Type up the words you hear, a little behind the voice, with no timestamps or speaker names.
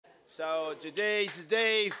So today is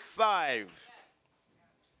day 5.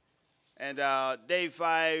 And day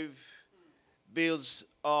 5 builds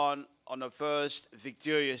on the first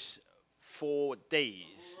victorious 4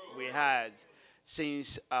 days we had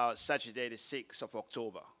since Saturday the 6th of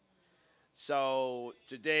October. So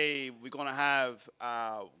today we're going to have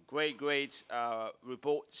great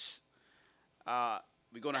reports.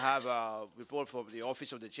 We're going to have a report from the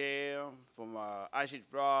Office of the Chair, from Ashit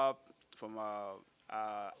Prop, from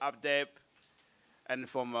APDEP, and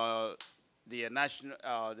from the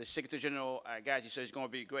Secretary General Gaji. So it's going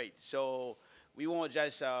to be great. So we want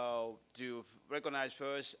just to recognize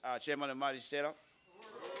first Chairman of Magistrate,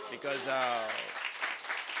 because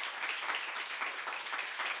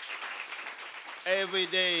every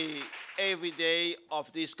day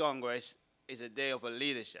of this Congress is a day of a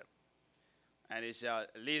leadership. And it's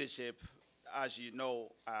leadership, as you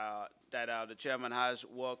know, that the chairman has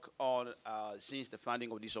worked on since the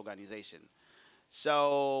founding of this organization.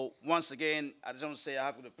 So once again, I just want to say I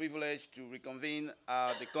have the privilege to reconvene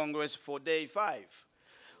the Congress for day 5.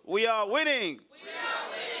 We are winning. We are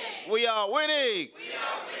winning. We are winning. We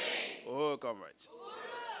are winning. Oh, comrades.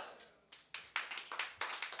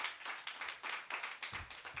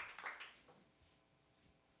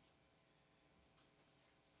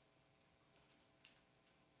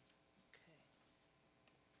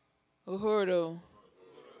 Uhuru.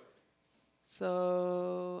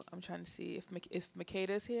 So I'm trying to see if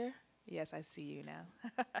Makeda's here. Yes, I see you now.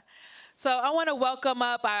 So I want to welcome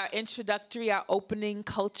up our opening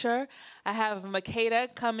culture. I have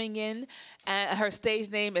Makeda coming in, and her stage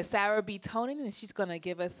name is Sarah B. Tonin, and she's going to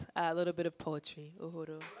give us a little bit of poetry.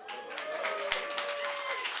 Uhuru.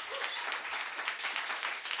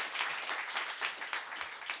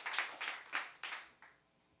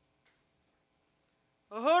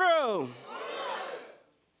 Uhuru.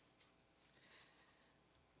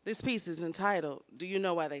 This piece is entitled, Do You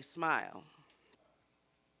Know Why They Smile?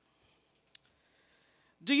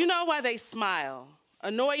 Do you know why they smile?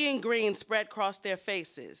 Annoying green spread across their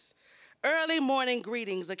faces. Early morning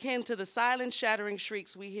greetings akin to the silent shattering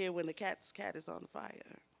shrieks we hear when the cat's cat is on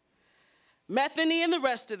fire. Metheny and the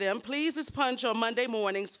rest of them please as punch on Monday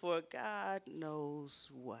mornings for God knows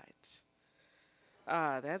what.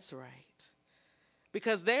 Ah, that's right.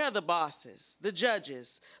 Because they are the bosses, the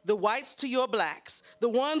judges, the whites to your blacks, the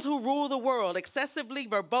ones who rule the world, excessively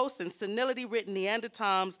verbose and senility-ridden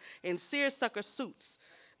Neanderthals in seersucker suits,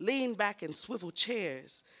 lean back in swivel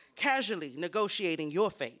chairs, casually negotiating your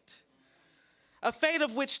fate. A fate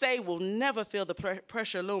of which they will never feel the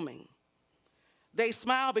pressure looming. They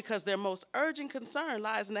smile because their most urgent concern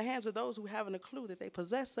lies in the hands of those who haven't a clue that they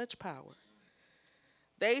possess such power.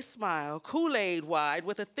 They smile, Kool-Aid wide,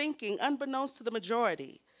 with a thinking unbeknownst to the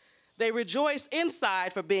majority. They rejoice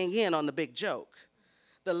inside for being in on the big joke.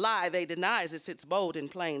 The lie they deny as it sits bold in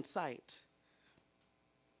plain sight.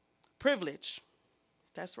 Privilege,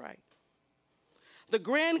 that's right. The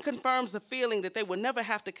grin confirms the feeling that they will never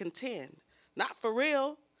have to contend, not for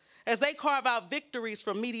real, as they carve out victories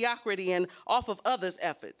from mediocrity and off of others'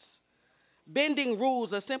 efforts. Bending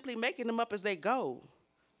rules or simply making them up as they go.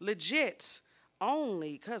 Legit.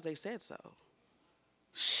 Only because they said so.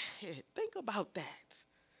 Shit, think about that.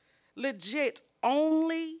 Legit,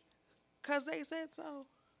 only because they said so.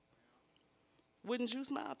 Wouldn't you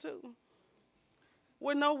smile too?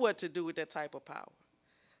 Wouldn't know what to do with that type of power.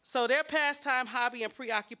 So their pastime, hobby, and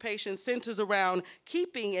preoccupation centers around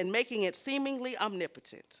keeping and making it seemingly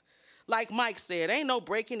omnipotent. Like Mike said, ain't no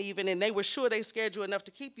breaking even, and they were sure they scared you enough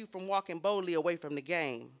to keep you from walking boldly away from the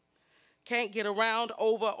game. Can't get around,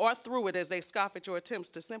 over, or through it as they scoff at your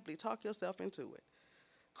attempts to simply talk yourself into it,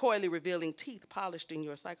 coyly revealing teeth polished in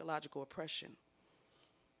your psychological oppression.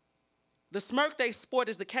 The smirk they sport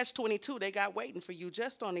is the catch-22 they got waiting for you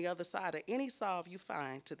just on the other side of any solve you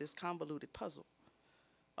find to this convoluted puzzle.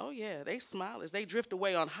 Oh yeah, they smile as they drift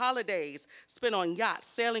away on holidays, spent on yachts,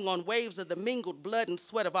 sailing on waves of the mingled blood and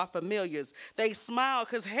sweat of our familiars. They smile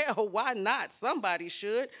because hell, why not? Somebody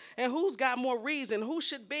should. And who's got more reason? Who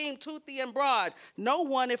should beam toothy and broad? No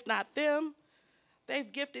one if not them. They've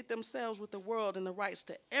gifted themselves with the world and the rights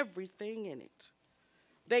to everything in it.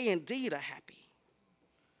 They indeed are happy.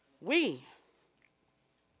 We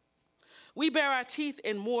bare our teeth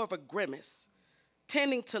in more of a grimace,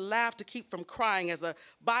 tending to laugh to keep from crying as a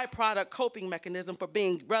byproduct coping mechanism for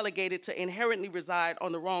being relegated to inherently reside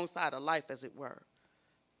on the wrong side of life, as it were,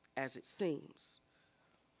 as it seems.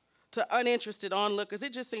 To uninterested onlookers,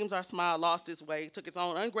 it just seems our smile lost its way, took its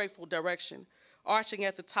own ungrateful direction, arching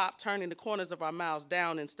at the top, turning the corners of our mouths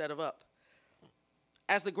down instead of up.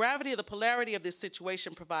 As the gravity of the polarity of this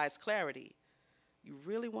situation provides clarity, you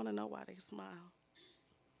really want to know why they smile?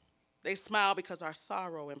 They smile because our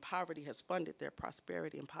sorrow and poverty has funded their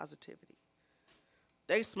prosperity and positivity.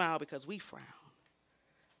 They smile because we frown.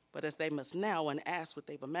 But as they must now unask what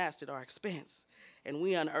they've amassed at our expense, and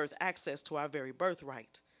we unearth access to our very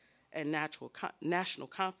birthright and national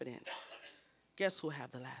confidence, guess who'll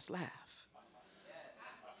have the last laugh?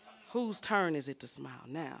 Whose turn is it to smile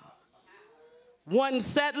now? One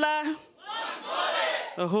settler, one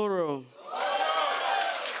bullet. Uhuru.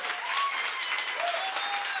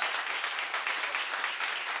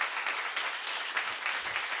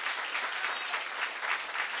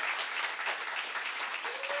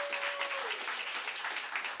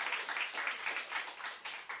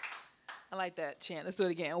 I like that chant. Let's do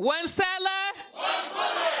it again. One settler. One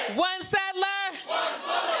bullet. One settler. One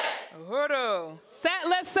bullet. Uhuru.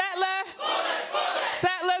 Settler, settler. Bullet, bullet.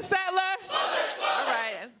 Settler, settler. Bullet, bullet. All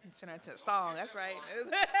right. That's turning into a song. That's right.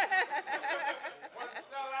 One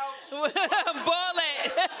sellout.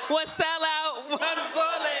 Bullet. One sellout. One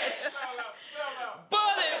bullet. Sellout.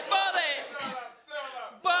 Bullet, bullet.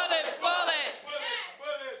 Sellout. Bullet, bullet.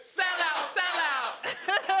 Bullet. Sellout, sellout.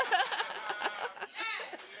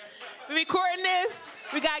 We recording this.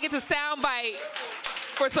 We gotta get the sound bite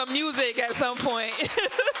for some music at some point.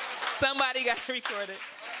 Somebody gotta record it.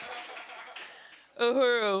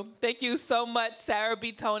 Uhuru, thank you so much, Sarah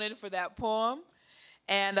B. Tonin, for that poem.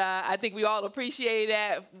 And I think we all appreciate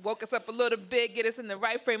that. Woke us up a little bit, get us in the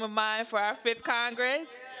right frame of mind for our 5th Congress.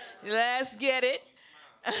 Let's get it.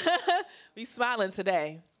 We smiling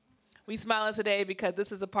today. We smiling today because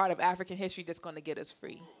this is a part of African history that's going to get us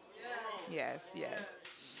free. Yes, yes.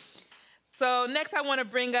 So next I want to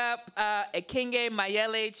bring up Akinge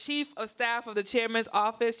Mayele, Chief of Staff of the Chairman's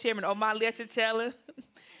Office, Chairman Omali Eshitela,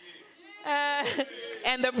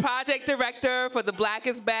 and the Project Director for the Black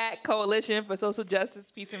is Back Coalition for Social Justice,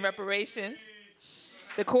 Peace, and Reparations,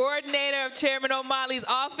 the Coordinator of Chairman Omali's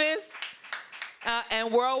office,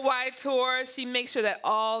 and worldwide tour. She makes sure that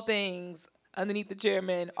all things underneath the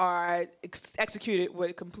chairman are executed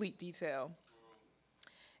with complete detail.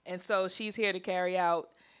 And so she's here to carry out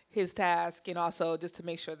his task and also just to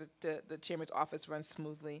make sure that the chairman's office runs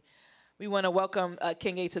smoothly. We want to welcome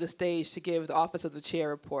Kinge to the stage to give the Office of the Chair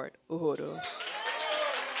report. Uhuru.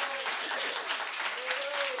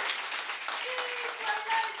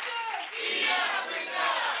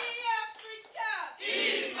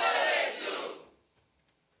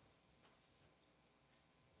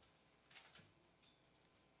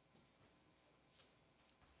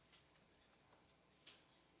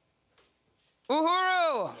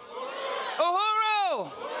 Uhuru!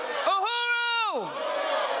 Uhuru! Uhuru!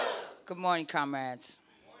 Good morning, comrades.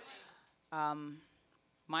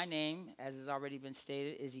 My name, as has already been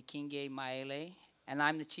stated, is Akinge Mayele, and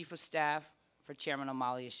I'm the Chief of Staff for Chairman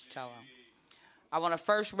Omali Eshitela. I want to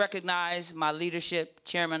first recognize my leadership,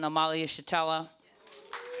 Chairman Omali Eshitela,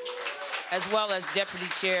 as well as Deputy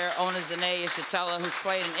Chair Onizane Eshitela, who's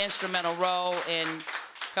played an instrumental role in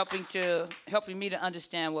helping me to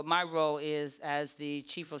understand what my role is as the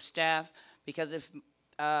Chief of Staff, because if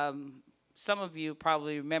some of you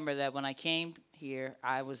probably remember that when I came here,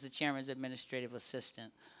 I was the Chairman's Administrative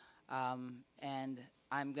Assistant, and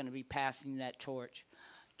I'm going to be passing that torch.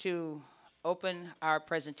 To open our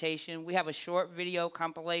presentation, we have a short video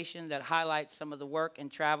compilation that highlights some of the work and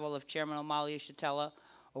travel of Chairman Omali Eshitela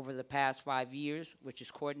over the past 5 years, which is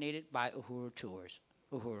coordinated by Uhuru Tours.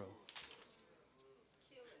 Uhuru.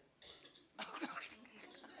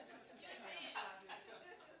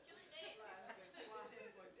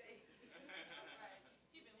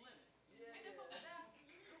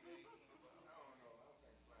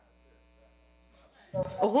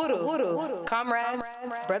 Uhuru, comrades,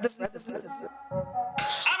 brothers and sisters.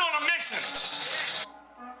 I'm on a mission.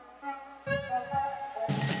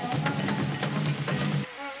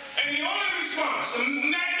 And the only response, the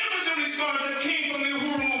magnificent response that came from the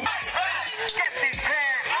Uhuru.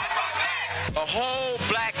 A whole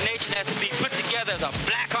black nation has to be put together as a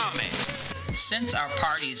black army. Since our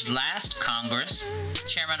party's last Congress,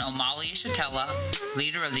 Chairman Omali Eshitela,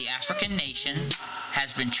 leader of the African nation,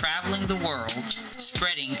 has been traveling the world,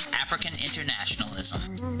 spreading African internationalism.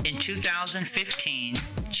 In 2015,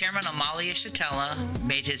 Chairman Omali Eshitela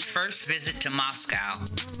made his first visit to Moscow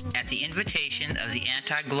at the invitation of the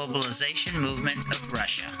anti-globalization movement of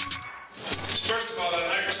Russia. First of all, I'd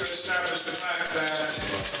like to establish the fact that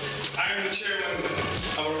I'm the chairman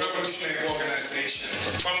of a revolutionary organization.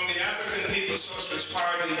 From the African People's Socialist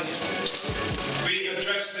Party, we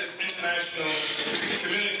address this international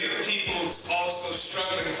community of peoples also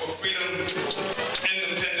struggling for freedom,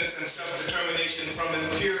 independence, and self-determination from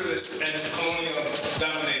imperialist and colonial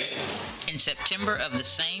domination. In September of the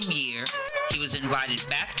same year, he was invited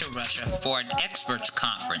back to Russia for an experts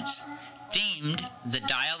conference themed The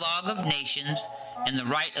Dialogue of Nations and the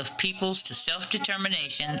Right of Peoples to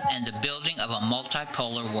Self-Determination and the Building of a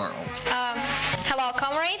Multipolar World. Hello,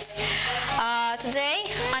 comrades. Today,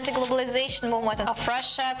 Anti-Globalization Movement of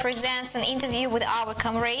Russia presents an interview with our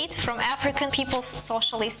comrade from African People's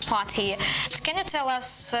Socialist Party. Can you tell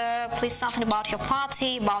us, please, something about your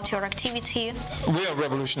party, about your activity? We are a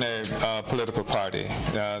revolutionary political party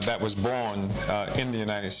that was born in the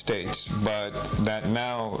United States, but that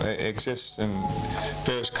now exists in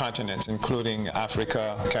various continents, including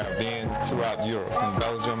Africa, Caribbean, throughout Europe, in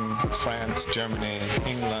Belgium, France, Germany,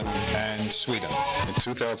 England, and Sweden. In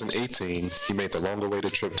 2018, he made the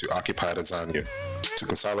long-awaited trip to occupied Azania to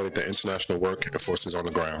consolidate the international work and forces on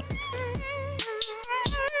the ground.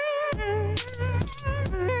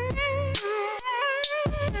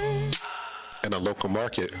 In a local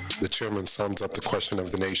market, the chairman sums up the question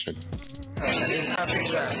of the nation. In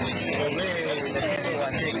Africa, the way the people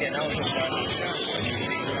are taken out of Africa,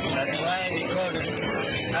 that's why we call it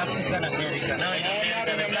African American. Now in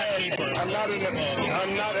America, the black people. I'm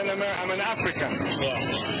not an American. I'm an African. Yeah.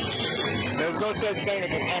 There's no such thing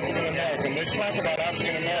as an African American. They talk about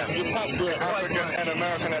African American. You can't be an African and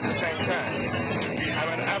American at the same time. I'm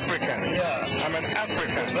an African. Yeah. I'm an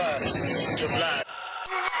African. The black.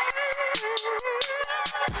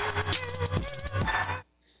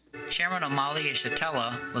 Chairman Omali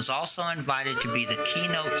Yeshitela was also invited to be the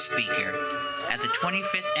keynote speaker at the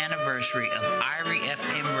 25th anniversary of IRI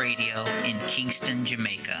FM Radio in Kingston,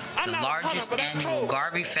 Jamaica, the largest annual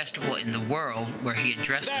Garvey festival in the world, where he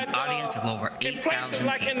addressed an audience of over 8,000 people.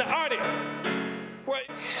 Like in the Arctic. I'm working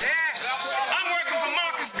for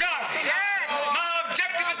Marcus Garvey. My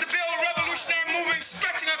objective is to build a revolutionary movement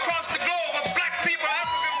stretching across the globe of black people,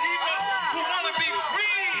 African people who want to be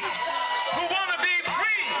free, who want to be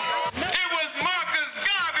free. It was Marcus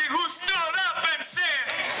Garvey who stood up and said,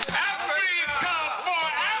 Africa for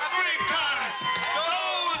Africans,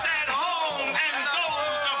 those at home and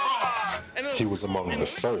those abroad. He was among the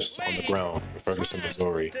first on the ground in Ferguson,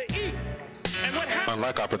 Missouri.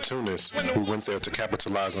 Unlike opportunists who went there to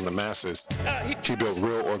capitalize on the masses, he built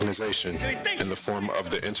real organization in the form of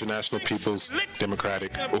the International People's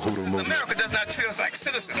Democratic Uhuru Movement. America does not treat us like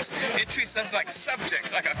citizens. It treats us like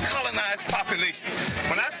subjects, like a colonized population.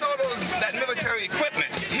 When I saw that military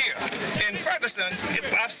equipment here in Ferguson,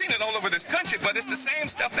 I've seen it all over this country, but it's the same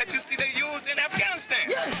stuff that you see they use in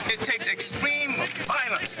Afghanistan. It takes extreme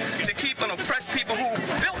violence to keep and oppress people who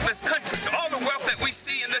built this country. All the wealth that we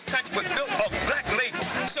see in this country was built of black labor.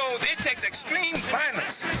 So it takes extreme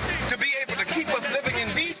violence to be able to keep us living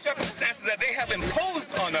in these circumstances that they have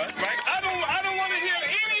imposed on us, right? I don't want to hear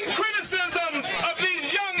any criticism of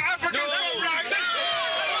these young African Americans.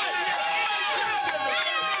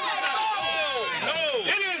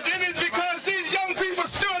 It is because these young people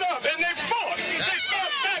stood up and they fought. They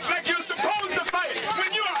fought back like you're supposed to fight.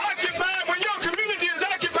 When you're occupied, when your community is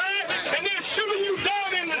occupied, and they're shooting you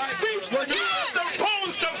down in the streets, you're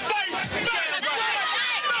supposed to fight back.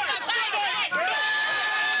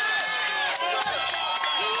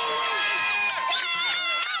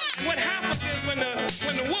 What happens is when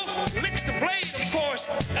the wolf licks the blade, of course,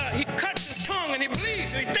 he cuts his tongue and he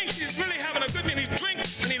bleeds, and he thinks he's really having a good day, and he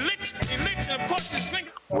drinks and he licks, and of course he's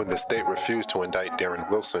drinking. When the state refused to indict Darren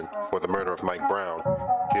Wilson for the murder of Mike Brown,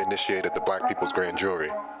 he initiated the Black People's Grand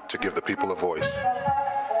Jury to give the people a voice.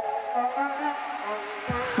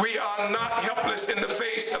 We are not helpless in the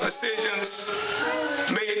face of decisions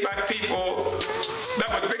made by people that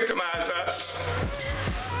would victimize us,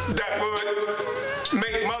 that would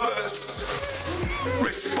make mothers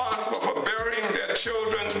responsible for burying their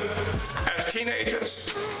children as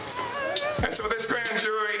teenagers. And so this grand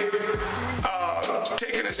jury,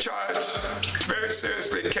 taking its charge very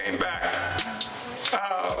seriously, came back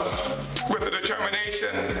with the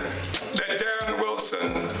determination that Darren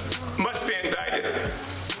Wilson must be indicted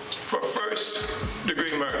for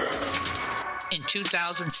first-degree murder. In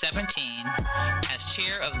 2017, as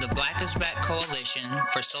chair of the Black is Back Coalition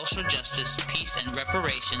for Social Justice, Peace, and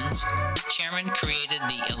Reparations, Chairman created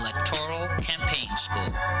the Electoral Campaign School,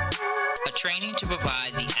 a training to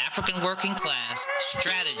provide the African working class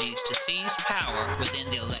strategies to seize power within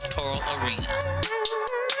the electoral arena.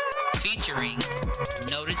 Featuring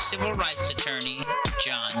noted civil rights attorney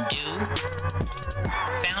John Dew,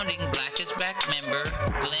 founding Black is Back member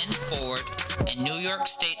Glenn Ford, and New York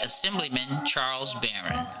State Assemblyman Charles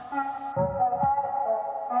Barron.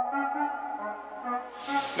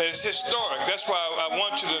 There's is historic. That's why I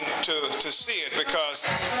want you to see it, because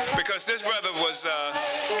this brother was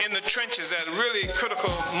in the trenches at really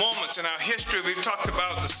critical moments in our history. We've talked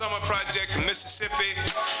about the Summer Project in Mississippi.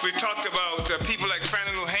 We've talked about people like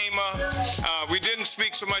Fannie Lou Hamer. We didn't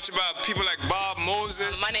speak so much about people like Bob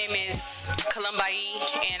Moses. My name is Columbai,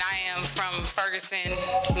 and I am from Ferguson,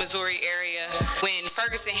 Missouri area. When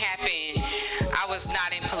Ferguson happened, I was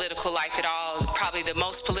not in political life at all. Probably the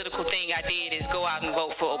most political thing I did is go out and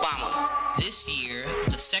vote for Obama. This year,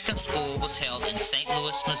 the second school was held in St.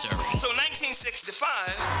 Louis, Missouri. So 1965,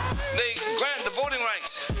 they granted the Voting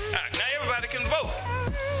Rights Act. Now everybody can vote.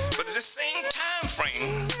 But at the same time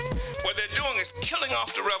frame, what they're doing is killing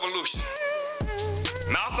off the revolution.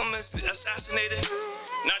 Malcolm is assassinated.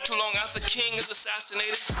 Not too long after, King is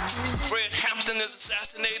assassinated. Fred Hampton is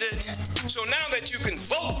assassinated. So now that you can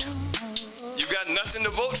vote, you got nothing to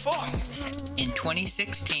vote for. In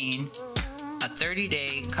 2016, a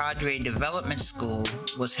 30-day cadre development school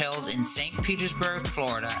was held in St. Petersburg,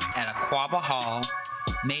 Florida at Aquaba Hall,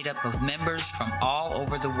 made up of members from all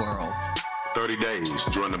over the world. 30 days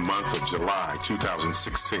during the month of July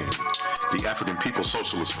 2016, the African People's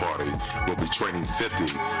Socialist Party will be training 50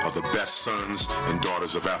 of the best sons and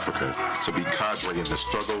daughters of Africa to be cadre in the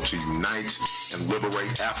struggle to unite and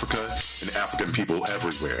liberate Africa and African people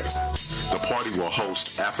everywhere. The party will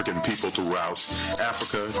host African people throughout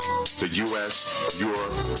Africa, the U.S.,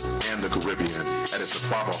 Europe, and the Caribbean at its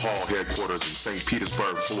Aquaba Hall headquarters in St.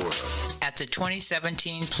 Petersburg, Florida. At the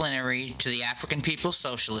 2017 plenary to the African People's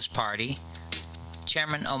Socialist Party,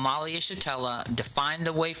 Chairman Omali Yeshitela defined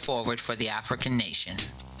the way forward for the African nation.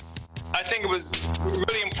 I think it was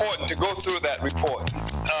really important to go through that report,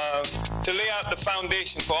 to lay out the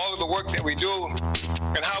foundation for all of the work that we do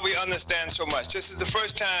and how we understand so much. This is the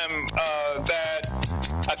first time that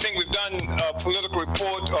I think we've done a political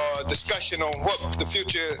report or discussion on what the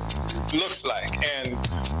future looks like and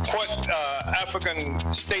what African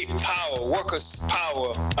state power, workers'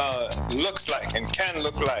 power looks like and can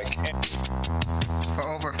look like. For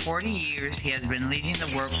over 40 years, he has been leading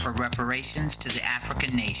the work for reparations to the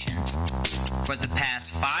African nation. For the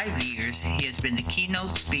past 5 years, he has been the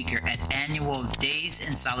keynote speaker at annual Days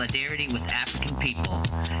in Solidarity with African People,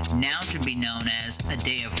 now to be known as a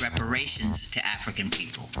Day of Reparations to African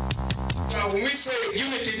People. Now, when we say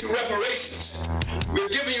unity through reparations, we're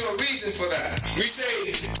giving you a reason for that. We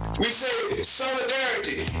say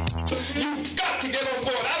solidarity. You've got to get on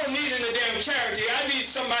board. I don't need any damn charity. I need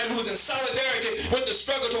somebody who's in solidarity with the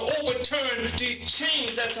struggle to overturn these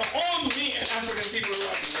chains that are on me and African people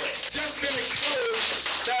around the world. Just been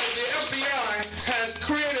exposed that the FBI has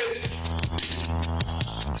created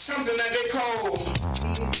something that they call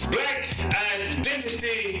black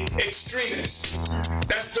identity extremists.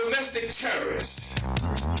 That's domestic terrorists.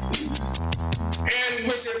 And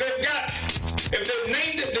which if they've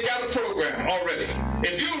named it, they got a program already.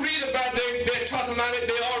 If you read about they're talking about it,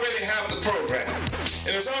 they already have the program.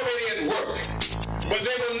 And it's already at work. But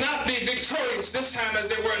they will not be victorious this time as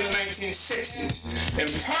they were in the 1960s. And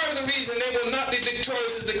part of the reason they will not be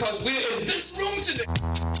victorious is because we're in this room today.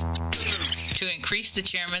 To increase the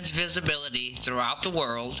chairman's visibility throughout the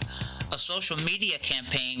world, a social media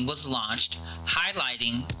campaign was launched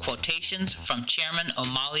highlighting quotations from Chairman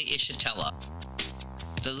Omali Yeshitela.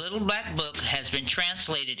 The Little Black Book has been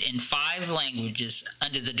translated in 5 languages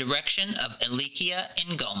under the direction of Elikia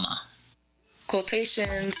Ngoma.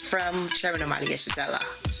 Quotations from Chairman Omali Yeshitela.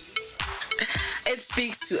 It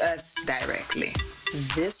speaks to us directly.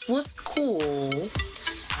 This was cool,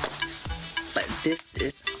 but this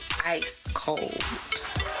is ice cold.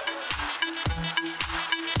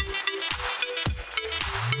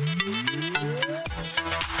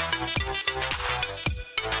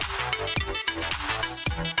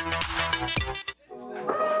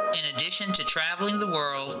 In addition to traveling the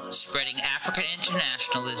world, spreading African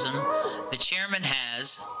internationalism, the chairman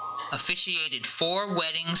has officiated 4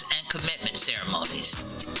 weddings and commitment ceremonies.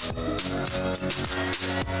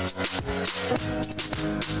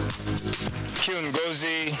 Kyun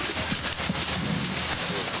Gozi,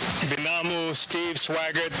 Binamu, Steve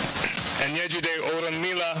Swaggart, and Yejude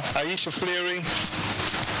Oranmila, Aisha Fleary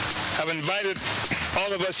have invited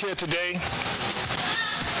all of us here today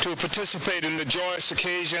to participate in the joyous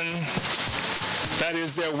occasion that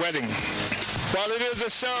is their wedding. While it is a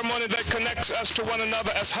ceremony that connects us to one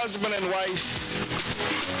another as husband and wife,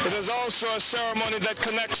 it is also a ceremony that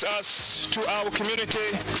connects us to our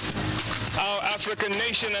community, our African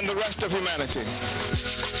nation, and the rest of humanity.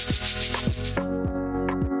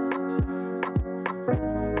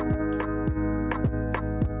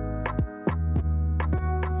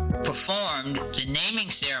 Performed performed the naming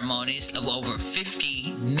ceremonies of over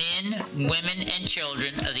 50 men, women, and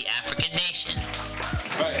children of the African nation.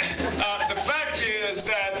 Right. The fact is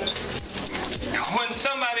that when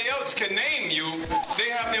somebody else can name you, they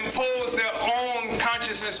have imposed their own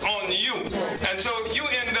consciousness on you. And so you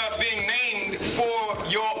end up being named for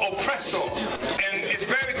your oppressor. And it's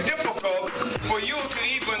very difficult for you to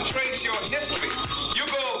even trace your history. You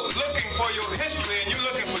go looking for your history and you're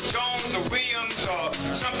looking for Jones or Williams or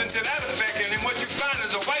something to that effect, and then what you find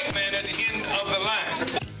is a white man at the end of the line.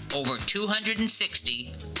 Over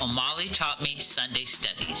 260, Omali taught me Sunday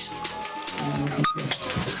studies.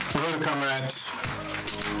 Hello, comrades.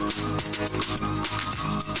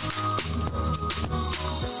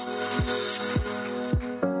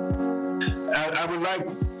 I would like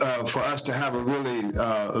for us to have a really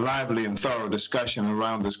lively and thorough discussion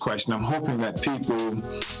around this question. I'm hoping that people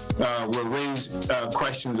will raise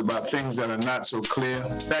questions about things that are not so clear.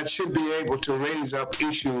 That should be able to raise up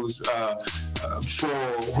issues for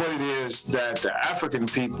what it is that the African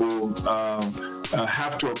people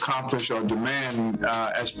have to accomplish or demand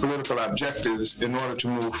as political objectives in order to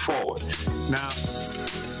move forward. Now,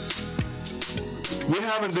 we're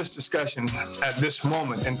having this discussion at this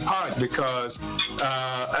moment in part because,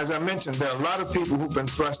 as I mentioned, there are a lot of people who've been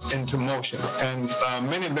thrust into motion, and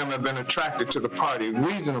many of them have been attracted to the party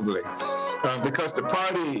reasonably because the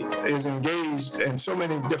party is engaged in so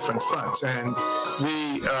many different fronts, and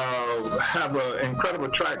we have an incredible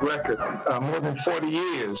track record, more than 40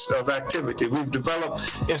 years of activity. We've developed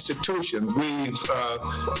institutions. We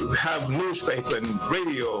have newspaper and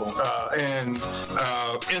radio and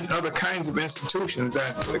other kinds of institutions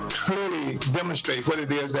that clearly demonstrate what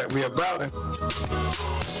it is that we're about.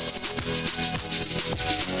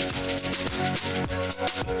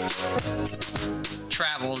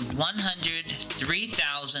 Traveled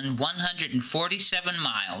 103,147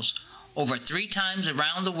 miles, over 3 times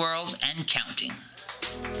around the world and counting.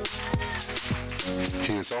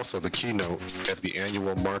 He is also the keynote at the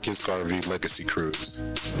annual Marcus Garvey Legacy Cruise.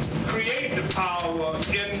 Create the power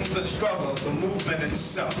in the struggle, the movement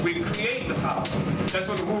itself. We create the power. That's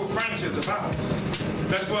what the Rural French is about.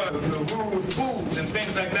 That's what the rural foods and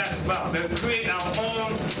things like that is about. They create our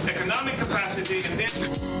own economic capacity and then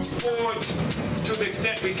forge, to the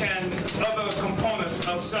extent we can, other components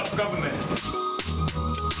of self-government.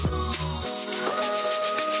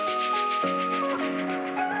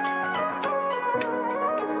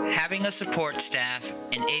 Having a support staff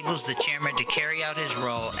enables the chairman to carry out his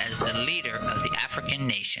role as the leader of the African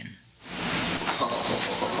nation. Oh,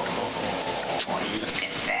 look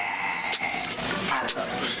at that. I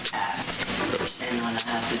love this app. And all I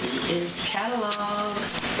have to do is catalog.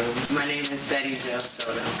 My name is Betty Jo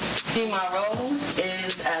Soto. My role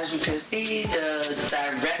is, as you can see, the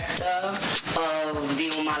director of the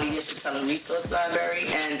Omali Yeshitela Resource Library,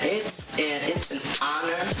 and it's an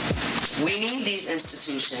honor. We need these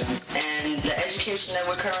institutions, and the education that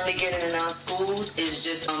we're currently getting in our schools is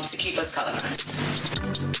just to keep us colonized.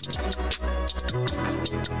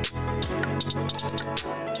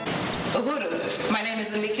 Uhuru. My name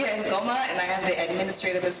is Anika Ngoma, and I am the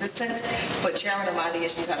administrative assistant for Chairman Omali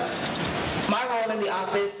Yeshitela. My role in the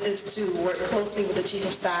office is to work closely with the chief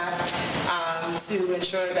of staff to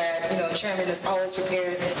ensure that Chairman is always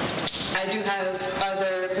prepared. I do have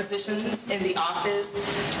other positions in the office,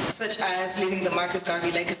 such as leading the Marcus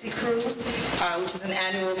Garvey Legacy Cruise, which is an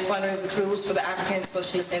annual fundraiser cruise for the African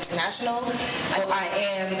Socialist International. I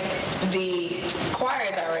am the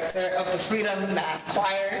choir director of the Freedom Mass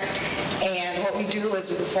Choir, and what we do is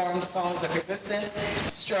we perform songs of resistance,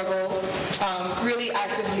 struggle, really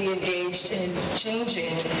actively engaged in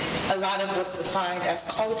changing a lot of what's defined as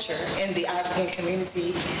culture in the African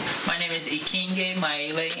community. My name is Ikinge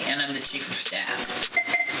Maele, and I'm the Chief of Staff.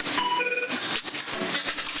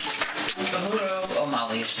 Uhuru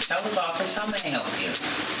Omali Yeshitela's office, how may I help you?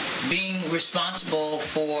 Being responsible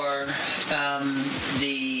for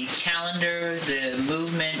the calendar, the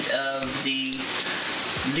movement of the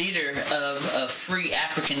leader of a free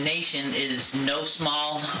African nation is no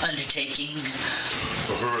small undertaking.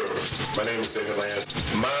 Uhuru, my name is David Land.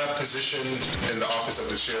 My position in the office of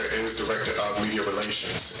the chair is Director of Media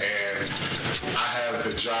Relations, and I have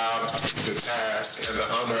the job, the task, and the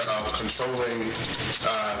honor of controlling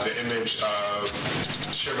the image of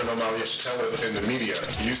Chairman Omali Yeshitela in the media.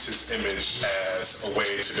 Use his image as a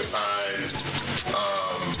way to define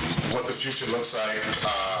what the future looks like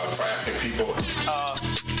for African people.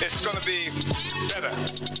 It's going to be better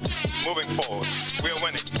moving forward. We are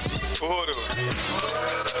winning. Uhuru.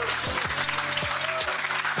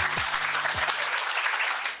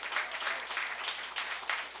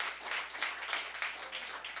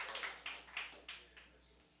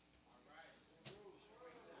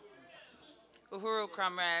 Uhuru,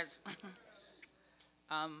 comrades.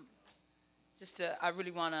 I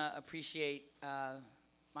really want to appreciate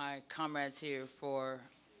my comrades here for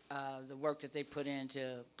the work that they put in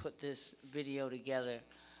to put this video together.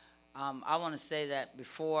 I want to say that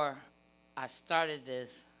before I started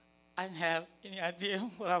this, I didn't have any idea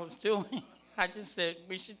what I was doing. I just said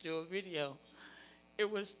we should do a video. It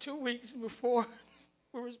was 2 weeks before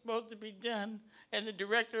we were supposed to be done, and the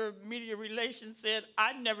director of media relations said,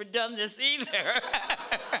 I'd never done this either.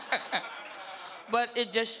 But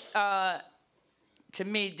it just, to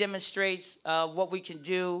me, demonstrates what we can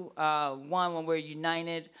do, one, when we're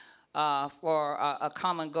united for a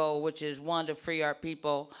common goal, which is, one, to free our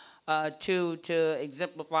people, two, to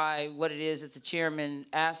exemplify what it is that the chairman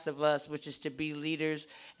asked of us, which is to be leaders,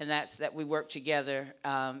 and that's that we work together,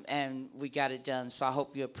 and we got it done. So I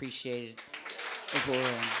hope you appreciate it.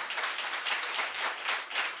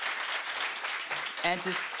 And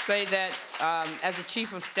to say that as the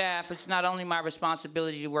chief of staff, it's not only my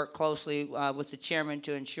responsibility to work closely with the chairman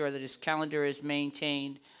to ensure that his calendar is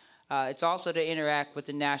maintained, it's also to interact with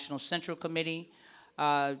the National Central Committee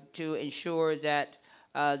to ensure that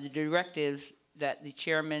the directives that the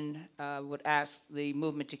chairman would ask the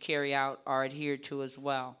movement to carry out are adhered to as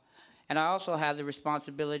well. And I also have the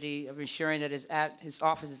responsibility of ensuring that his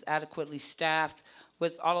office is adequately staffed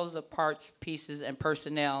with all of the parts, pieces, and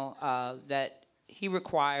personnel that he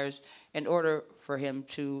requires in order for him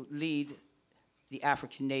to lead the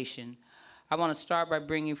African nation. I want to start by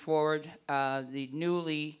bringing forward the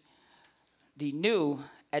new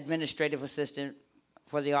administrative assistant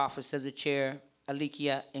for the office of the chair,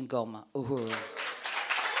 Alikia Ngoma. Uhuru.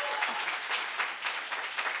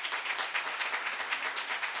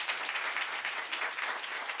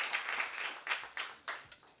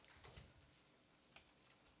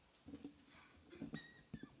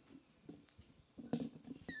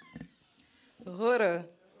 Uhuru.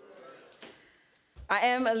 I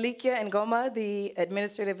am Alikia Ngoma, the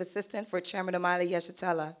Administrative Assistant for Chairman Omali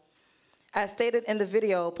Yeshitela. As stated in the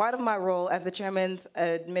video, part of my role as the Chairman's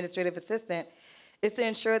Administrative Assistant is to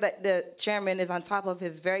ensure that the Chairman is on top of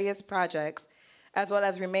his various projects, as well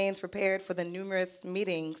as remains prepared for the numerous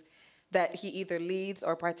meetings that he either leads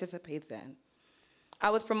or participates in.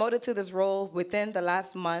 I was promoted to this role within the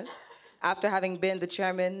last month after having been the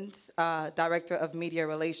Chairman's Director of Media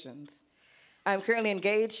Relations. I'm currently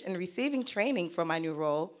engaged in receiving training for my new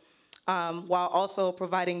role, while also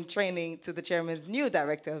providing training to the Chairman's new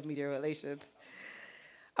Director of Media Relations.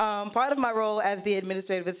 Part of my role as the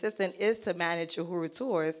Administrative Assistant is to manage Uhuru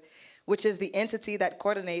Tours, which is the entity that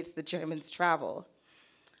coordinates the Chairman's travel.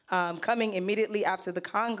 Coming immediately after the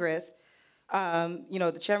Congress,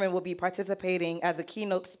 the Chairman will be participating as the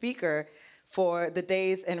keynote speaker for the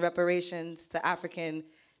Days in Reparations to African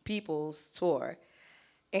Peoples Tour.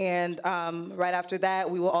 And right after that,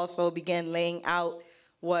 we will also begin laying out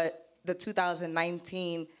what the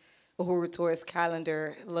 2019 Uhuru Tourist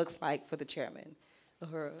calendar looks like for the Chairman.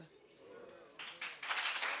 Uhuru.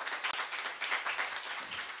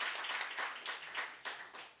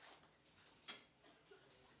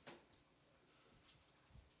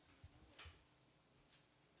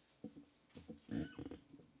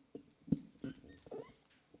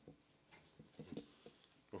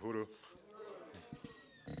 Uhuru.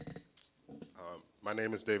 My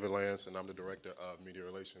name is David Lance, and I'm the Director of Media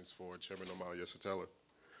Relations for Chairman Omali Yeshitela.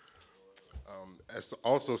 As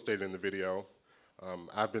also stated in the video,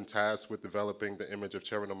 I've been tasked with developing the image of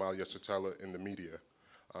Chairman Omali Yeshitela in the media.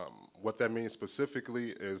 What that means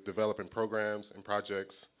specifically is developing programs and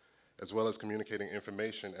projects, as well as communicating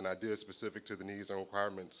information and ideas specific to the needs and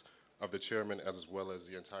requirements of the chairman, as well as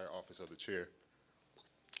the entire office of the chair.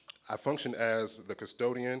 I function as the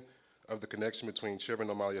custodian of the connection between Chairman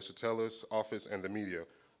Omali Yeshitela's office and the media,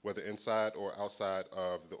 whether inside or outside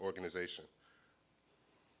of the organization.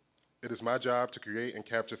 It is my job to create and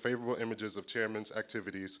capture favorable images of Chairman's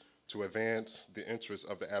activities to advance the interests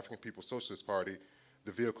of the African People's Socialist Party,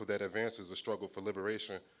 the vehicle that advances the struggle for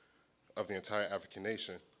liberation of the entire African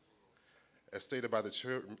nation. As stated by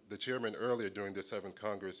the chairman earlier during the 7th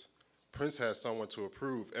Congress, Prince has someone to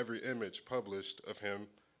approve every image published of him,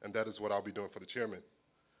 and that is what I'll be doing for the chairman.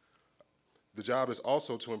 The job is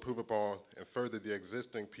also to improve upon and further the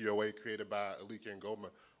existing POA created by Alikia Ngoma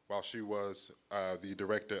while she was the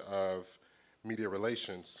Director of Media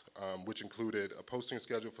Relations, which included a posting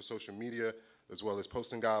schedule for social media, as well as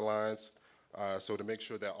posting guidelines, so to make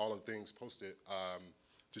sure that all of the things posted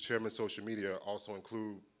to Chairman's social media also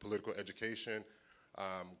include political education,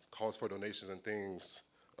 calls for donations, and things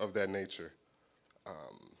of that nature.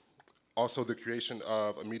 Also, the creation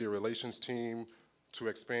of a media relations team to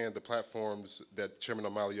expand the platforms that Chairman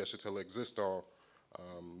Omali Yeshitela exists on,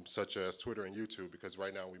 such as Twitter and YouTube, because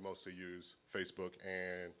right now we mostly use Facebook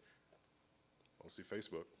and mostly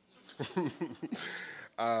Facebook.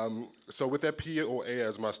 So with that POA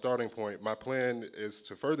as my starting point, my plan is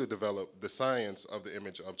to further develop the science of the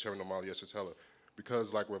image of Chairman Omali Yeshitela,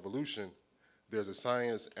 because like revolution, there's a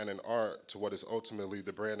science and an art to what is ultimately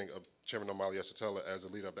the branding of Chairman Omali Yeshitela as a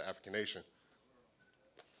leader of the African nation.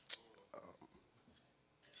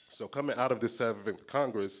 So coming out of this 7th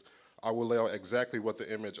Congress, I will lay out exactly what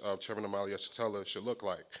the image of Chairman Omali Yeshitela should look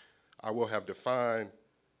like. I will have defined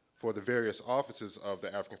for the various offices of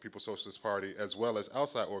the African People's Socialist Party, as well as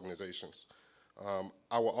outside organizations.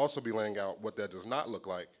 I will also be laying out what that does not look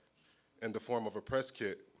like in the form of a press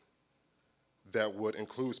kit that would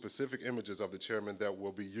include specific images of the chairman that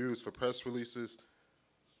will be used for press releases,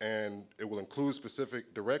 and it will include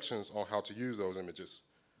specific directions on how to use those images.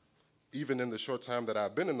 Even in the short time that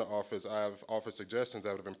I've been in the office, I've offered suggestions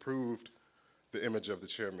that would have improved the image of the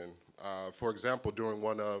chairman. For example, during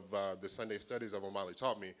one of the Sunday studies of Omali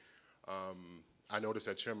Taught Me, I noticed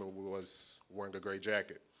that chairman was wearing a gray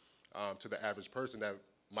jacket. To the average person, that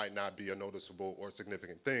might not be a noticeable or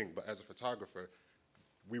significant thing, but as a photographer,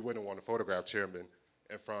 we wouldn't want to photograph chairman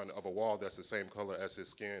in front of a wall that's the same color as his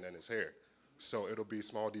skin and his hair. So it'll be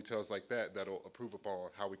small details like that that'll improve upon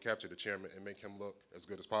how we capture the chairman and make him look as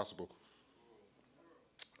good as possible.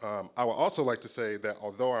 I would also like to say that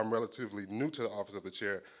although I'm relatively new to the office of the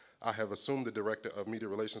chair, I have assumed the Director of Media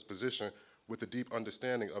Relations position with a deep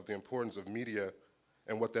understanding of the importance of media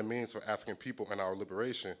and what that means for African people and our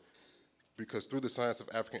liberation. Because through the science of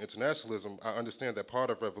African internationalism, I understand that part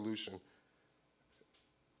of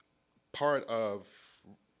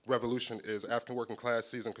revolution is African working class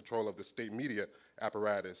seizing control of the state media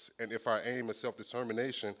apparatus. And if our aim is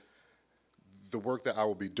self-determination, the work that I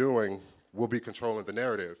will be doing will be controlling the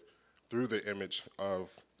narrative through the image of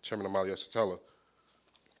Chairman Omali Yeshitela.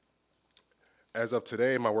 As of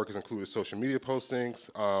today, my work has included social media postings,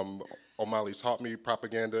 Omali Taught Me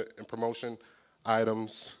propaganda and promotion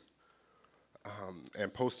items,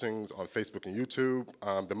 and postings on Facebook and YouTube.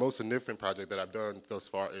 The most significant project that I've done thus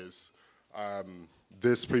far is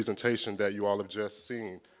this presentation that you all have just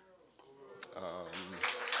seen.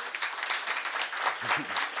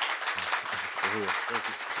 Thank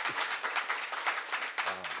you.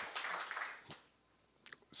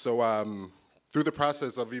 So through the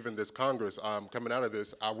process of even this Congress, coming out of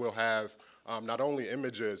this, I will have not only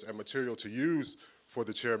images and material to use for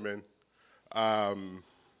the chairman,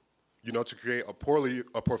 you know, to create a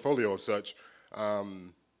portfolio of such.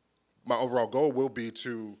 My overall goal will be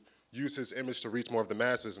to use his image to reach more of the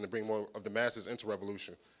masses and to bring more of the masses into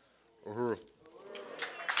revolution. Uhuru.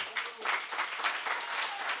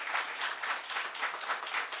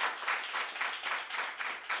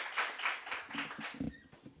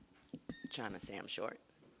 Trying to say I'm short.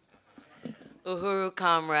 Uhuru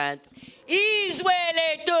comrades.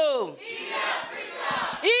 Israeletu!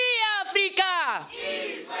 Africa!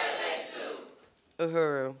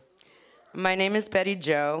 Uhuru. My name is Betty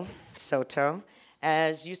Jo Soto.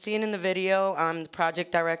 As you've seen in the video, I'm the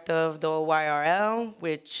project director of the OYRL,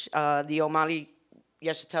 which the Omali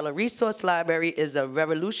Yeshitela Resource Library is a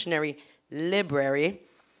revolutionary library.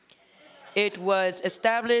 It was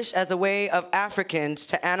established as a way of Africans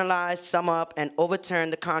to analyze, sum up, and overturn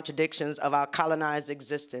the contradictions of our colonized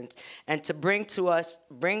existence, and to bring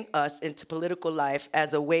us into political life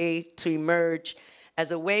as a way to emerge,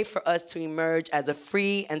 as a way for us to emerge as a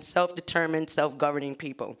free and self-determined, self-governing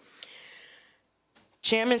people.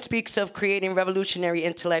 Chairman speaks of creating revolutionary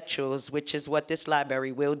intellectuals, which is what this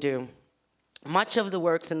library will do. Much of the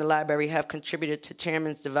works in the library have contributed to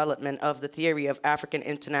Chairman's development of the theory of African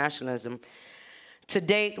internationalism. To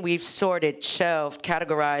date, we've sorted, shelved,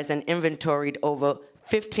 categorized, and inventoried over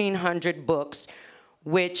 1,500 books,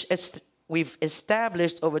 which we've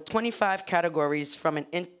established over 25 categories from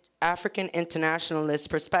an African internationalist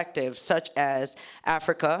perspective, such as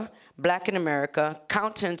Africa, Black in America,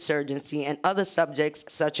 counterinsurgency, and other subjects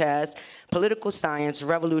such as political science,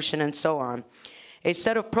 revolution, and so on. A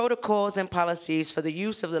set of protocols and policies for the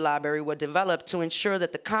use of the library were developed to ensure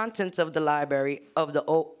that the contents of the library, of the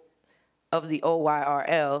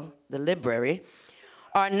OYRL, the library,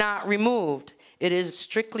 are not removed. It is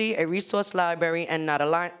strictly a resource library and not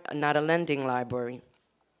a lending library.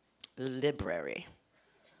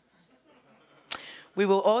 We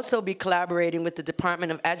will also be collaborating with the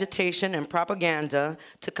Department of Agitation and Propaganda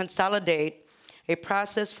to consolidate a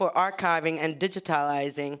process for archiving and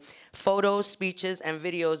digitalizing photos, speeches, and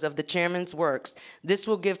videos of the chairman's works. This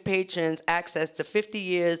will give patrons access to 50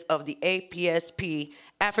 years of the APSP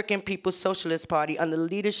African People's Socialist Party under the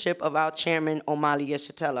leadership of our chairman, Omali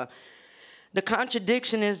Yeshitela. The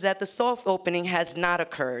contradiction is that the soft opening has not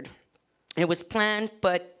occurred. It was planned,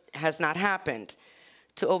 but has not happened.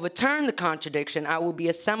 To overturn the contradiction, I will be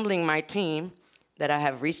assembling my team that I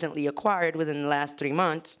have recently acquired within the last 3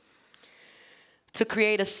 months to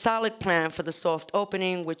create a solid plan for the soft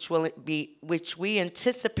opening, which we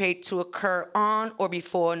anticipate to occur on or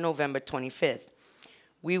before November 25th.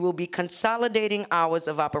 We will be consolidating hours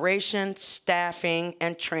of operation, staffing,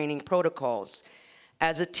 and training protocols.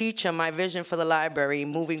 As a teacher, my vision for the library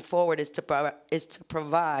moving forward is to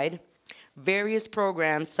provide various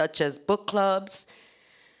programs such as book clubs,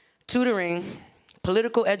 tutoring,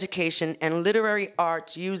 political education, and literary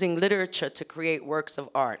arts using literature to create works of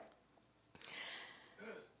art.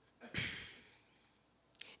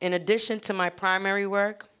 In addition to my primary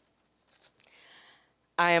work,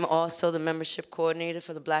 I am also the membership coordinator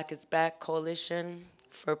for the Black is Back Coalition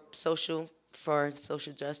for social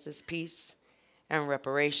justice, peace, and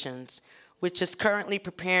reparations, which is currently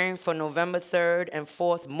preparing for November 3rd and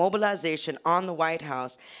 4th mobilization on the White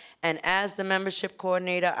House. And as the membership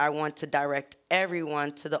coordinator, I want to direct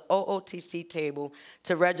everyone to the OOTC table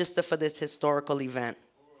to register for this historical event.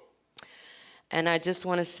 And I just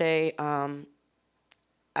want to say,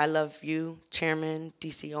 I love you, Chairman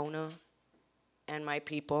DC Ona, and my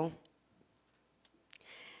people.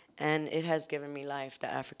 And it has given me life.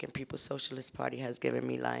 The African People's Socialist Party has given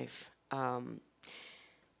me life.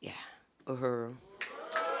 Yeah, uhuru.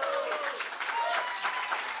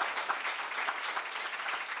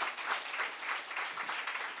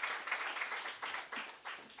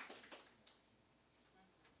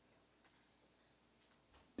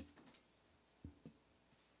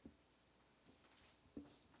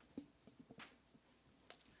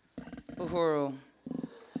 Uhuru.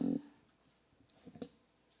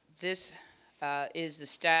 This is the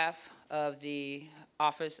staff of the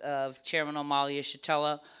Office of Chairman Omali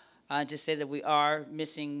Yeshitela. Just say that we are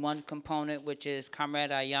missing one component, which is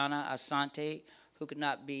Comrade Ayana Asante, who could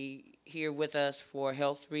not be here with us for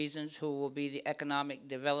health reasons, who will be the Economic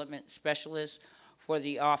Development Specialist for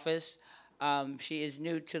the office. She is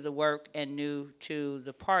new to the work and new to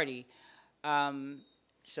the party.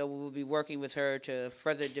 So we will be working with her to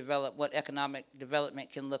further develop what economic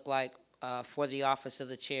development can look like for the office of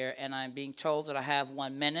the chair. And I'm being told that I have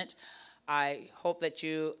 1 minute. I hope that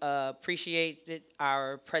you appreciated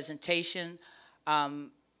our presentation.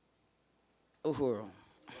 Uhuru.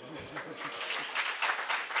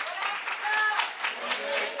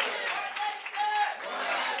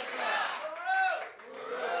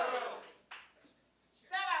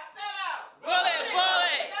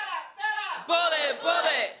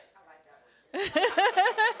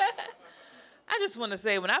 I just want to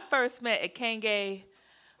say, when I first met Ekenge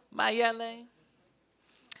Mayele,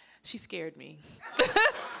 she scared me.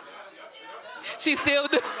 She still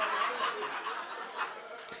do.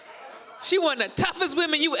 She one of the toughest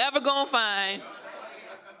women you ever gonna find.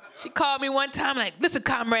 She called me one time like, listen,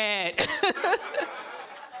 comrade,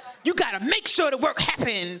 you gotta make sure the work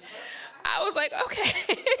happen. I was like,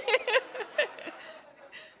 okay.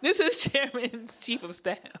 This is Chairman's Chief of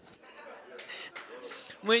Staff.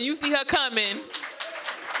 When you see her coming,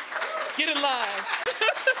 get in line.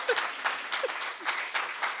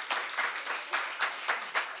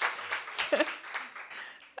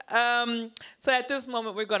 So at this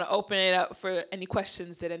moment, we're going to open it up for any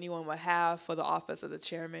questions that anyone would have for the office of the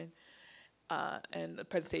chairman and the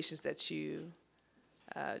presentations that you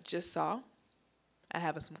just saw. I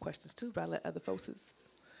have some questions too, but I'll let other folks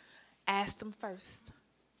ask them first.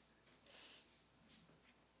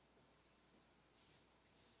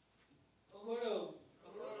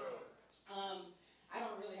 I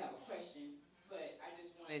don't really have a question, but I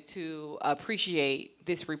just wanted to appreciate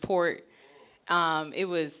this report.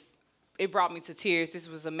 It brought me to tears. This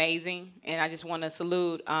was amazing, and I just want to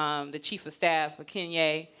salute the Chief of Staff of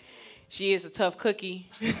Kenya. She is a tough cookie,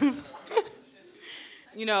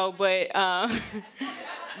 you know, but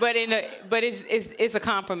it's a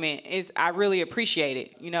compliment. I really appreciate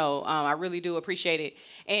it. You know, I really do appreciate it.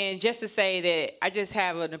 And just to say that I just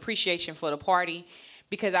have an appreciation for the party,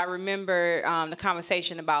 because I remember the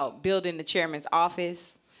conversation about building the chairman's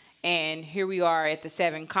office, and here we are at the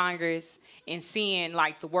 7th Congress and seeing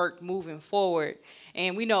like the work moving forward.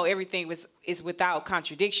 And we know everything is without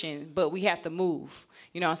contradiction, but we have to move.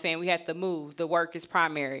 You know what I'm saying? We have to move. The work is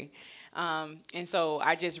primary. And so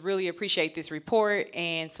I just really appreciate this report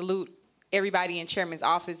and salute everybody in Chairman's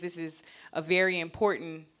office. This is a very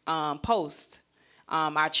important post,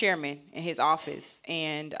 our chairman in his office.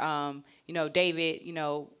 And you know, David, you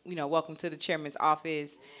know, welcome to the Chairman's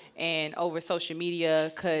office. and over social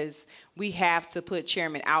media, because we have to put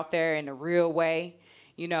Chairman out there in a real way.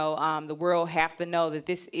 You know, the world have to know that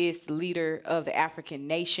this is the leader of the African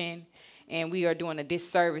nation, and we are doing a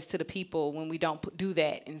disservice to the people when we don't do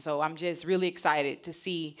that. And so I'm just really excited to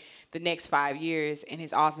see the next 5 years in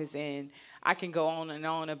his office. And I can go on and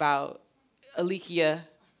on about Alikia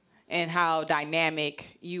and how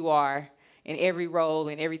dynamic you are in every role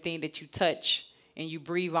and everything that you touch and you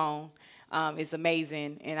breathe on. Is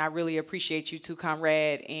amazing. And I really appreciate you too,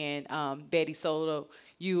 Comrade, and Betty Soto,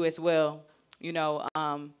 you as well. You know,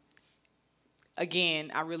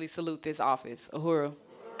 again, I really salute this office. Uhuru.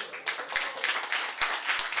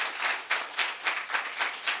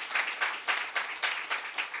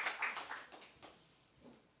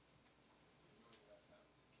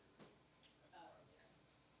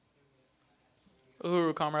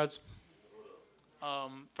 Uhuru, comrades.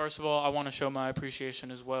 First of all, I want to show my appreciation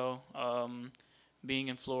as well. Being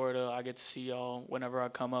in Florida, I get to see y'all whenever I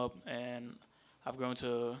come up, and I've grown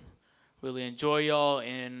to really enjoy y'all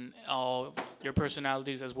and all your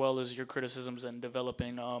personalities as well as your criticisms and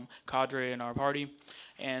developing cadre in our party.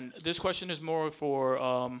 And this question is more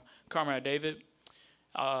for Comrade David.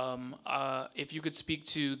 If you could speak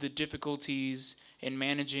to the difficulties in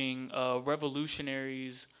managing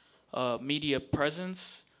revolutionaries' media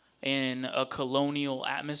presence in a colonial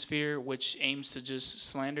atmosphere which aims to just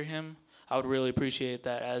slander him, I would really appreciate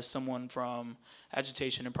that as someone from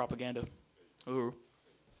agitation and propaganda. Uhuru.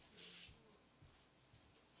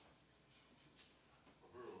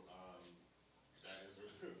 That is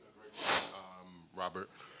a great question, Robert.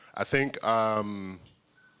 I think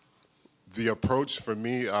the approach for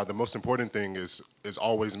me, the most important thing is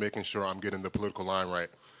always making sure I'm getting the political line right.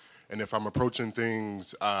 And if I'm approaching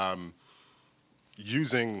things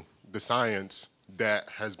using the science that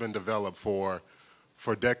has been developed for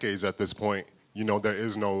decades at this point, you know, there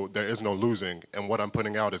is no losing. And what I'm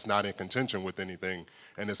putting out is not in contention with anything,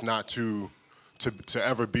 and it's not to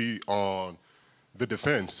ever be on the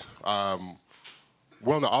defense.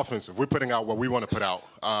 We're on the offensive. We're putting out what we want to put out,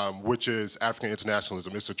 which is African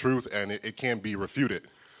internationalism. It's the truth, and it can't be refuted.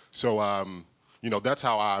 So, you know, that's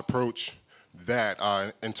how I approach that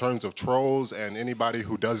in terms of trolls and anybody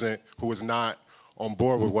who is not on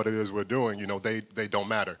board with what it is we're doing. You know, they don't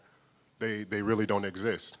matter. They really don't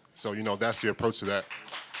exist. So, you know, that's the approach to that.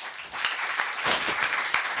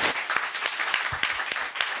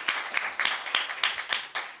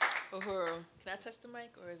 Uhuru, can I touch the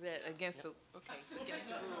mic, or is that against the? Okay, it's against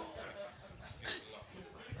the rules.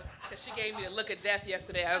 Because she gave me the look of death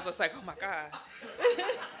yesterday. I was just like, oh my God,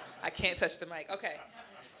 I can't touch the mic. Okay.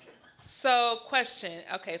 So, question.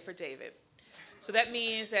 Okay, for David. So that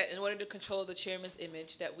means that in order to control the chairman's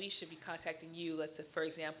image, that we should be contacting you. Let's say, for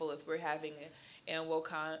example, if we're having an annual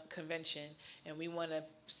convention and we want to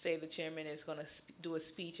say the chairman is going to do a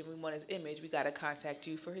speech and we want his image, we got to contact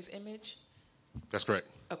you for his image? That's correct.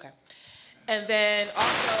 Okay. And then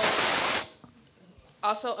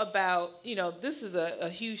also about, you know, this is a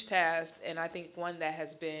huge task, and I think one that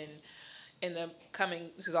has been in the coming,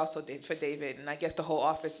 this is also for David, and I guess the whole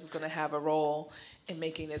office is going to have a role in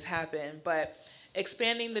making this happen, but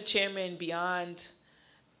expanding the chairman beyond,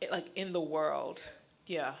 like, in the world,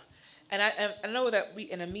 yeah. And I know that we,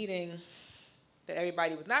 in a meeting that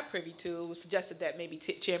everybody was not privy to, it was suggested that maybe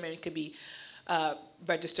chairman could be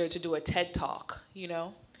registered to do a TED Talk, you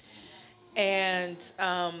know, and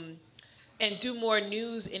do more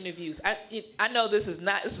news interviews. I know this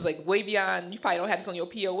is like way beyond, you probably don't have this on your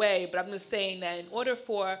POA, but I'm just saying that in order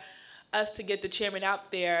for us to get the chairman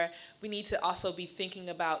out there, we need to also be thinking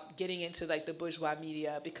about getting into, like, the bourgeois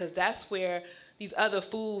media, because that's where these other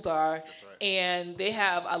fools are. That's right. And they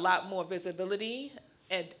have a lot more visibility,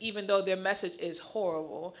 and even though their message is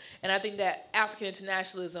horrible. And I think that African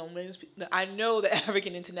internationalism wins. I know that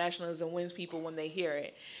African internationalism wins people when they hear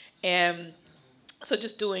it. And so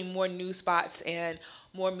just doing more news spots and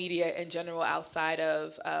more media in general outside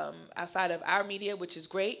of our media, which is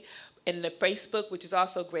great, and the Facebook, which is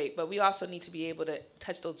also great, but we also need to be able to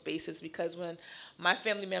touch those bases, because when my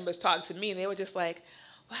family members talked to me, they were just like,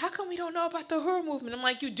 well, how come we don't know about the Uhuru movement? I'm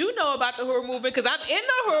like, you do know about the Uhuru movement, because I'm in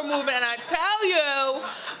the Uhuru movement, and I tell you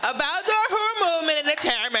about the Uhuru movement and the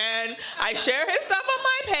chairman. I share his stuff on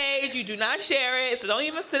my page. You do not share it, so don't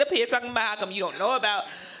even sit up here talking about how come you don't know about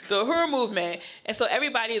the Uhuru movement. And so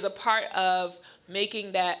everybody is a part of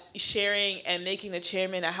making that, sharing and making the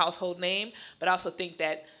chairman a household name, but I also think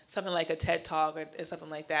that something like a TED Talk or something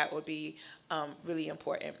like that would be really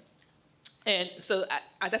important. And so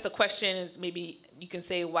that's a question, is maybe you can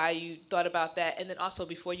say why you thought about that. And then also,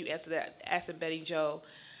 before you answer that, ask Betty Jo,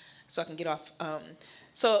 so I can get off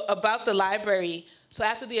So about the library, so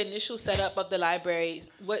after the initial setup of the library,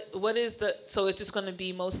 what is the, so it's just going to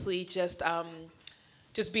be mostly just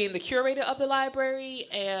being the curator of the library,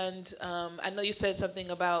 and I know you said something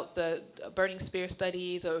about the Burning Spear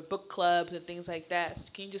studies or book clubs and things like that. So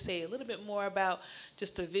can you just say a little bit more about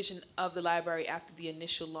just the vision of the library after the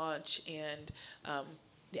initial launch? And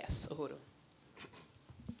yes, Uhuru.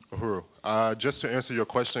 Uhuru, just to answer your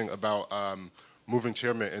question about moving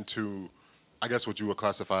chairman into, I guess what you would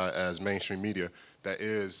classify as mainstream media, that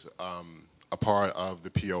is a part of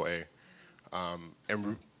the POA.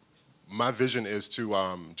 And my vision is to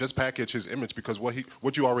just package his image, because what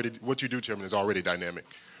you do, Chairman, is already dynamic.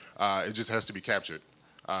 It just has to be captured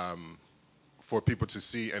for people to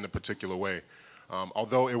see in a particular way.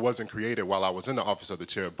 Although it wasn't created while I was in the office of the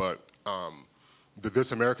chair, but the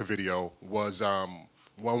This America video was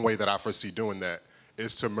one way that I foresee doing that,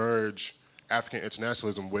 is to merge African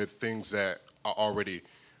internationalism with things that are already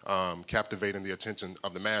captivating the attention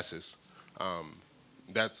of the masses.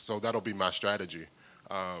 So that'll be my strategy.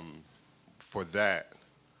 For that.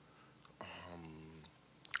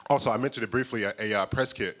 Also, I mentioned it briefly, a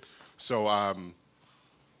press kit. So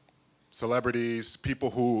celebrities,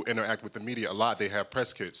 people who interact with the media a lot, they have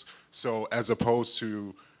press kits. So as opposed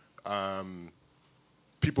to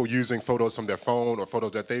people using photos from their phone or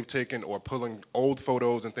photos that they've taken or pulling old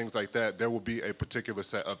photos and things like that, there will be a particular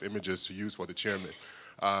set of images to use for the chairman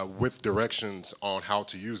with directions on how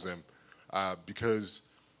to use them. Because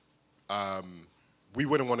we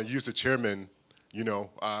wouldn't want to use the chairman,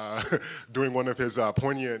 doing one of his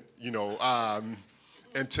poignant,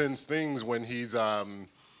 intense things when he's,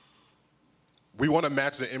 we want to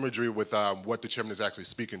match the imagery with what the chairman is actually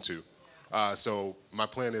speaking to. So my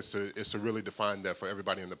plan is to really define that for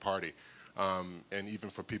everybody in the party, and even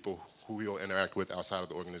for people who he'll interact with outside of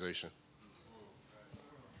the organization.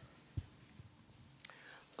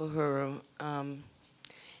 Uhuru,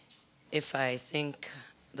 if I think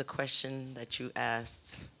the question that you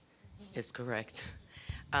asked is correct,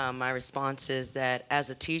 my response is that as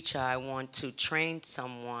a teacher, I want to train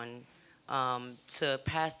someone to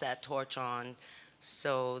pass that torch on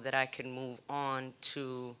so that I can move on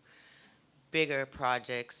to bigger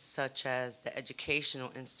projects such as the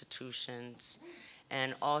educational institutions.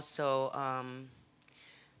 And also,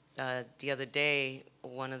 the other day,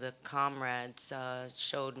 one of the comrades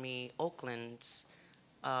showed me Oakland's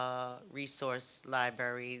resource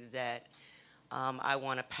library that I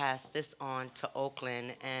want to pass this on to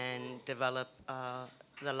Oakland and develop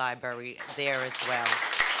the library there as well.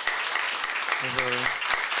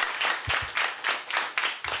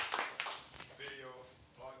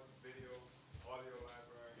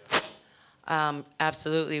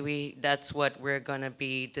 Absolutely, that's what we're going to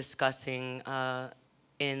be discussing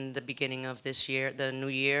in the beginning of this year, the new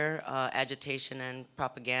year, agitation and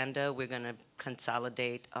propaganda. We're going to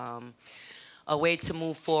consolidate a way to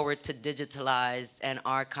move forward to digitalize and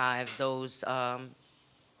archive those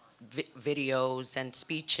videos and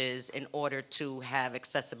speeches in order to have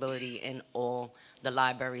accessibility in all the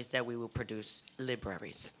libraries that we will produce,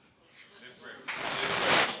 libraries.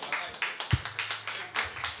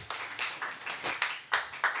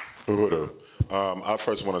 Uhuru, I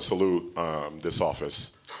first want to salute this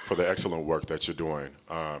office for the excellent work that you're doing.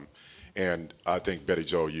 And I think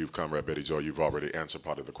Comrade Betty Jo, you've already answered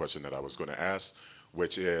part of the question that I was going to ask,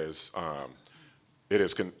 which is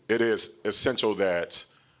it is essential that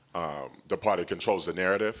the party controls the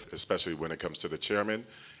narrative, especially when it comes to the chairman.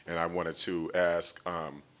 And I wanted to ask,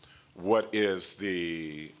 what is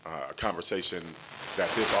the conversation that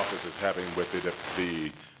this office is having with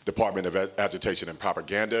the Department of Agitation and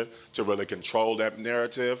Propaganda to really control that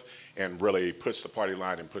narrative and really push the party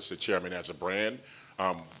line and push the chairman as a brand?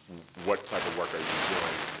 What type of work are you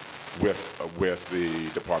doing with the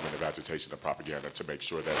Department of Agitation and Propaganda to make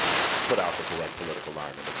sure that you put out the correct political line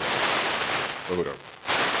in the Uhuru.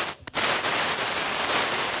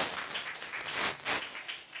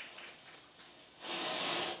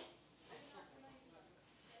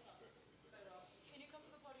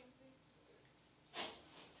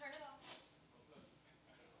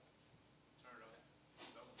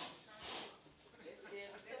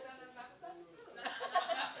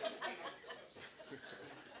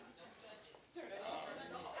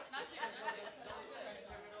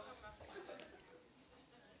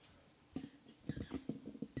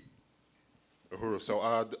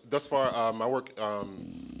 So thus far, my work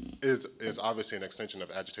is obviously an extension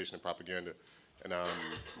of agitation and propaganda. And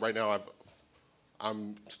right now,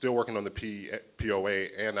 I'm still working on the POA,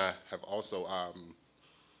 and I have also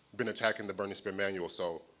been attacking the Burning Spear manual.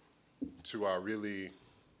 So to really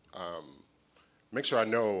make sure I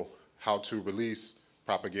know how to release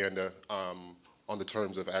propaganda on the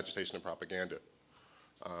terms of agitation and propaganda.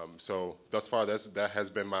 So thus far, that has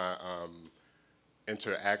been my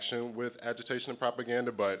interaction with agitation and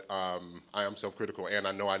propaganda, but I am self-critical, and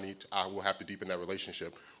I know I will have to deepen that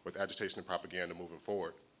relationship with agitation and propaganda moving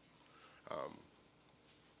forward.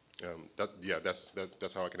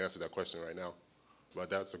 That's how I can answer that question right now. But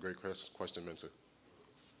that's a great question, Mensa.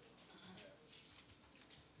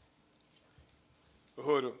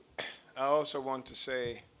 Uhuru, I also want to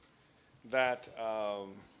say that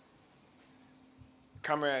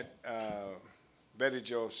Comrade Betty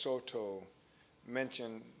Jo Soto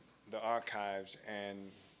mentioned the archives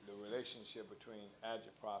and the relationship between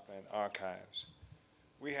Agitprop and archives.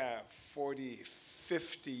 We have 40,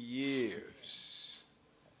 50 years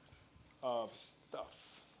of stuff,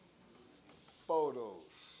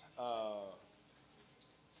 photos,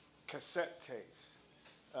 cassette tapes,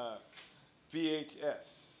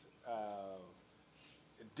 VHS,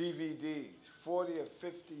 DVDs, 40 or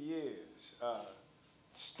 50 years,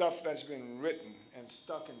 stuff that's been written and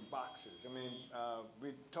stuck in boxes. I mean, we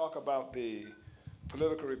talk about the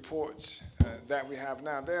political reports that we have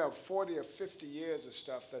now. There are 40 or 50 years of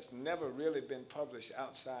stuff that's never really been published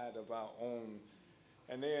outside of our own,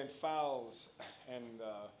 and they're in files and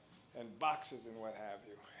boxes and what have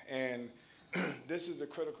you. And this is a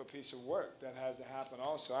critical piece of work that has to happen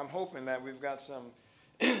also. I'm hoping that we've got some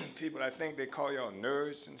people, I think they call y'all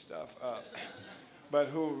nerds and stuff, but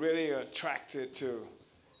who really are attracted to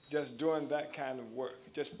just doing that kind of work,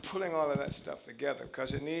 just pulling all of that stuff together,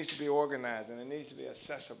 because it needs to be organized and it needs to be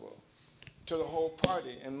accessible to the whole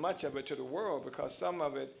party and much of it to the world, because some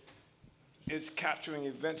of it is capturing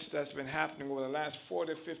events that's been happening over the last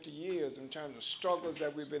 40, 50 years in terms of struggles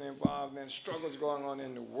that we've been involved in, struggles going on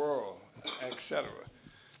in the world, et cetera.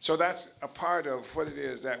 So that's a part of what it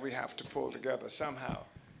is that we have to pull together somehow.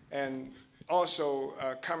 And also,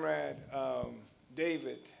 Comrade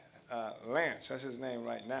David Lance, that's his name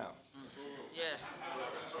right now. Yes.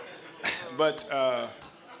 But,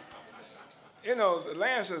 you know,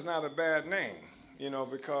 Lance is not a bad name, you know,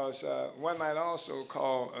 because one might also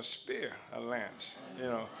call a spear a lance, you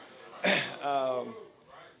know.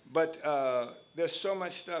 But there's so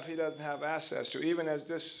much stuff he doesn't have access to. Even as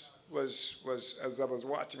this as I was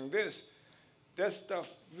watching this, there's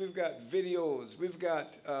stuff, we've got videos, we've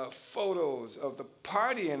got photos of the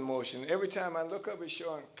party in motion. Every time I look up, it's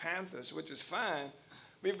showing Panthers, which is fine.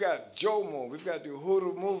 We've got Jomo, we've got the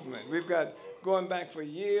Uhuru movement, we've got going back for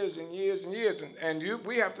years and years and years, and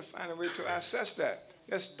we have to find a way to access that.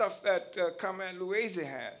 There's stuff that Comrade Louise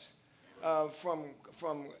has from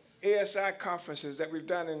ASI conferences that we've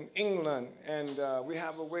done in England, and we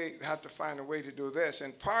have to find a way to do this.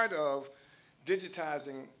 And part of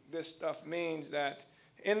digitizing this stuff means that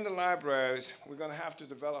in the libraries, we're going to have to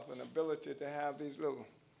develop an ability to have these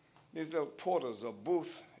little portals, or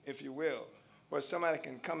booth, if you will, where somebody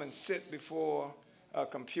can come and sit before a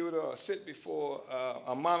computer or sit before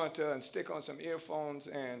a monitor and stick on some earphones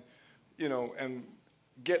and, you know, and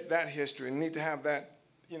get that history. And need to have that,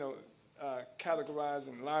 you know, categorized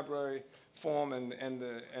in library form and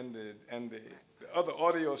the other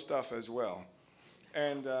audio stuff as well.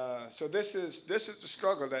 And so this is the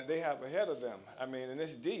struggle that they have ahead of them. I mean, and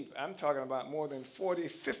it's deep. I'm talking about more than 40,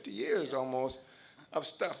 50 years almost of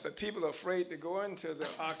stuff that people are afraid to go into the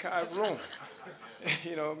archive room.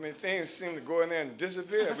 You know, I mean, things seem to go in there and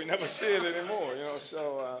disappear. We never see it anymore, you know.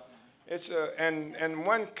 So and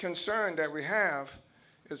one concern that we have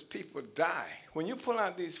is people die. When you pull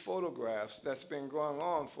out these photographs that's been going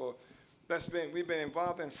on we've been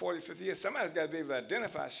involved in 40, 50 years, somebody's got to be able to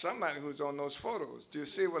identify somebody who's on those photos. Do you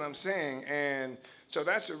see what I'm saying? And so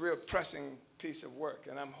that's a real pressing piece of work.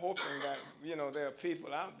 And I'm hoping that, you know, there are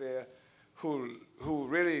people out there who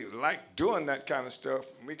really like doing that kind of stuff.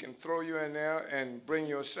 We can throw you in there and bring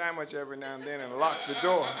you a sandwich every now and then and lock the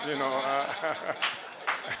door, you know.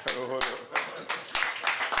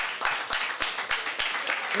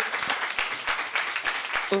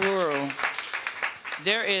 Uhuru,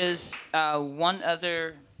 there is one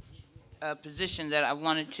other position that I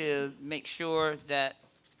wanted to make sure that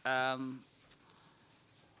I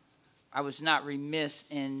was not remiss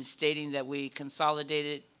in stating that we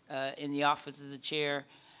consolidated in the office of the chair.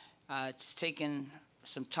 It's taken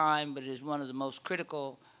some time, but it is one of the most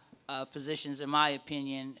critical positions in my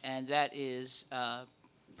opinion, and that is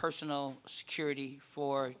personal security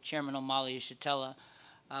for Chairman Omali Yeshitela,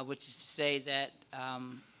 which is to say that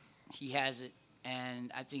he has it.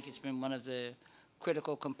 And I think it's been one of the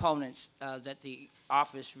critical components that the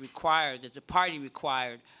office required, that the party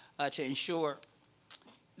required to ensure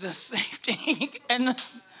the safety and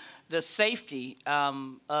the safety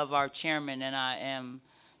of our chairman, and I am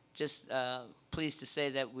just pleased to say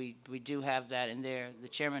that we do have that in there. The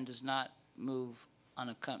chairman does not move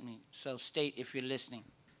unaccompanied. So state if you're listening.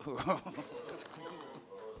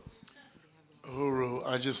 Uhuru,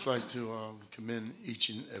 I'd just like to commend each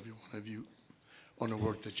and every one of you on the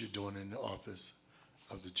work that you're doing in the office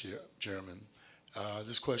of the chairman.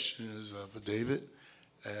 This question is for David,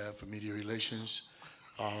 for media relations.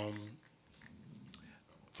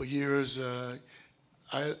 For years,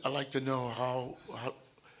 I like to know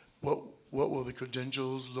what will the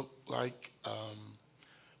credentials look like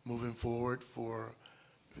moving forward for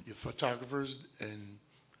your photographers and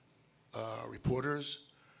reporters,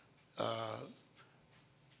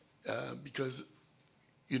 because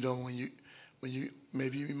you know when you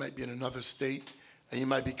maybe you might be in another state and you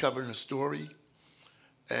might be covering a story,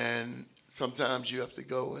 and sometimes you have to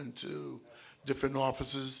go into different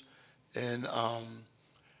offices, and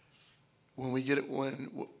when we get it, when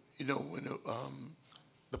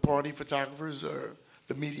the party photographers or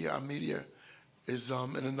the media, our media is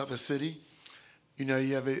in another city, you know,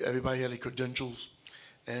 you have everybody had their credentials,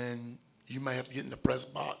 and you might have to get in the press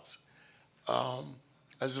box. I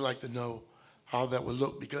just like to know how that would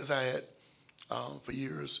look, because I had for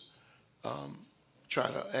years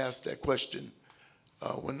tried to ask that question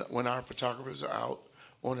when our photographers are out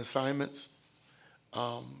on assignments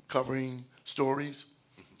covering stories.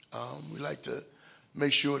 We like to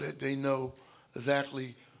make sure that they know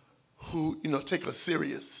exactly who, you know, take us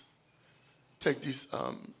serious. Take these,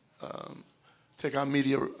 take our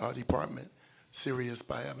media department serious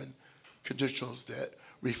by having credentials that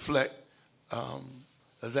reflect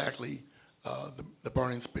exactly the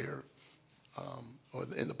burning spear or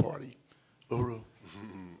in the party. Uhuru.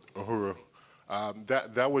 Uhuru.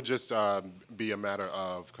 That would just be a matter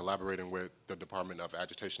of collaborating with the Department of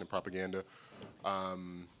Agitation and Propaganda.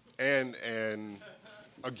 And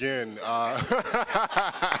again,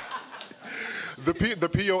 the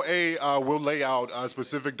POA will lay out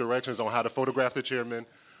specific directions on how to photograph the chairman,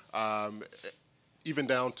 even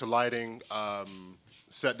down to lighting,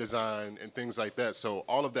 set design, and things like that. So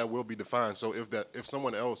all of that will be defined. So if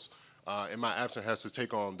someone else in my absence has to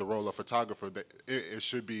take on the role of photographer, it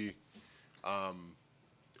should be a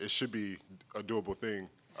doable thing.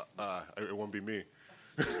 It won't be me.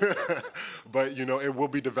 But, you know, it will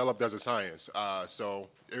be developed as a science. So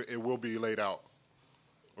it will be laid out.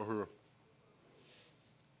 Uhuru.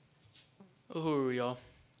 Uhuru, y'all.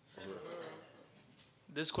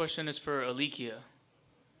 This question is for Alikia.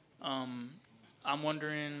 I'm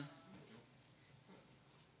wondering,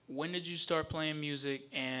 when did you start playing music,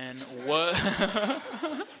 and what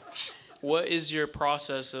is your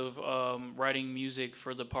process of writing music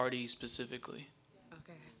for the party specifically?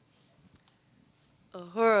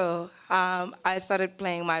 Uhuru, I started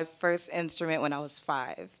playing my first instrument when I was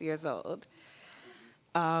 5 years old.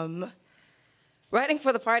 Writing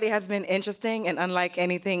for the party has been interesting, and unlike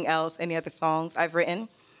anything else, any other songs I've written,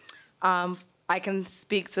 I can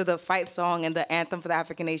speak to the fight song and the anthem for the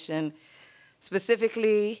African nation.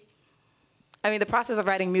 Specifically, I mean, the process of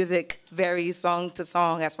writing music varies song to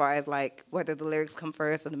song as far as like whether the lyrics come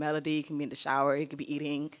first or the melody. You can be in the shower, you could be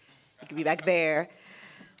eating, you could be back there.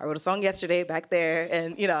 I wrote a song yesterday back there,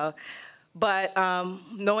 and you know, but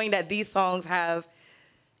knowing that these songs have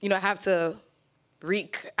to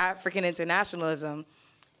wreak African internationalism,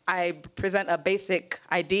 I present a basic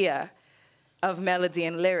idea of melody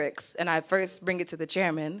and lyrics, and I first bring it to the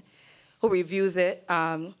chairman, who reviews it.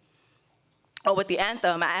 With the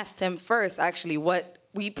anthem, I asked him first, actually,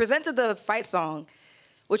 we presented the fight song,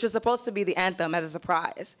 which was supposed to be the anthem, as a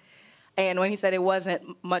surprise. And when he said it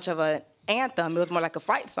wasn't much of an anthem, it was more like a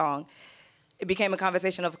fight song, it became a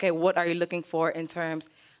conversation of, okay, what are you looking for in terms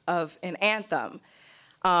of an anthem?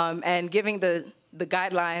 And giving the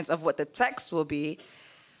guidelines of what the text will be,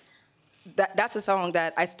 that's a song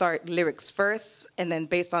that I start lyrics first, and then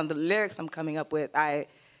based on the lyrics I'm coming up with, I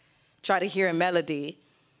try to hear a melody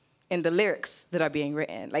in the lyrics that are being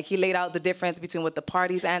written. Like, he laid out the difference between what the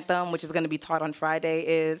party's anthem, which is going to be taught on Friday,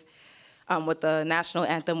 is, what the national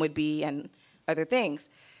anthem would be, and other things.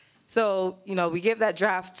 So, you know, we give that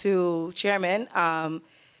draft to chairman,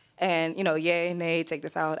 and, you know, yay, nay, take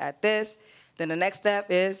this out at this. Then the next step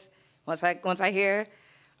is, once I hear,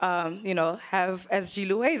 you know, have SG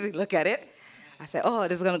Luezi look at it, I say, oh,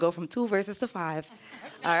 this is going to go from 2 verses to 5.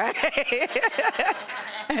 All right?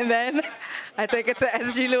 And then I take it to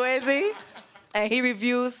SG Luezi, and he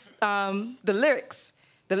reviews the lyrics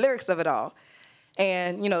of it all.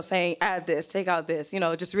 And, you know, saying, add this, take out this, you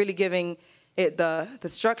know, just really giving it the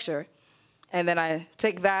structure. And then I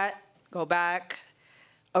take that, go back,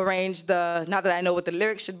 arrange now that I know what the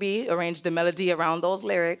lyrics should be, arrange the melody around those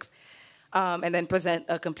lyrics, and then present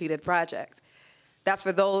a completed project. That's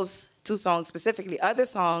for those 2 songs specifically. Other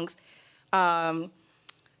songs,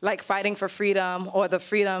 like Fighting for Freedom or the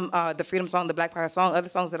freedom song, the Black Power song, other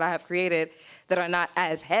songs that I have created that are not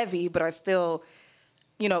as heavy but are still,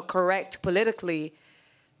 correct politically,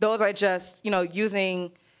 those are just,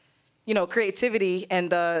 using, creativity and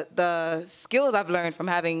the skills I've learned from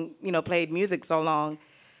having, played music so long.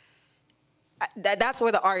 That's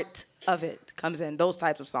where the art of it comes in, those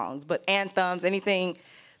types of songs. But anthems, anything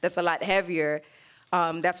that's a lot heavier,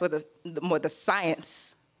 that's where the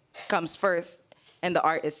science comes first and the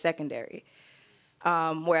art is secondary.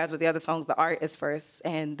 Whereas with the other songs, the art is first.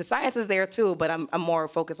 And the science is there too, but I'm more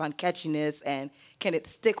focused on catchiness and can it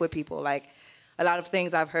stick with people. Like a lot of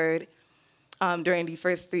things I've heard during the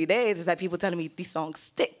first 3 days is that people telling me these songs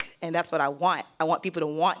stick. And that's what I want. I want people to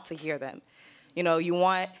want to hear them. I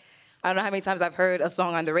don't know how many times I've heard a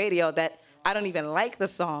song on the radio that I don't even like the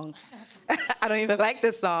song. I don't even like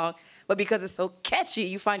this song. But because it's so catchy,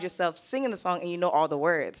 you find yourself singing the song and you know all the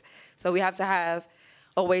words. So we have to have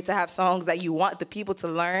a way to have songs that you want the people to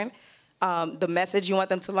learn, the message you want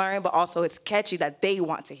them to learn, but also it's catchy that they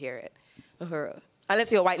want to hear it. Uhuru.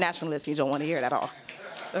 Unless you're a white nationalist and you don't want to hear it at all.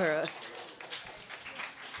 Uhuru.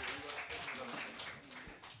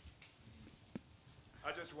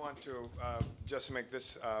 I just want to just make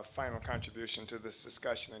this final contribution to this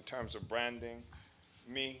discussion in terms of branding.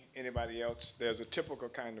 Me, anybody else, there's a typical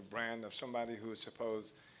kind of brand of somebody who is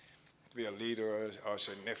supposed to be a leader or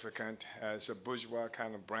significant. It's a bourgeois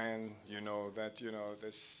kind of brand,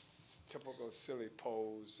 this typical silly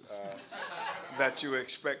pose that you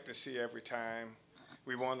expect to see every time.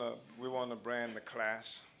 We want to brand the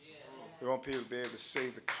class. We want people to be able to see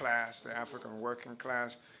the class, the African working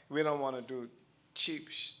class. We don't want to do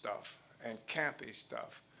cheap stuff and campy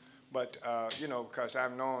stuff. But, because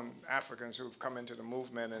I've known Africans who've come into the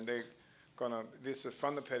movement and this is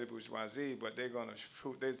from the petty bourgeoisie, but they're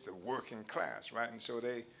this is the working class, right? And so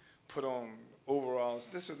they put on overalls,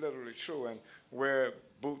 this is literally true, and wear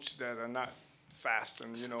boots that are not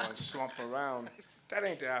fastened, and slump around. That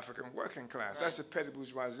ain't the African working class. That's the petty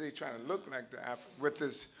bourgeoisie trying to look like the with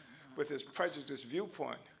this prejudiced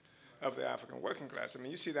viewpoint of the African working class. I mean,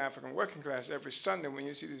 you see the African working class every Sunday when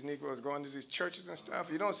you see these Negroes going to these churches and stuff.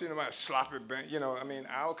 You don't see them at sloppy,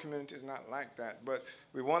 our community is not like that, but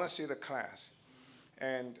we want to see the class.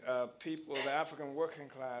 And people, the African working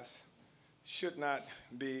class, should not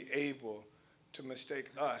be able to mistake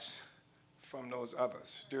us from those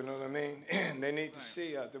others. Do you know what I mean? They need to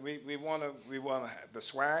see we want to have the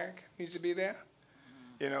swag needs to be there,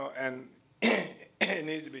 and it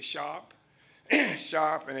needs to be sharp.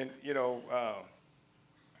 Sharp and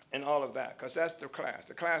and all of that, because that's the class.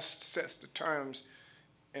 The class sets the terms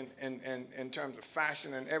in terms of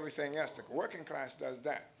fashion and everything else. The working class does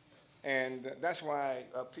that, and that's why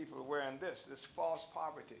people are wearing this false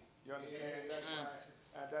poverty. You understand? Yeah. That's why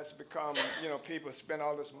that's become people spend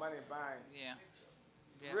all this money buying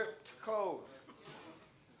ripped clothes.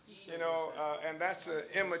 And that's an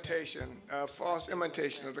imitation, a false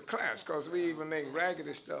imitation of the class, because we even make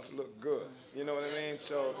raggedy stuff look good. You know what I mean?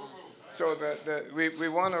 So we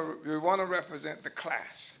want to represent the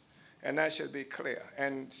class, and that should be clear.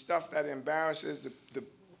 And stuff that embarrasses the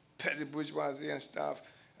petty bourgeoisie and stuff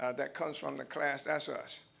that comes from the class, that's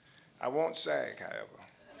us. I won't sag, however.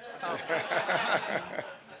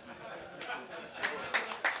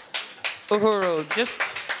 Uhuru, just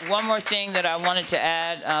one more thing that I wanted to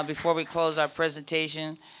add before we close our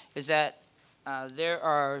presentation is that there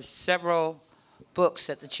are several books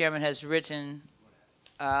that the chairman has written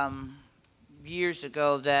years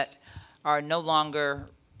ago that are no longer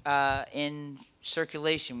in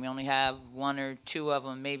circulation. We only have 1 or 2 of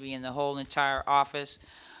them maybe in the whole entire office,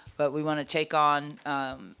 but we want to take on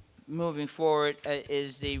moving forward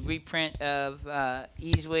is the reprint of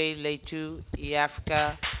Izwe Letu E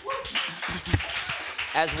Africa,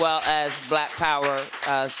 as well as Black Power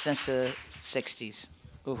since the 60s.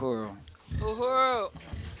 Uhuru. Uhuru.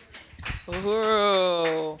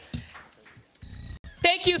 Uhuru.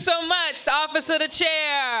 Thank you so much, Office of the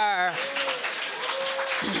Chair.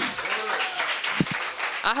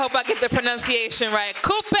 I hope I get the pronunciation right.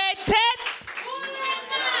 Coupe Tet.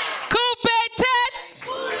 Coupe Tet.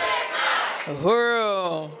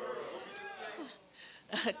 Uhuru.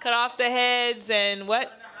 Cut off the heads and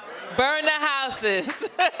what? Burn the houses.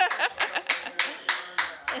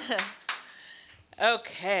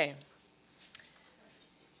 Okay.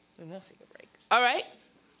 We won't take a break. All right.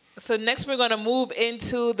 So next we're going to move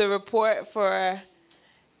into the report for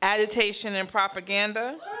agitation and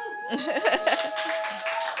propaganda.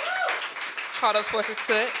 Call those forces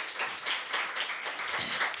to it.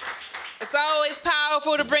 It's always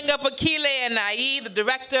powerful to bring up Akile Anayi, the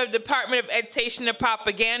director of the Department of Education and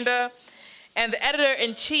Propaganda, and the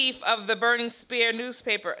editor-in-chief of the Burning Spear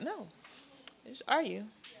newspaper. No, are you?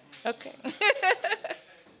 Okay.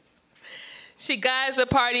 She guides the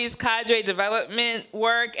party's cadre development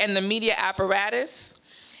work and the media apparatus,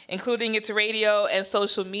 including its radio and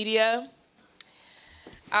social media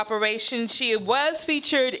operation. She was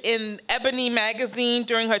featured in Ebony magazine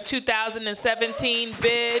during her 2017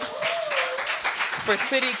 bid for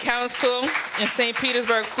city council in St.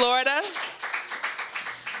 Petersburg, Florida,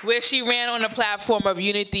 where she ran on a platform of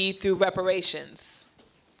unity through reparations.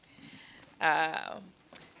 Akile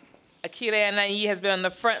Anayi has been on the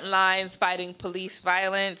front lines fighting police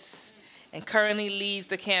violence and currently leads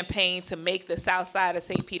the campaign to make the south side of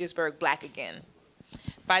St. Petersburg black again,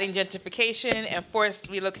 fighting gentrification and forced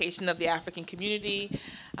relocation of the African community.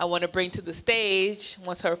 I want to bring to the stage,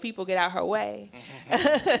 once her people get out her way,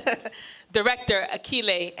 Director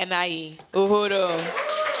Akile Anayi. Uhuru.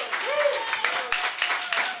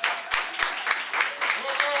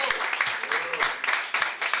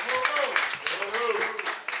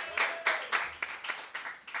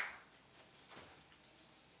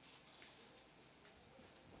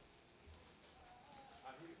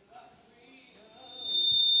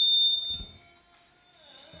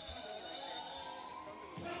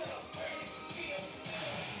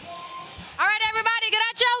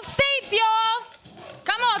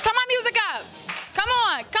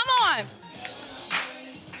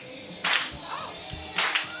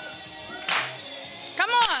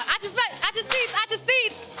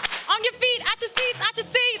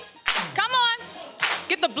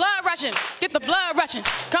 Get the blood rushing.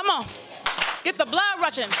 Come on. Get the blood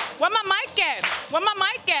rushing. Where my mic at? Where my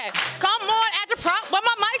mic at? Come on, agitprop. Where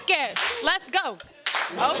my mic at? Let's go.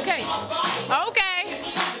 Okay. Okay.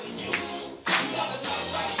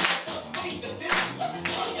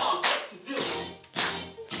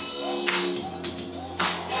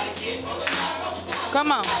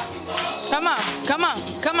 Come on. Come on. Come on.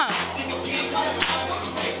 Come on.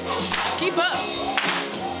 Keep up.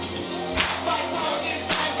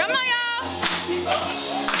 Come on, y'all.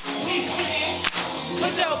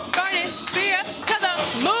 Put your burning spear to the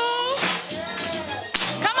moon.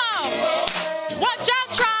 Come on. What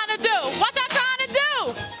y'all trying to do? What y'all trying to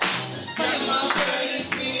do?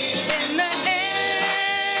 In the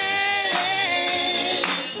air.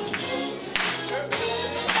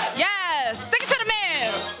 Yes. Stick it to the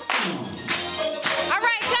man. All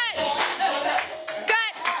right, cut.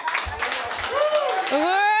 Cut.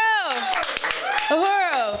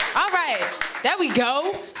 All right. There we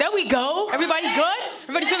go. There we go. Everybody good?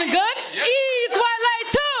 Everybody feeling good? Yes. Eat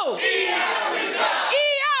Twilight too.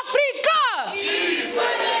 Eat Africa.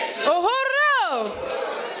 Uhuru.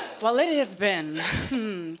 Well, it has been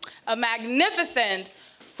a magnificent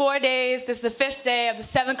 4 days. This is the 5th day of the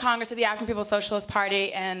 7th Congress of the African People's Socialist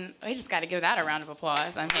Party, and we just got to give that a round of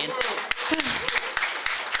applause. I mean.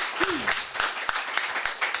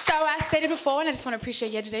 So as stated before, and I just want to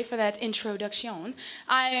appreciate you today for that introduction,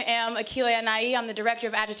 I am Akile Anayi. I'm the Director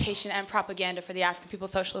of Agitation and Propaganda for the African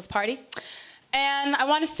People's Socialist Party. And I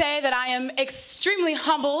want to say that I am extremely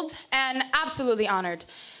humbled and absolutely honored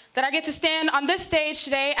that I get to stand on this stage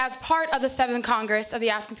today as part of the 7th Congress of the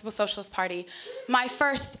African People's Socialist Party, my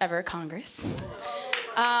first ever Congress.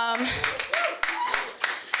 But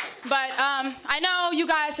I know you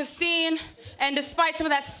guys have seen, and despite some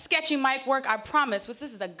of that sketchy mic work, I promise,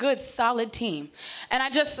 this is a good, solid team. And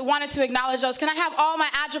I just wanted to acknowledge those. Can I have all my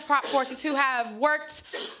agitprop forces who have worked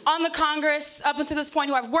on the Congress up until this point,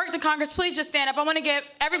 who have worked the Congress, please just stand up. I want to give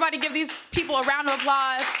everybody, give these people a round of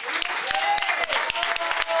applause.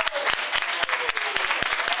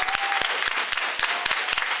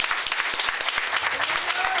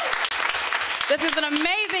 This is an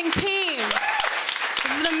amazing team.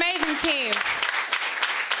 This is an amazing team.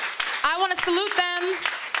 I want to salute them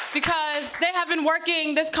because they have been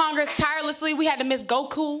working this Congress tirelessly. We had to miss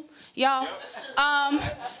Goku, y'all.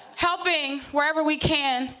 Helping wherever we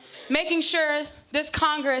can, making sure this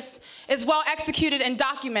Congress is well executed and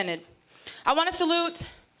documented. I want to salute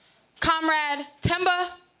Comrade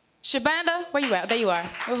Temba Shabanda. Where you at? There you are.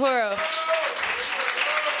 Uhuru.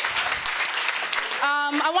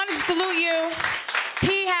 I wanted to salute you.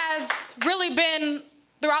 He has really been,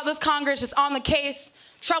 throughout this Congress, just on the case,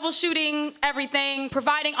 troubleshooting everything,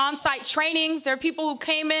 providing on-site trainings. There are people who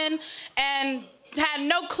came in and had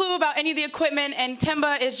no clue about any of the equipment, and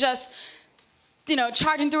Temba is just, you know,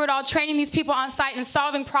 charging through it all, training these people on site and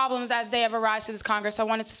solving problems as they have arisen to this Congress. So I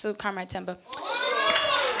wanted to salute Comrade Temba.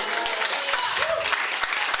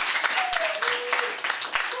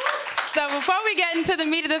 before we get into the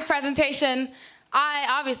meat of this presentation, I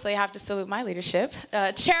obviously have to salute my leadership.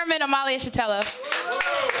 Chairman Omali Yeshitela.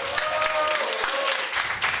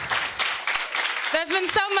 There's been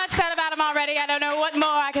so much said about him already, I don't know what more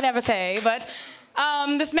I could ever say, but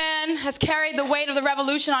this man has carried the weight of the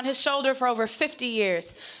revolution on his shoulder for over 50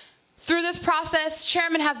 years. Through this process,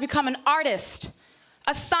 Chairman has become an artist,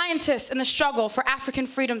 a scientist in the struggle for African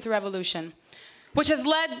freedom through revolution, which has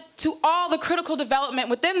led to all the critical development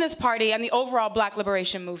within this party and the overall Black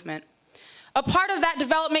liberation movement. A part of that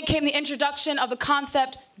development came the introduction of the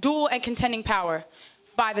concept dual and contending power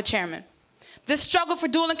by the chairman. This struggle for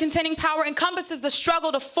dual and contending power encompasses the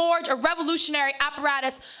struggle to forge a revolutionary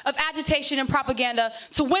apparatus of agitation and propaganda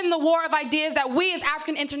to win the war of ideas that we as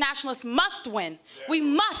African internationalists must win. We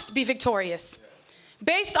must be victorious.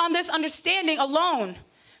 Based on this understanding alone,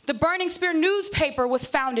 the Burning Spear newspaper was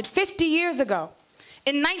founded 50 years ago.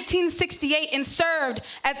 In 1968, and served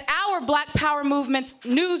as our Black Power movement's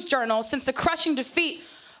news journal since the crushing defeat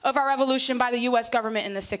of our revolution by the US government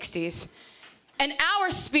in the 60s. And our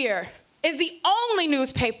Spear is the only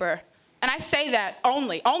newspaper, and I say that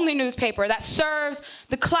only newspaper that serves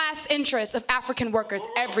the class interests of African workers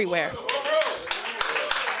everywhere.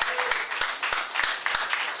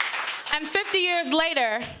 And 50 years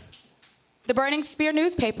later, the Burning Spear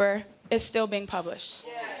newspaper is still being published.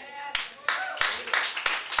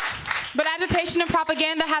 But agitation and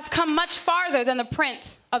propaganda has come much farther than the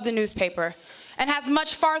print of the newspaper and has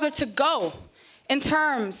much farther to go in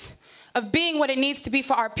terms of being what it needs to be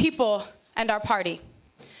for our people and our party.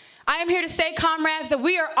 I am here to say, comrades, that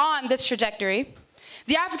we are on this trajectory.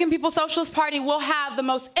 The African People's Socialist Party will have the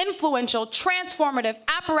most influential, transformative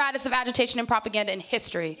apparatus of agitation and propaganda in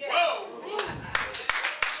history.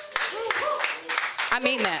 I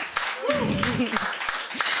mean that.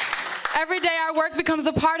 Every day our work becomes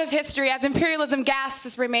a part of history as imperialism gasps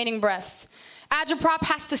its remaining breaths. Agitprop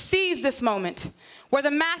has to seize this moment where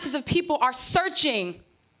the masses of people are searching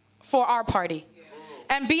for our party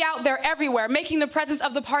and be out there everywhere, making the presence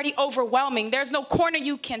of the party overwhelming. There's no corner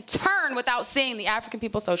you can turn without seeing the African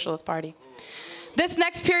People's Socialist Party. This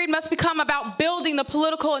next period must become about building the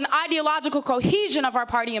political and ideological cohesion of our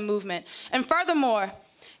party and movement. And furthermore,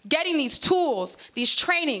 getting these tools, these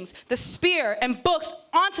trainings, the spear and books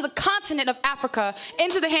onto the continent of Africa,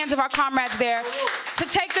 into the hands of our comrades there, to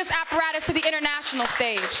take this apparatus to the international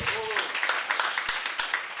stage.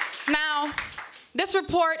 Now, this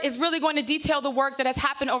report is really going to detail the work that has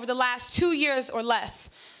happened over the last 2 years or less.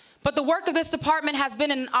 But the work of this department has been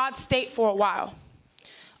in an odd state for a while.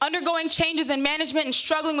 Undergoing changes in management and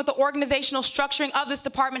struggling with the organizational structuring of this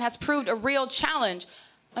department has proved a real challenge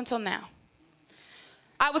until now.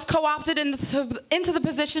 I was co-opted into the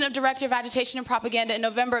position of Director of Agitation and Propaganda in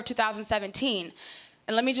November of 2017.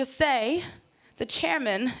 And let me just say, the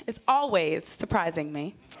chairman is always surprising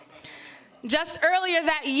me. Just earlier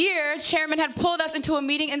that year, chairman had pulled us into a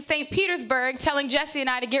meeting in St. Petersburg telling Jesse and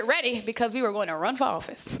I to get ready because we were going to run for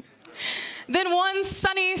office. Then one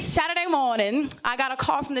sunny Saturday morning, I got a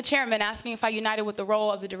call from the chairman asking if I united with the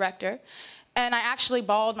role of the director, and I actually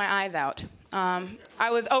bawled my eyes out. I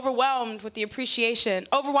was overwhelmed with appreciation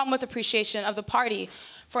of the party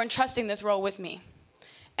for entrusting this role with me.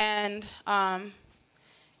 And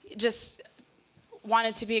just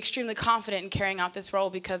wanted to be extremely confident in carrying out this role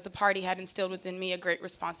because the party had instilled within me a great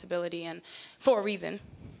responsibility, and for a reason.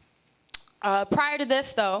 Prior to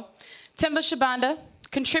this, though, Temba Shabanda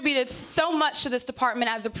contributed so much to this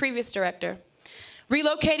department as the previous director,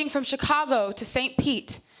 relocating from Chicago to St.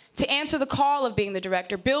 Pete to answer the call of being the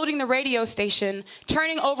director, building the radio station,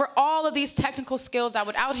 turning over all of these technical skills that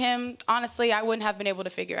without him, honestly, I wouldn't have been able to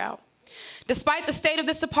figure out. Despite the state of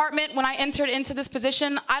this department when I entered into this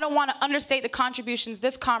position, I don't want to understate the contributions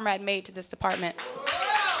this comrade made to this department.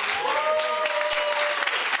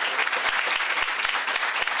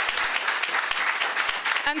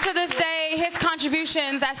 And to this day, his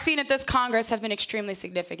contributions, as seen at this Congress, have been extremely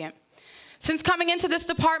significant. Since coming into this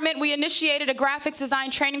department, we initiated a graphics design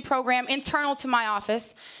training program internal to my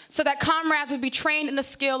office so that comrades would be trained in the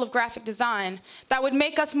skill of graphic design that would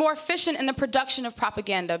make us more efficient in the production of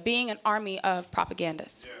propaganda, being an army of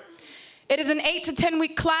propagandists. Yes. It is an 8 to 10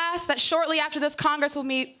 week class that shortly after this Congress will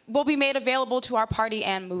be made available to our party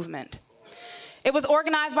and movement. It was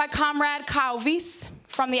organized by Comrade Kyle Weiss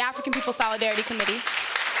from the African People's Solidarity Committee.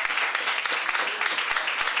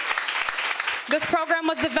 This program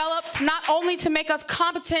was developed not only to make us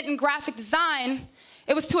competent in graphic design,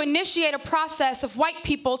 it was to initiate a process of white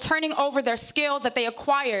people turning over their skills that they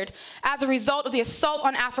acquired as a result of the assault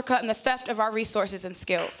on Africa and the theft of our resources and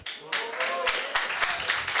skills.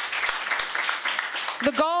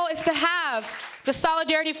 The goal is to have the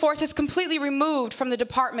Solidarity Force is completely removed from the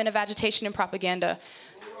Department of Agitation and Propaganda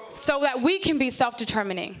so that we can be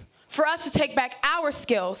self-determining, for us to take back our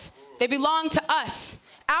skills. They belong to us,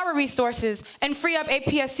 our resources, and free up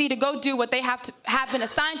APSC to go do what they have been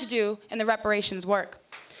assigned to do in the reparations work.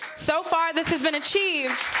 So far, this has been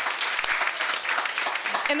achieved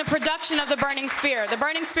in the production of the Burning Spear. The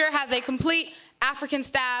Burning Spear has a complete African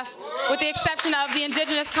staff, with the exception of the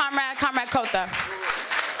indigenous comrade, Comrade Kota.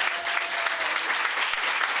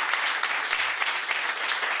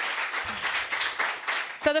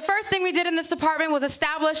 So the first thing we did in this department was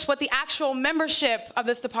establish what the actual membership of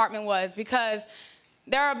this department was, because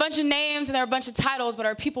there are a bunch of names and there are a bunch of titles, but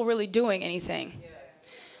are people really doing anything? Yes.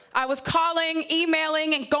 I was calling,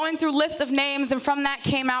 emailing, and going through lists of names, and from that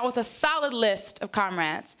came out with a solid list of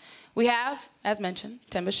comrades. We have, as mentioned,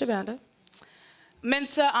 Temba Shabanda,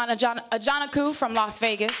 Mensa Ajanaku from Las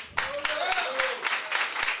Vegas.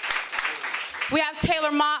 We have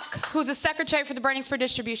Taylor Mock, who's a secretary for the Burning Spear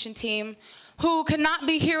distribution team, who could not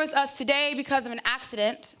be here with us today because of an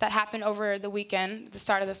accident that happened over the weekend, the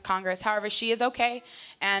start of this Congress. However, she is okay,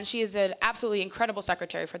 and she is an absolutely incredible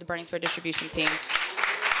secretary for the Burning Spear distribution team.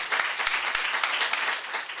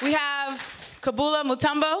 We have Kabula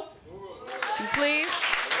Mutombo. Please,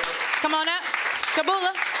 come on up.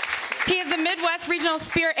 Kabula. He is the Midwest Regional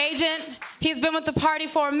Spear Agent. He has been with the party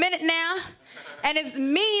for a minute now, and is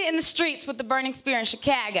mean in the streets with the Burning Spear in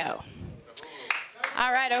Chicago.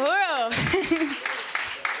 All right, Uhuru.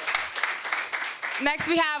 Next,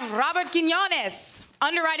 we have Robert Quinones,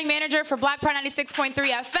 underwriting manager for Black Pride 96.3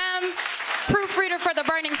 FM, proofreader for the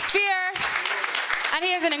Burning Spear, and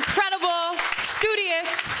he is an incredible,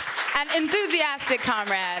 studious, and enthusiastic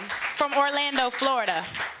comrade from Orlando, Florida.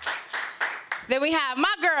 Then we have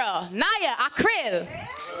my girl, Naya Akril,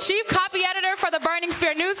 chief copy editor for the Burning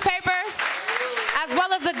Spear newspaper, as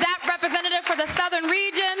well as the DAP representative for the Southern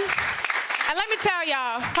region. And let me tell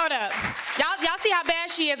y'all, hold up. Y'all see how bad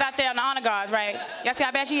she is out there on the honor guards, right? Y'all see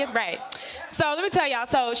how bad she is? Right. So let me tell y'all,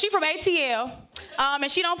 so she from ATL,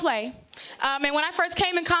 and she don't play. And when I first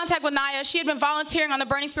came in contact with Naya, she had been volunteering on the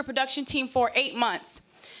Burning Spear production team for 8 months.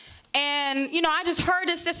 And, you know, I just heard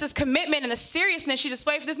this sister's commitment and the seriousness she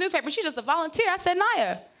displayed for this newspaper. She's just a volunteer. I said,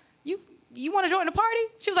 Naya, you want to join the party?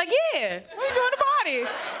 She was like, yeah, we join the party.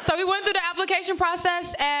 So we went through the application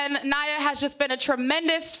process, and Naya has just been a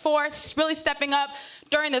tremendous force, really stepping up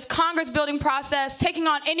during this Congress building process, taking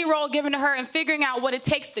on any role given to her and figuring out what it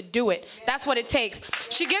takes to do it. That's what it takes.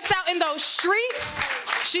 She gets out in those streets,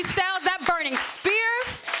 she sells that Burning Spear,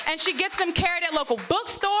 and she gets them carried at local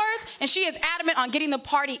bookstores, and she is adamant on getting the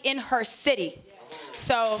party in her city.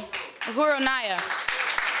 So, Uhuru Naya.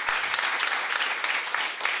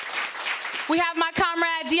 We have my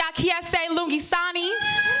comrade Diakiese Lungisani,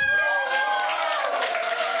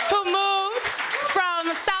 who moved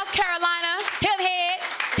from South Carolina,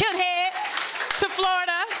 Hilton Head, to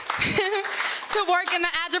Florida to work in the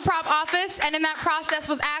Agitprop office, and in that process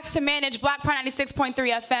was asked to manage Black Pride 96.3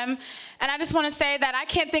 FM. And I just want to say that I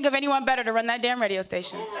can't think of anyone better to run that damn radio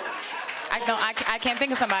station. I can't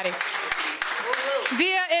think of somebody.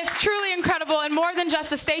 Dia is truly incredible, and more than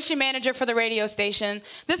just a station manager for the radio station.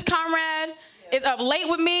 This comrade is up late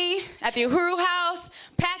with me at the Uhuru house,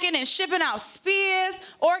 packing and shipping out spears,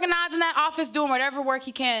 organizing that office, doing whatever work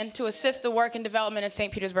he can to assist the work and development in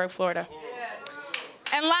St. Petersburg, Florida.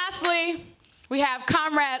 And lastly, we have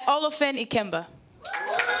Comrade Olufin Ikemba.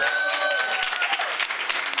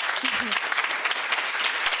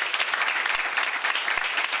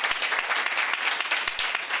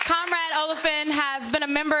 Comrade Olufin has been a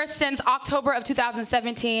member since October of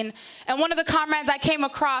 2017, and one of the comrades I came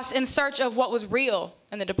across in search of what was real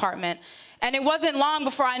in the department. And it wasn't long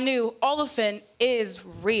before I knew Olufin is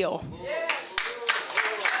real.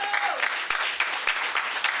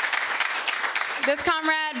 This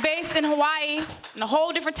comrade, based in Hawaii, in a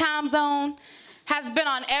whole different time zone, has been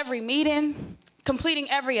on every meeting, completing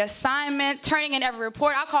every assignment, turning in every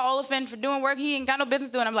report. I call Olufin for doing work he ain't got no business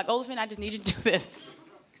doing. I'm like, Olufin, I just need you to do this.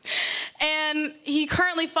 And he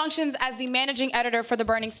currently functions as the managing editor for the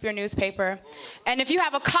Burning Spear newspaper. And if you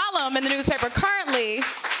have a column in the newspaper currently,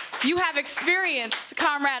 you have experienced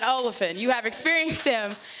Comrade Olufin. You have experienced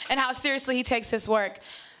him and how seriously he takes his work.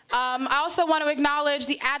 I also want to acknowledge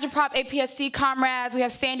the Agitprop APSC comrades. We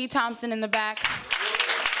have Sandy Thompson in the back.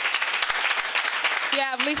 We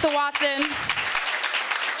have Lisa Watson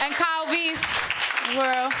and Kyle Weiss.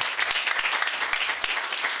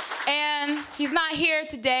 And he's not here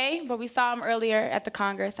today, but we saw him earlier at the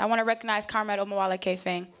Congress. I want to recognize Comrade Omawale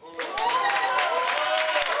Kefeng.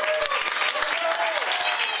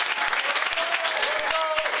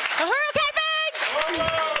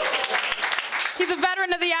 She's a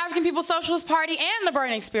veteran of the African People's Socialist Party and the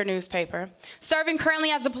Burning Spear newspaper, serving currently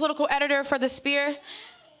as the political editor for the Spear.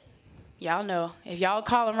 Y'all know, if y'all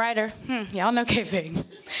call him writer, y'all know K-Fing.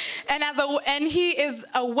 And he is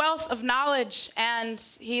a wealth of knowledge, and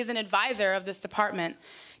he is an advisor of this department.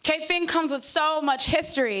 K-Fing comes with so much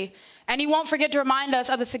history, and he won't forget to remind us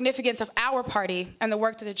of the significance of our party and the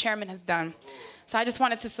work that the chairman has done. So I just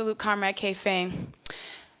wanted to salute Comrade K-Fing.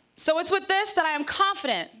 So it's with this that I am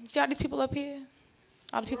confident. See all these people up here?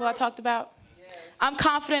 All the people I talked about? I'm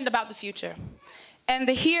confident about the future and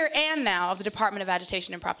the here and now of the Department of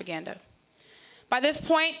Agitation and Propaganda. By this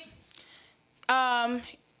point,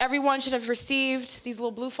 everyone should have received these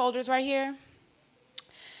little blue folders right here.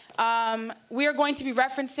 We are going to be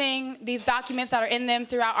referencing these documents that are in them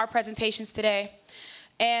throughout our presentations today.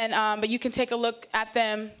 But you can take a look at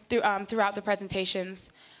them throughout the presentations.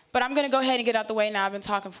 But I'm going to go ahead and get out the way now. I've been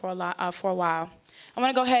talking for a while. I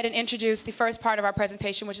want to go ahead and introduce the first part of our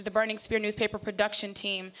presentation, which is the Burning Spear newspaper production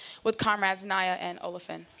team with comrades Naya and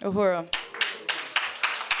Olafin. Uhuru.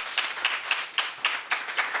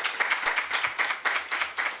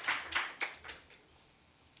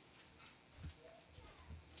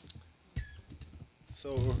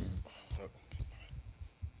 So,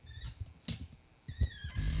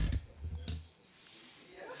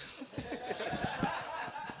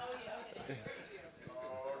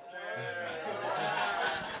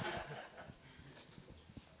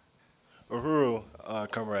 Uhuru,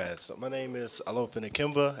 comrades. My name is Olafin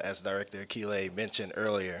Akimba. As Director Akile mentioned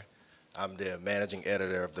earlier, I'm the managing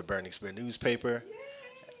editor of the Burning Spear newspaper.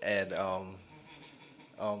 And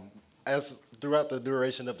as throughout the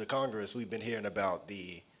duration of the Congress, we've been hearing about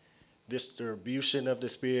the distribution of the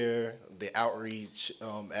spear, the outreach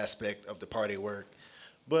aspect of the party work,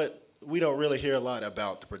 but we don't really hear a lot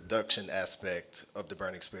about the production aspect of the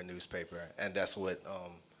Burning Spear newspaper, and that's what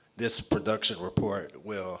this production report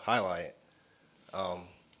will highlight.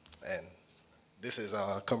 And this is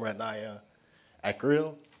Comrade Naya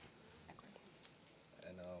Akril.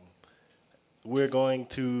 And we're going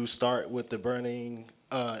to start with the burning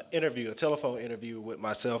interview, a telephone interview with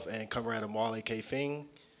myself and Comrade Amwali K-Fing,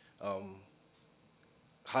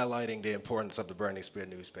 highlighting the importance of the Burning Spear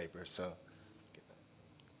newspaper. So.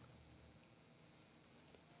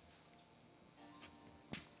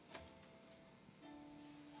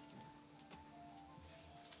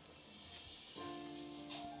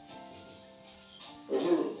 My name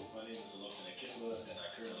is Olafin Akimba, and I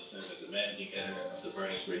currently serve as the managing editor of the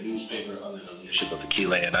Burning Spear newspaper under the leadership of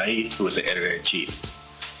Akile Anai, who is the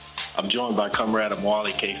editor-in-chief. I'm joined by Comrade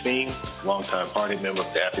Amwali K-Fing, longtime party member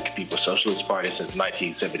of the African People's Socialist Party since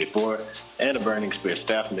 1974, and a Burning Spear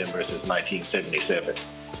staff member since 1977.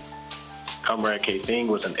 Comrade K-Fing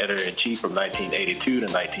was an editor-in-chief from 1982 to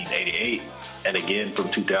 1988, and again from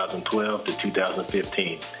 2012 to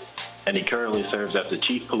 2015. And he currently serves as the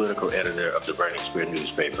chief political editor of the Burning Spear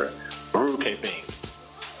newspaper. Uhuru K-Fing.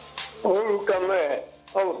 Uhuru, Comrade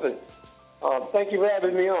Olafin. Thank you for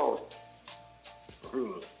having me on.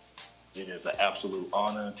 Uhuru, it is an absolute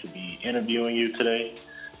honor to be interviewing you today.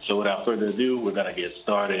 So without further ado, we're going to get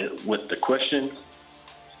started with the questions.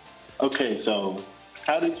 Okay, so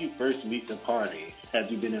how did you first meet the party? Had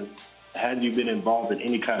you been involved in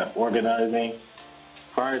any kind of organizing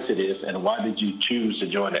prior to this, and why did you choose to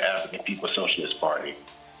join the African People's Socialist Party?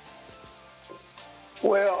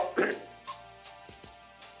 Well,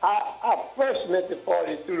 I first met the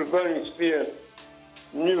party through the Burning Spear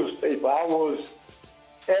newspaper. I was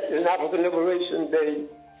at an African Liberation Day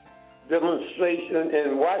demonstration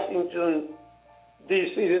in Washington,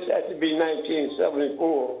 D.C. This had to be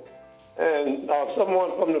 1974. And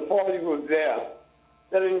someone from the party was there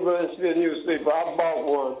selling the Burning Spear newspaper. I bought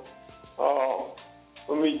one.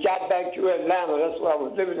 When we got back to Atlanta, that's where I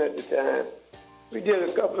was living at the time, we did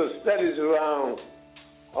a couple of studies around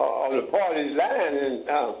the party's line,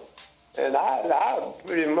 and I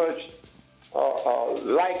pretty much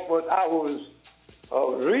liked what I was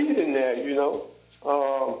reading there, you know.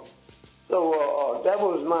 So that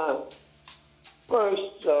was my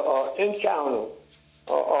first encounter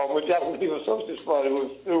with the African People's Socialist Party,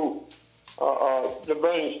 was through the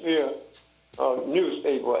Burning Spear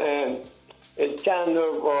newspaper, and it kind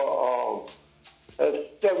of has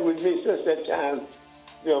stuck with me since that time,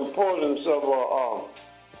 the importance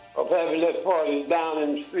of having that party down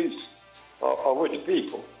in the streets with the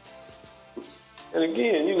people. And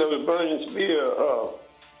again, you know, the Burning Spear,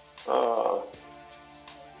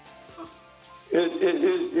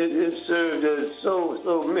 it served as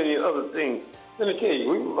so many other things. Let me tell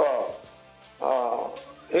you,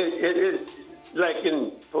 it's like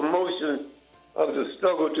in promotion of the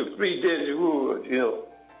struggle to free Desert Wood, you know,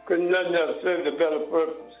 couldn't nothing else serve a better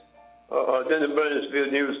purpose than the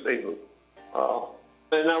Burnsville newspaper.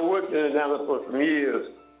 And I worked in Atlanta for some years.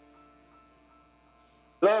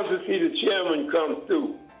 Love to see the chairman come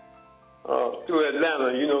through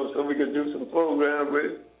Atlanta, you know, so we could do some program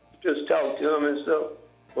with, just talk to him and stuff.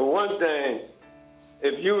 But one thing,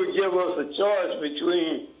 if you would give us a choice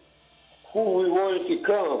between who we wanted to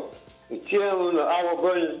come, the chairman of our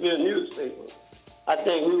Burnsville newspaper, I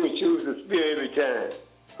think we would choose the Spear every time,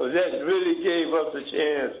 because that really gave us a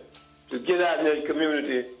chance to get out in that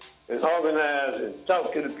community and organize and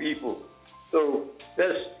talk to the people. So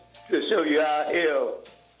that's to show you how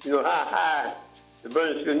how high the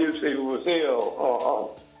Burnsville newspaper was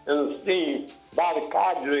held and esteemed by the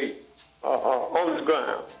cadre on the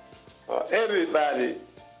ground. Everybody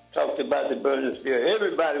talked about the Burnsville.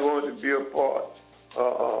 Everybody wanted to be a part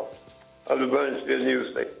of the Burnsville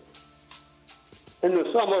newspaper. In the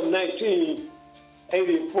summer of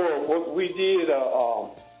 1984, what we did,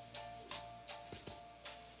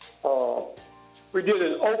 we did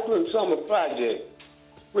an Oakland summer project,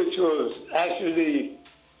 which was actually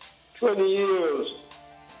 20 years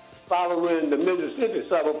following the Mississippi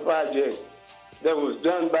Summer Project that was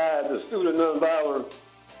done by the Student Nonviolence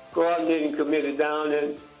Coordinating Committee down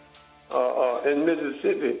in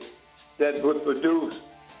Mississippi that would produce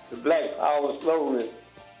the Black Power slogan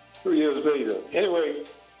 2 years later. Anyway,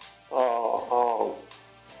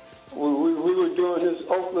 we were doing this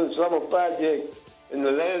Oakland Summer Project in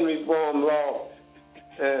the land reform law,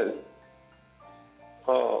 and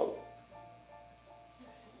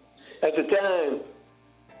at the time,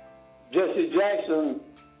 Jesse Jackson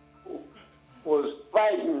was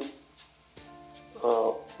fighting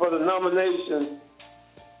for the nomination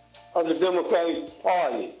of the Democratic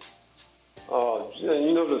Party.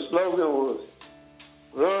 You know, the slogan was,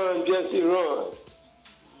 "Run, Jesse, run."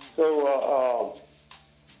 So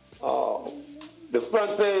the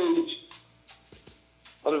front page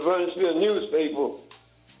of the Burnsville newspaper,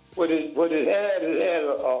 what it had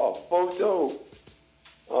a photo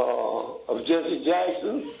of Jesse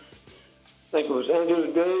Jackson. I think it was Angela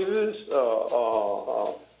Davis,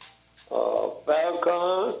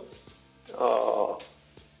 Falcon,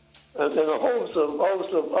 and a host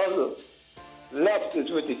of other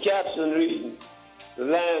leftists with the caption reading, "The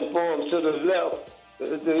line forms to the left," but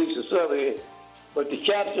the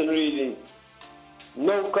caption reading,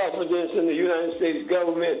 "No confidence in the United States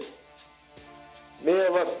government,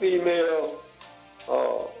 male or female,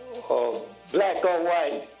 black or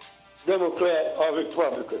white, Democrat or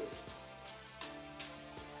Republican."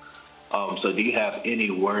 So do you have any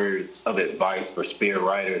words of advice for spear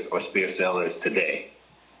writers or spear sellers today?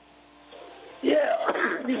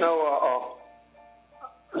 Yeah, you know,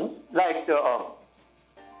 like the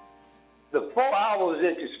 4 hours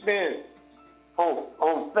that you spend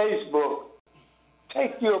on Facebook,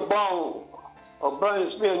 take your bone of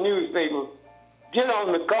Burnsville newspaper, get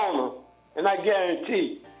on the corner, and I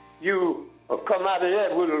guarantee you will come out of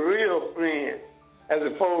that with a real friend as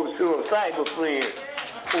opposed to a cyber friend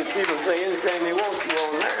who people say anything they want to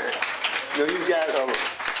online. You know, you got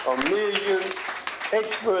a million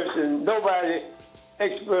experts and nobody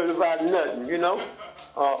expert about nothing, you know?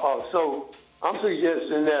 So I'm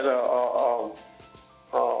suggesting that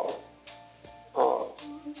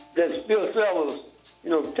that spear sellers, you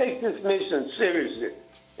know, take this mission seriously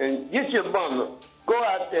and get your bundle. Go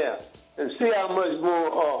out there and see how much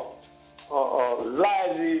more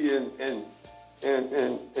lively and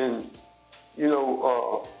you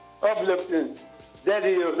know, uplifting that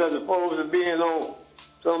is as opposed to being on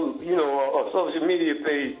some, you know, a social media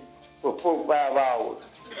page for 4 or 5 hours.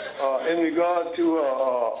 In regard to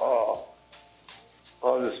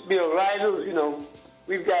the spear writers, you know,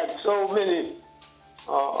 we've got so many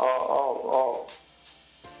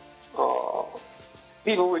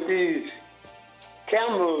people with these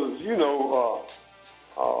cameras, you know,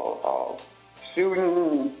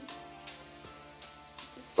 shooting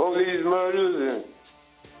police murders and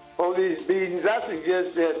police beatings. I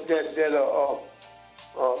suggest that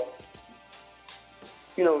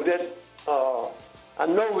you know, that I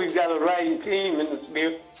know we've got a writing team in the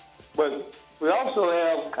Spear, but we also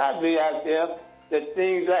have cadre out there that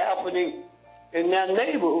things are happening in their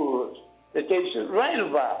neighborhoods that they should write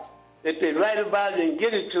about. If they write about it and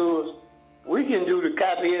get it to us, we can do the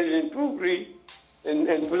copy editing, proofread,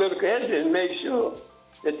 and political editing and make sure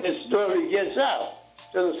that this story gets out.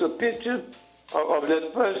 Send us a picture of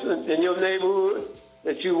that person in your neighborhood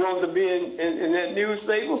that you want to be in that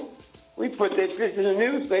newspaper. We put that picture in the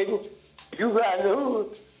newspaper. You write in the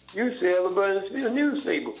hood, you sell the Burnsville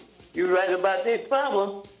newspaper. You write about their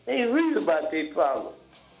problem, they read about their problem.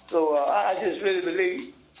 So I just really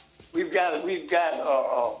believe we've got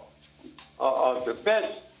the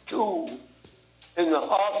best tool in the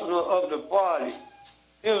arsenal of the party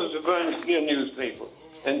is the Burning Spear newspaper,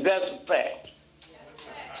 and that's a fact.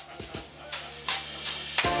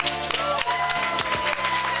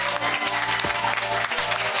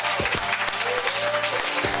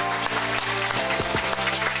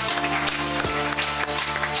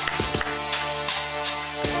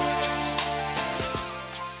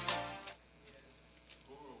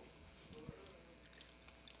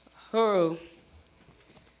 Huru.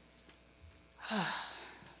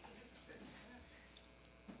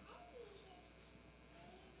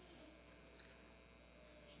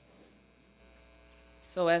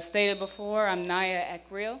 So as stated before, I'm Naya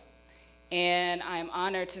Akril, and I'm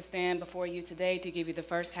honored to stand before you today to give you the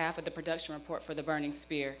first half of the production report for the Burning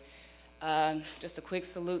Spear. Just a quick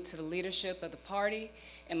salute to the leadership of the party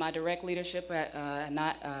and my direct leadership at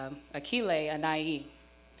Akile Anai.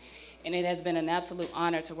 And it has been an absolute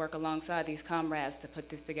honor to work alongside these comrades to put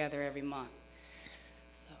this together every month.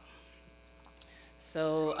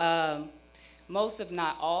 So most, if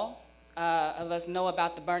not all, of us know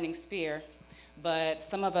about the Burning Spear, but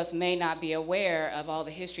some of us may not be aware of all the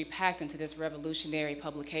history packed into this revolutionary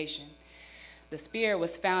publication. The Spear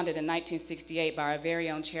was founded in 1968 by our very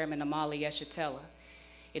own chairman, Omali Yeshitela.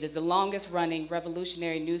 It is the longest running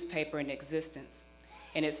revolutionary newspaper in existence,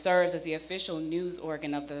 and it serves as the official news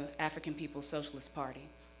organ of the African People's Socialist Party.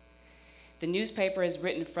 The newspaper is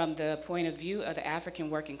written from the point of view of the African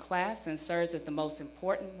working class and serves as the most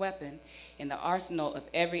important weapon in the arsenal of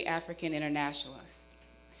every African internationalist.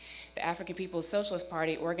 The African People's Socialist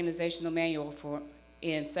Party Organizational Manual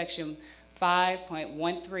in section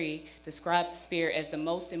 5.13 describes the Spear as the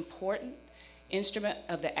most important instrument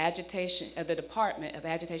of the Department of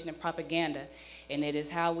Agitation and Propaganda, and it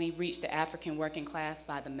is how we reach the African working class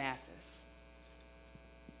by the masses.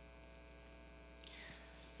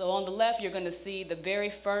 So on the left, you're going to see the very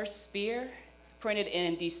first Spear printed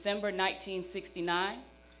in December 1969,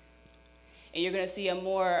 and you're going to see a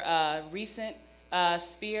more recent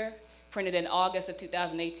Spear printed in August of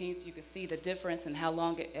 2018, so you can see the difference in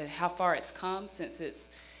how far it's come since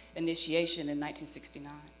its initiation in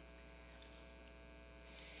 1969.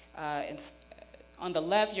 On the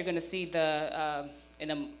left, you're going to see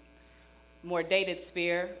in a more dated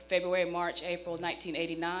Spear, February, March, April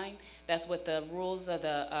 1989. That's what the rules of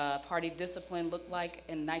the party discipline looked like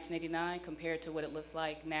in 1989 compared to what it looks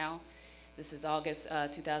like now. This is August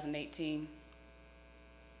 2018.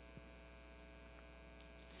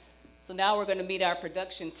 So now we're going to meet our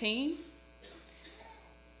production team.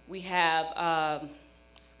 We have,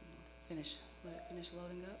 finish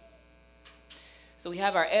loading up. So we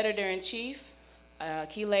have our editor-in-chief,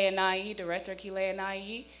 Akile Anai, Director Akile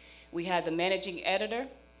Anai. We have the managing editor,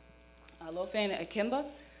 Lofen Akimba.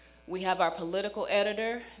 We have our political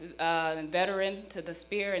editor, veteran to the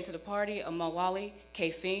Spear and to the party, Amawali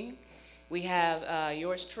Kefing. We have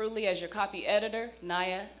yours truly as your copy editor,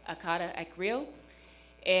 Naya Akata Akril.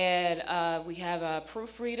 And we have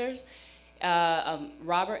proofreaders,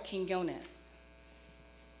 Robert Quinones.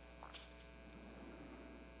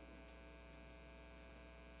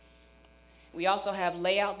 We also have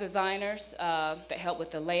layout designers that help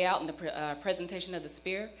with the layout and the presentation of the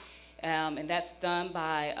Spear. And that's done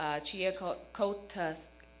by Chia Kotasuka,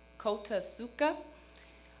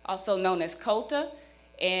 also known as Kota,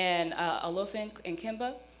 and Olufin and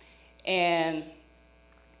Kimba. And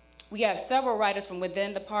we have several writers from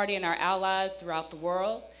within the party and our allies throughout the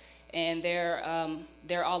world. And they're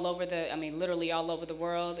all over literally all over the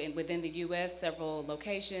world, and within the US, several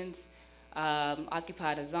locations,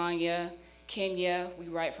 occupied Azania, Kenya, we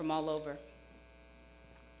write from all over.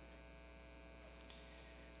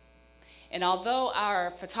 And although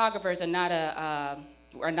our photographers are not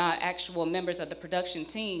actual members of the production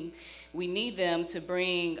team, we need them to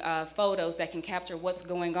bring photos that can capture what's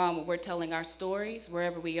going on when we're telling our stories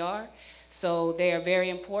wherever we are. So they are very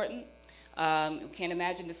important. We can't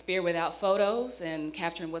imagine the Spear without photos and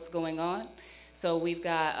capturing what's going on. So we've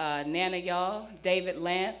got Nana Yaw, David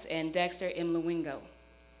Lance, and Dexter Imluwingo.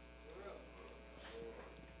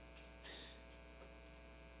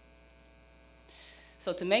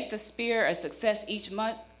 So to make the Spear a success each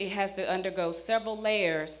month, it has to undergo several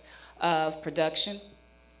layers of production.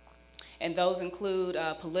 And those include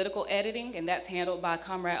political editing, and that's handled by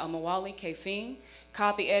Comrade Amawali Kefing.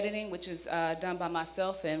 Copy editing, which is done by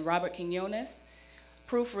myself and Robert Quinones.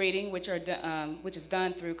 Proofreading, which is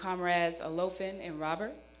done through Comrades Olofin and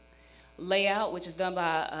Robert. Layout, which is done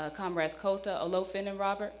by Comrades Kota, Olofin, and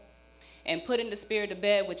Robert. And putting the Spear to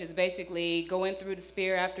bed, which is basically going through the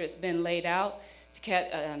Spear after it's been laid out to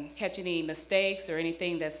catch any mistakes or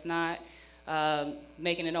anything that's not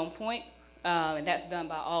making it on point, and that's done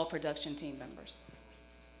by all production team members.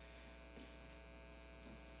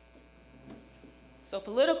 So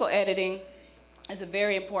political editing is a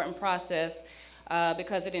very important process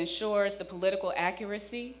because it ensures the political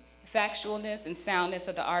accuracy, factualness, and soundness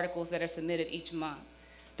of the articles that are submitted each month.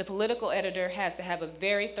 The political editor has to have a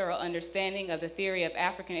very thorough understanding of the theory of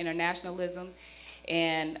African internationalism,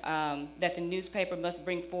 and that the newspaper must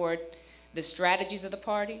bring forward the strategies of the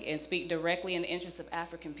party and speak directly in the interests of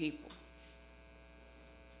African people.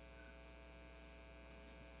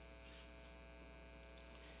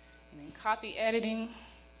 And then copy editing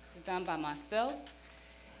is done by myself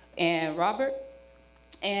and Robert.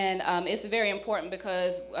 And it's very important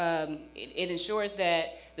because it ensures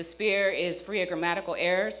that the Spear is free of grammatical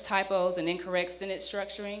errors, typos, and incorrect sentence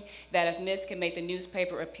structuring that, if missed, can make the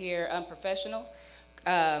newspaper appear unprofessional.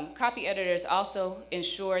 Copy editors also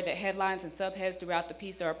ensure that headlines and subheads throughout the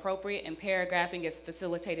piece are appropriate and paragraphing is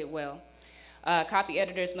facilitated well. Copy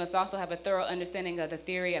editors must also have a thorough understanding of the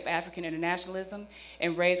theory of African internationalism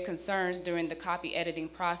and raise concerns during the copy editing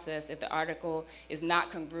process if the article is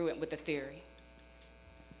not congruent with the theory.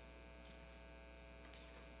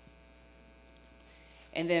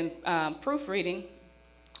 And then proofreading.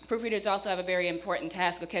 Proofreaders also have a very important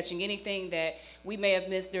task of catching anything that we may have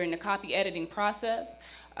missed during the copy editing process.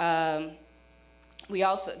 They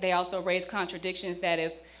also raise contradictions that,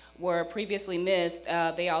 if were previously missed,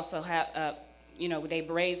 they also have, they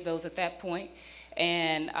raise those at that point.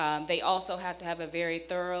 And they also have to have a very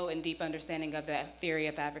thorough and deep understanding of the theory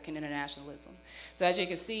of African internationalism. So as you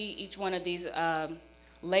can see, each one of these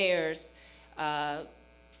layers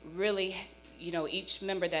really, each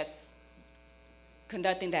member that's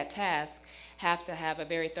conducting that task have to have a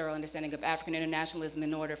very thorough understanding of African internationalism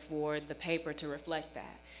in order for the paper to reflect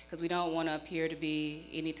that. Because we don't want to appear to be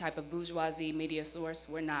any type of bourgeoisie media source.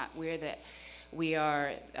 We're not. We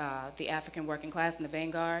are the African working class in the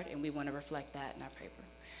Vanguard, and we want to reflect that in our paper.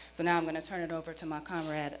 So now I'm going to turn it over to my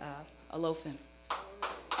comrade, Olofin.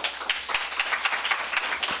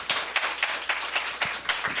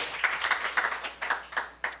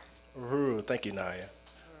 Thank you, Naya.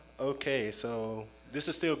 Okay, so this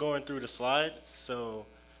is still going through the slides. So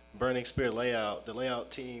Burning Spear layout, the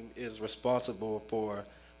layout team is responsible for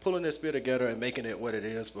pulling this spear together and making it what it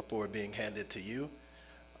is before being handed to you.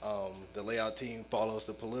 The layout team follows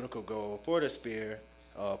the political goal for the spear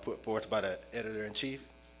put forth by the editor-in-chief.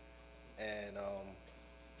 And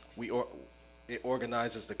it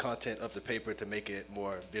organizes the content of the paper to make it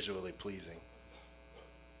more visually pleasing.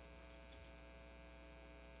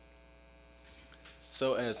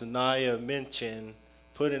 So as Naya mentioned,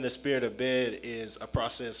 putting the spear to bed is a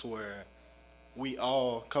process where we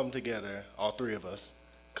all come together, all three of us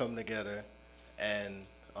come together and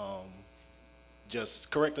just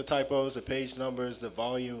correct the typos, the page numbers, the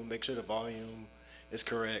volume, make sure the volume is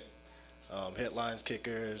correct, headlines,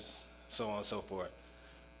 kickers, so on and so forth.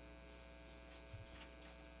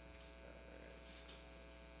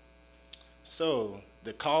 So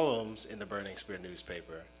the columns in the Burning Spear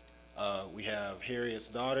newspaper. We have Harriet's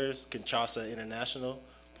Daughters, Kinshasa International,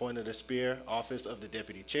 Point of the Spear, Office of the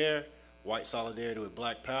Deputy Chair, White Solidarity with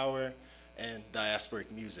Black Power, and Diasporic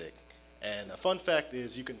Music. And a fun fact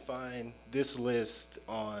is you can find this list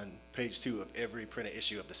on page 2 of every printed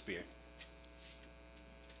issue of the Spear.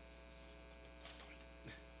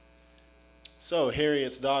 So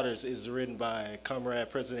Harriet's Daughters is written by Comrade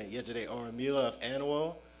President Yejide Oramila of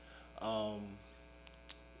Anwo.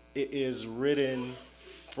 It is written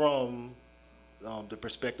from the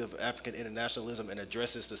perspective of African internationalism and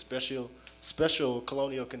addresses the special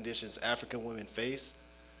colonial conditions African women face.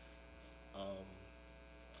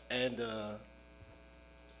 The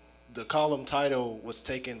column title was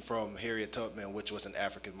taken from Harriet Tubman, which was an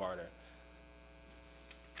African martyr.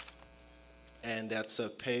 And that's a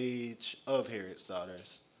page of Harriet's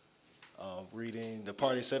Daughters. Reading, the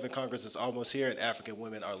Party 7 Congress is almost here and African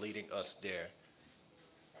women are leading us there.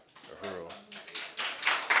 Uhuru.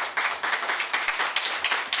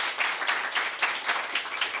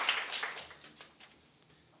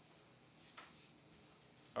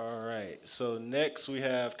 All right, so next we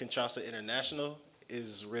have Kinshasa International,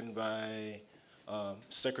 is written by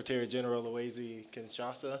Secretary General Loezi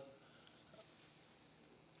Kinshasa.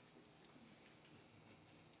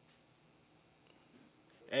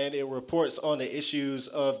 And it reports on the issues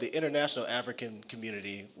of the international African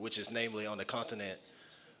community, which is namely on the continent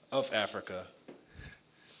of Africa.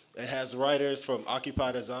 It has writers from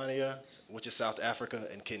occupied Tanzania, which is South Africa,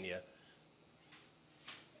 and Kenya.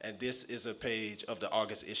 And this is a page of the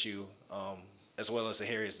August issue as well as the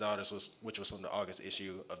Harriet's Daughters, which was from the August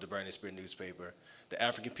issue of the Burning Spear newspaper. The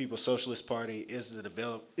African People's Socialist Party is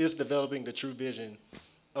developing the true vision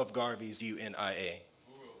of Garvey's UNIA.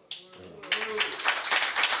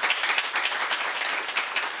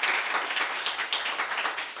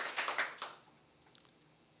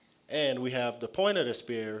 And we have The Point of the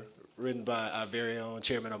Spear, written by our very own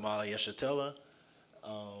Chairman Omali Yeshitela.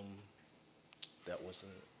 That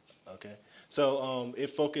wasn't, okay. So it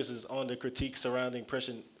focuses on the critique surrounding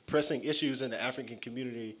pressing issues in the African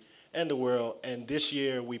community and the world. And this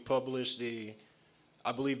year we published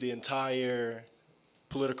I believe the entire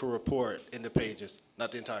political report in the pages.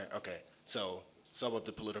 Not the entire, okay. So some of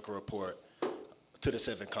the political report to the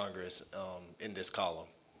 7th Congress in this column.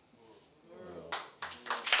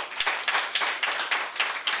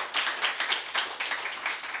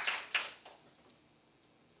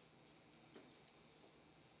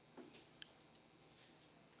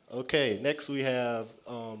 Okay, next we have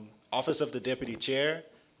Office of the Deputy Chair,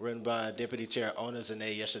 written by Deputy Chair Ona Zane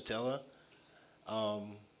Yeshitela.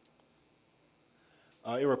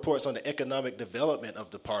 It reports on the economic development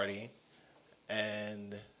of the party,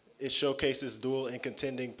 and it showcases dual and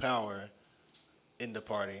contending power in the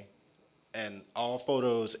party. And all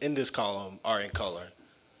photos in this column are in color.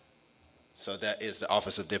 So that is the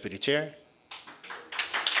Office of Deputy Chair.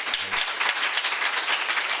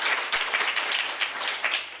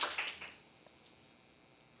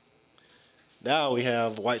 Now we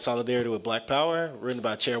have White Solidarity with Black Power, written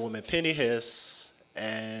by Chairwoman Penny Hess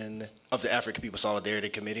and of the African People Solidarity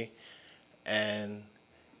Committee. And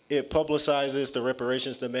it publicizes the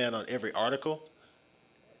reparations demand on every article.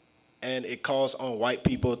 And it calls on white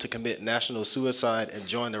people to commit national suicide and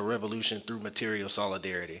join the revolution through material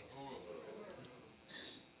solidarity.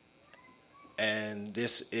 And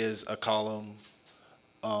this is a column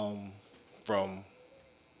from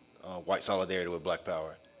White Solidarity with Black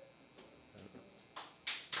Power.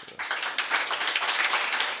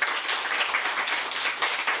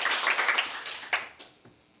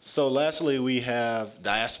 So lastly, we have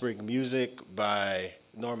Diasporic Music by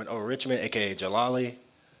Norman O. Richmond, aka Jalali,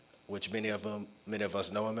 which many of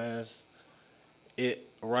us know him as. It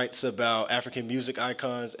writes about African music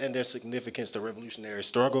icons and their significance to revolutionary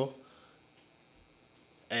struggle,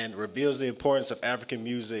 and reveals the importance of African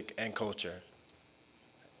music and culture.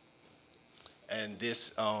 And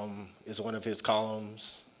this is one of his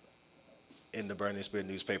columns in the Burning Spear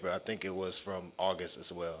newspaper. I think it was from August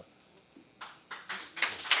as well.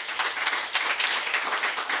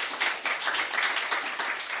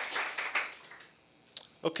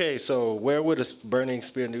 Okay, so where would a Burning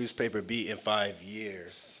Spear newspaper be in 5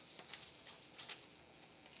 years?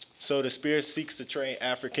 So the Spear seeks to train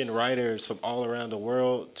African writers from all around the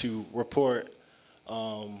world to report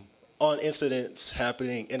on incidents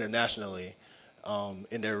happening internationally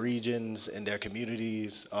in their regions, in their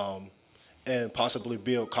communities, and possibly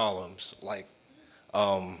build columns like,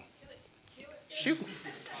 shoot,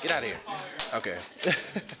 get out of here. Okay.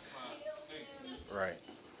 Right.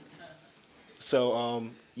 So,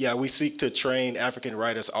 yeah, we seek to train African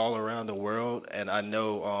writers all around the world, and I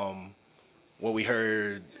know what we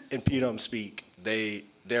heard in PDUM speak,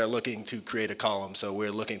 they're looking to create a column, so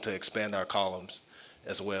we're looking to expand our columns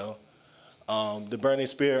as well. The Burning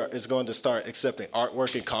Spear is going to start accepting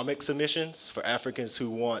artwork and comic submissions for Africans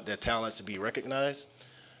who want their talents to be recognized.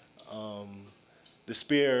 The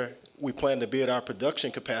Spear, we plan to build our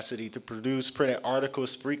production capacity to produce printed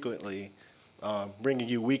articles frequently, bringing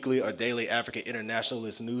you weekly or daily African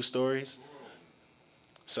internationalist news stories.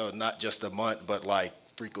 So not just a month, but like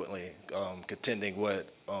frequently, contending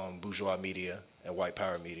with bourgeois media and white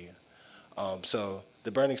power media. So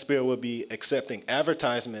the Burning Spear will be accepting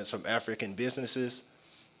advertisements from African businesses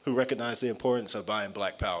who recognize the importance of buying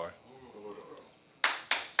Black power.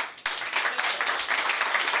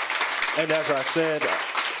 And as I said,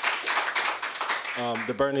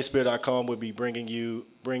 the burningspear.com will be bringing you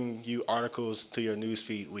articles to your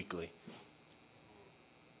newsfeed weekly.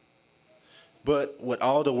 But with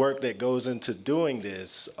all the work that goes into doing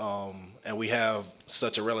this, and we have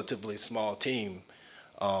such a relatively small team,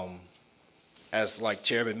 as like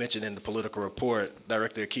Chairman mentioned in the political report,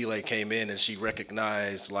 Director Akile came in and she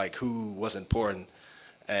recognized like who was important,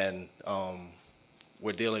 and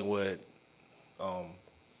we're dealing with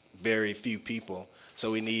very few people.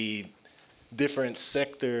 So we need different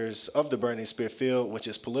sectors of the Burning Spear field, which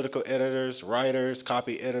is political editors, writers,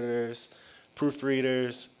 copy editors,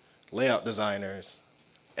 proofreaders, layout designers,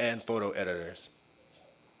 and photo editors.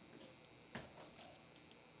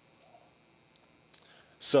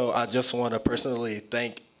 So I just want to personally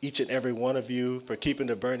thank each and every one of you for keeping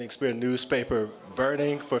the Burning Spear newspaper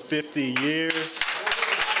burning for 50 years.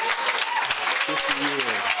 50 years.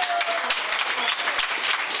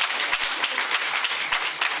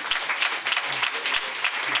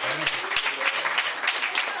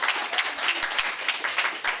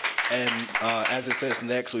 And as it says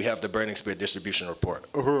next, we have the Burning Spear distribution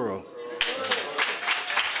report. Uhuru.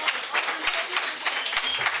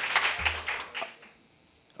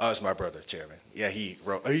 Oh, it's my brother, Chairman. Yeah, he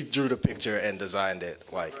drew the picture and designed it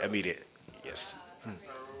like immediate. Yes.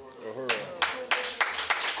 Uhuru.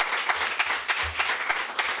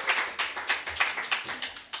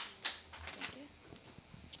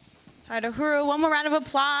 All right, Uhuru, one more round of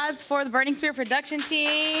applause for the Burning Spear production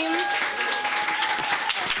team.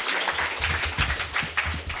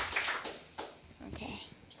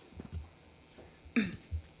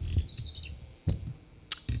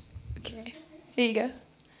 Here you go.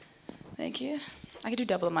 Thank you. I could do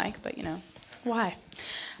double the mic, but you know, why?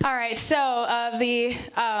 All right, so the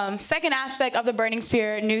second aspect of the Burning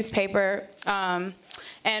Spear newspaper and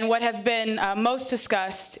what has been most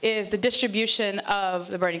discussed is the distribution of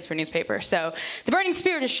the Burning Spear newspaper. So the Burning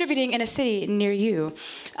Spear distributing in a city near you.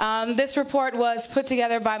 This report was put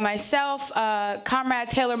together by myself, Comrade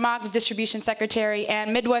Taylor Mock, the distribution secretary,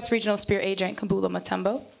 and Midwest Regional Spear agent Kambula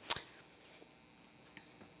Mutombo.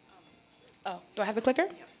 Oh, do I have the clicker?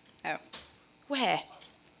 Oh. Where?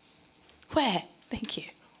 Where? Thank you.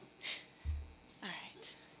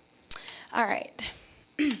 All right.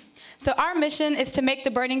 So our mission is to make the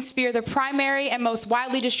Burning Spear the primary and most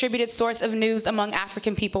widely distributed source of news among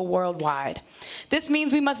African people worldwide. This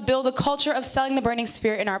means we must build a culture of selling the Burning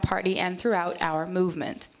Spear in our party and throughout our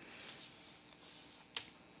movement.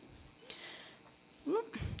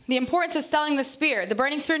 The importance of selling the spear. The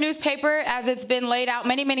Burning Spear newspaper, as it's been laid out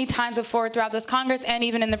many, many times before throughout this Congress and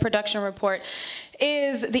even in the production report,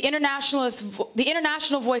 is the international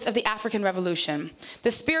voice of the African Revolution.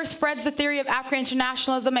 The spear spreads the theory of African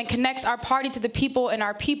internationalism and connects our party to the people and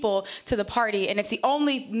our people to the party. And it's the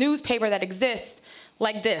only newspaper that exists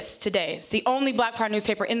like this today. It's the only Black Power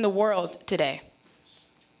newspaper in the world today.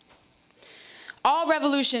 All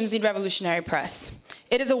revolutions need revolutionary press.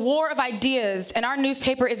 It is a war of ideas, and our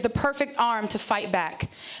newspaper is the perfect arm to fight back.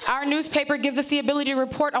 Our newspaper gives us the ability to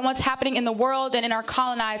report on what's happening in the world and in our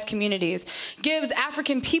colonized communities, gives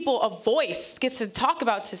African people a voice, gets to talk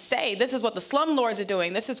about, to say, this is what the slumlords are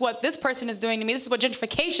doing, this is what this person is doing to me, this is what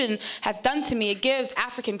gentrification has done to me. It gives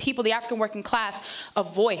African people, the African working class, a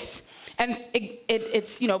voice. And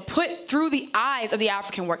it's put through the eyes of the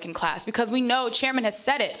African working class, because we know, Chairman has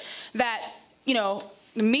said it, that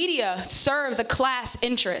the media serves a class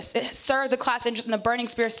interest. It serves a class interest, and the Burning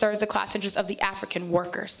Spear serves the class interest of the African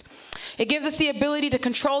workers. It gives us the ability to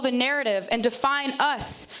control the narrative and define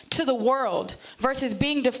us to the world versus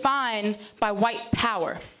being defined by white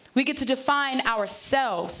power. We get to define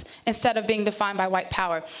ourselves instead of being defined by white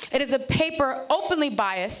power. It is a paper openly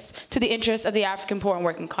biased to the interests of the African poor and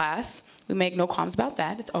working class. We make no qualms about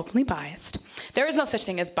that. It's openly biased. There is no such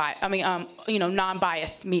thing as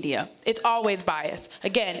non-biased media. It's always biased.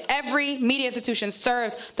 Again, every media institution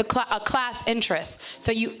serves a class interest.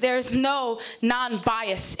 So there's no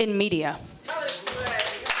non-bias in media.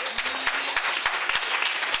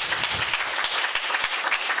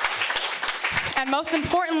 And most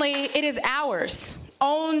importantly, it is ours,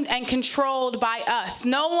 owned and controlled by us.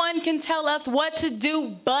 No one can tell us what to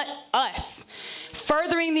do but us,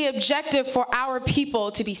 furthering the objective for our people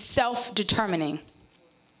to be self-determining.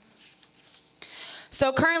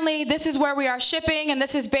 So currently, this is where we are shipping, and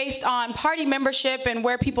this is based on party membership and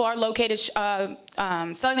where people are located selling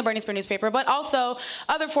the Burning Spear newspaper, but also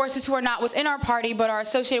other forces who are not within our party but are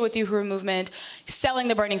associated with the Uhuru movement selling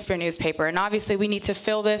the Burning Spear newspaper. And obviously, we need to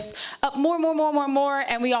fill this up more,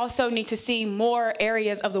 and we also need to see more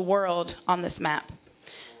areas of the world on this map.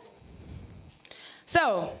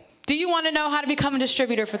 So, do you want to know how to become a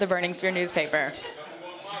distributor for the Burning Spear newspaper?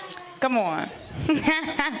 Come on.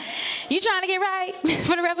 You trying to get right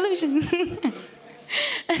for the revolution?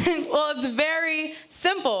 Well, it's very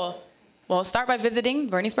simple. Well, start by visiting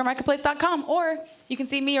burningspearmarketplace.com, or you can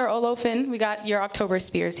see me or Olofin. We got your October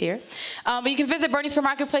spears here. But you can visit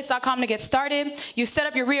burningspearmarketplace.com to get started. You set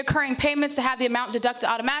up your reoccurring payments to have the amount deducted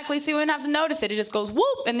automatically, so you wouldn't have to notice it. It just goes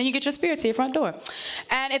whoop, and then you get your spears to your front door.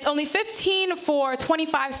 And it's only $15 for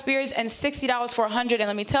 25 spears and $60 for 100. And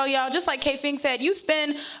let me tell y'all, just like K Fing said, you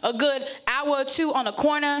spend a good hour or two on a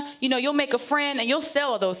corner, you'll make a friend, and you'll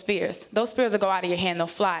sell those spears. Those spears will go out of your hand, they'll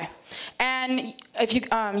fly. And if you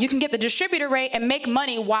can get the distributor rate and make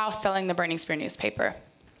money while selling the Burning Spear newspaper.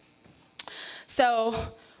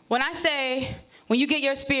 So when you get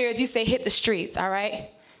your spears, you say hit the streets, all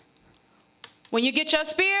right? When you get your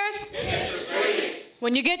spears, hit the streets.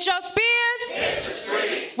 When you get your spears, hit the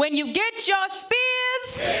streets. When you get your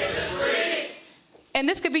spears, hit the streets. And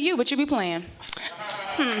this could be you, but you be playing.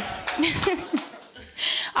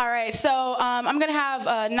 All right, so I'm gonna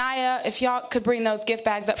have Naya, if y'all could bring those gift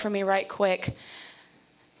bags up for me right quick.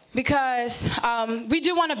 Because we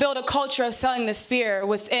do want to build a culture of selling the spear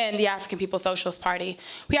within the African People's Socialist Party.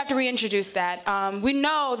 We have to reintroduce that. We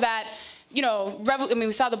know that, you know,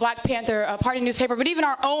 we saw the Black Panther Party newspaper, but even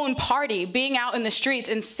our own party being out in the streets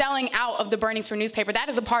and selling out of the Burning Spear newspaper, that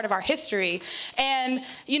is a part of our history. And,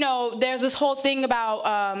 you know, there's this whole thing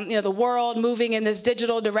about, you know, the world moving in this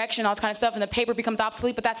digital direction, all this kind of stuff, and the paper becomes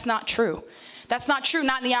obsolete, but that's not true. That's not true,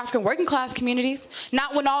 not in the African working class communities,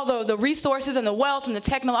 not when all the resources and the wealth and the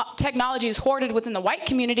technology is hoarded within the white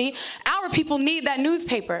community. Our people need that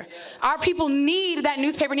newspaper. Our people need that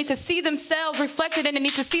newspaper, need to see themselves reflected in it,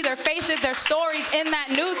 need to see their faces, their stories in that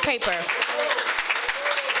newspaper.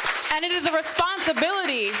 And it is a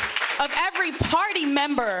responsibility of every party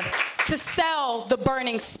member to sell the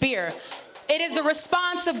Burning Spear. It is a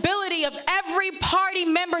responsibility of every party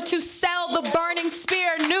member to sell the Burning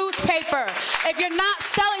Spear newspaper. If you're not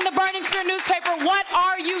selling the Burning Spear newspaper, what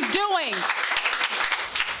are you doing?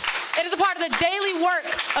 It is a part of the daily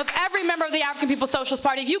work of every member of the African People's Socialist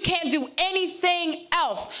Party. If you can't do anything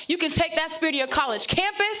else, you can take that spear to your college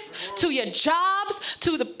campus, to your jobs,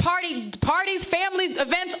 to the parties, families,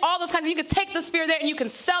 events, all those kinds of things. You can take the spear there and you can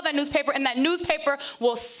sell that newspaper, and that newspaper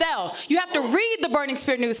will sell. You have to read the Burning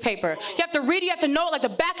Spear newspaper. You have to read it, you have to know it like the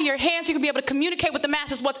back of your hand, so you can be able to communicate with the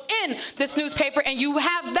masses what's in this newspaper, and you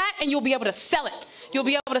have that and you'll be able to sell it. You'll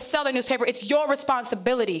be able to sell the newspaper. It's your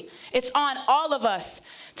responsibility. It's on all of us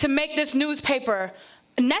to make this newspaper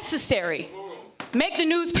necessary. Make the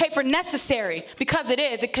newspaper necessary, because it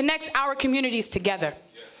is. It connects our communities together.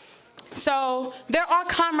 So there are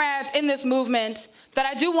comrades in this movement that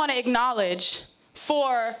I do want to acknowledge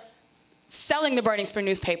for selling the Burning Spear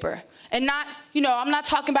newspaper. And not, you know, I'm not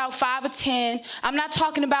talking about 5 or 10. I'm not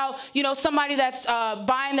talking about, you know, somebody that's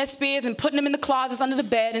buying their spears and putting them in the closets under the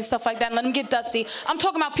bed and stuff like that and letting them get dusty. I'm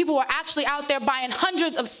talking about people who are actually out there buying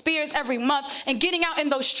hundreds of spears every month and getting out in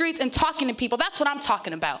those streets and talking to people. That's what I'm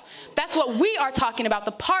talking about. That's what we are talking about.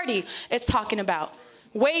 The party is talking about.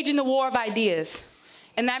 Waging the war of ideas.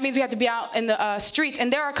 And that means we have to be out in the streets.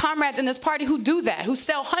 And there are comrades in this party who do that, who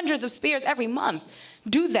sell hundreds of spears every month.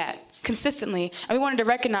 Do that consistently, and we wanted to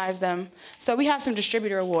recognize them. So we have some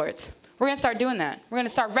distributor awards. We're gonna start doing that. We're gonna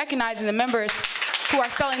start recognizing the members who are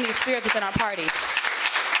selling these spears within our party.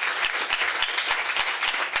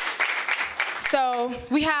 So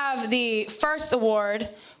we have the first award,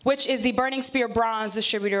 which is the Burning Spear Bronze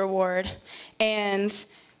Distributor Award. And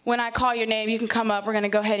when I call your name, you can come up. We're gonna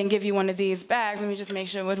go ahead and give you one of these bags. Let me just make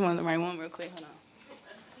sure which one's the right one real quick, hold on.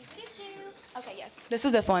 Okay, yes, this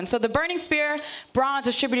is this one. So the Burning Spear Bronze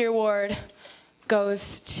Distributor Award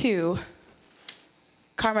goes to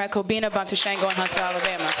Comrade Kobina Bantu Shango in Huntsville,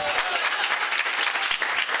 Alabama.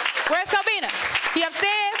 Where's Kobina? He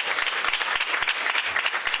upstairs?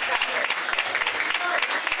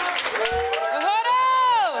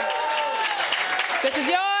 Uhuru! This is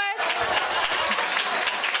yours.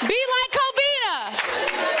 Be like Kobina.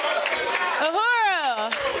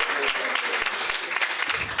 Uhuru!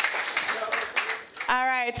 All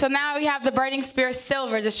right, so now we have the Burning Spear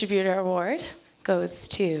Silver Distributor Award. Goes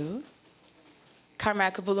to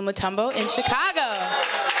Comrade Kabula Mutombo in Chicago.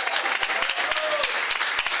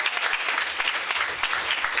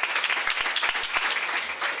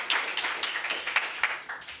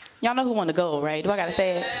 Y'all know who won the gold, right? Do I gotta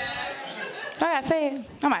say it? Do I gotta say it?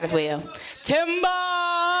 I might as well. Timber!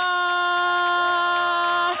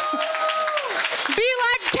 Be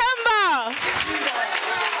like Kimba!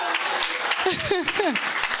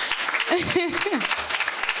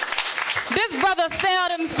 This brother sell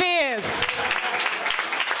them spears.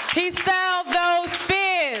 He sell those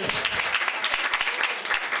spears.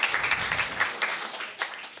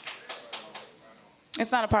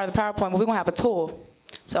 It's not a part of the PowerPoint, but we're gonna have a tour.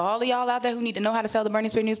 So all of y'all out there who need to know how to sell the Burning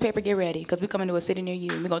Spear newspaper, get ready, because we're coming to a city near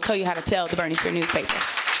you, and we're gonna tell you how to sell the Burning Spear newspaper.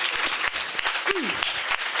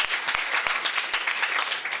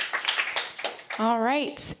 All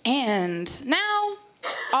right, and now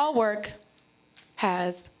all work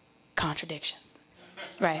has contradictions,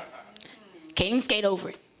 right? Can't even skate over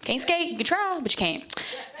it. Can't skate, you can try, but you can't.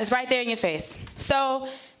 It's right there in your face. So,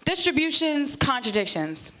 distributions,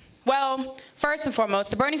 contradictions. Well, first and foremost,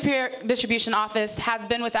 the Burning Spear Distribution Office has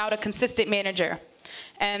been without a consistent manager.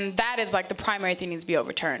 And that is like the primary thing that needs to be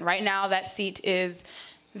overturned. Right now, that seat is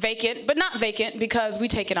vacant, but not vacant because we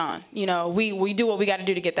take it on. You know, we do what we got to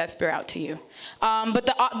do to get that spear out to you. But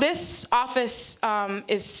this office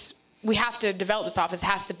we have to develop this office. It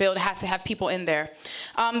has to build. It has to have people in there.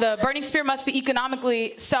 The Burning Spear must be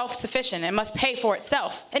economically self-sufficient. It must pay for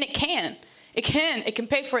itself, and it can. It can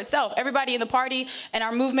pay for itself. Everybody in the party and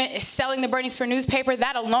our movement is selling the Burning Spear newspaper.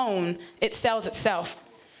 That alone, it sells itself.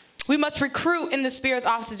 We must recruit in the Spear's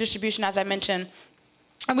office of distribution, as I mentioned.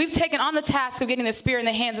 And we've taken on the task of getting the spear in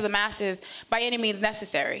the hands of the masses by any means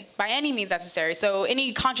necessary. By any means necessary. So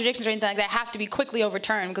any contradictions or anything like that have to be quickly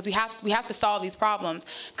overturned because we have to solve these problems.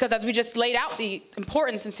 Because as we just laid out the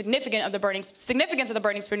importance and significance of the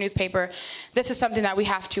Burning Spear newspaper, this is something that we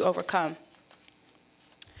have to overcome.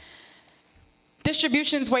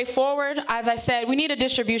 Distribution's way forward, as I said, we need a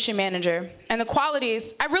distribution manager. And the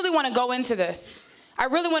qualities, I really want to go into this. I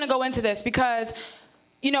really want to go into this because,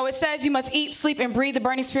 you know, it says you must eat, sleep, and breathe the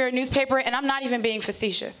Burning Spear newspaper, and I'm not even being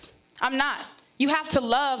facetious. I'm not. You have to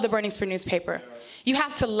love the Burning Spear newspaper. You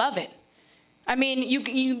have to love it. I mean,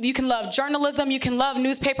 you can love journalism, you can love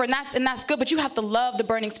newspaper, and that's good, but you have to love the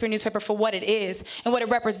Burning Spear newspaper for what it is and what it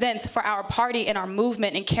represents for our party and our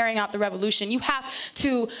movement and carrying out the revolution. You have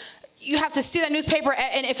to see that newspaper,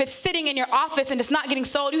 and if it's sitting in your office and it's not getting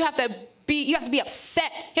sold, you have to be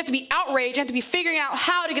upset. You have to be outraged. You have to be figuring out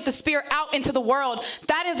how to get the spear out into the world.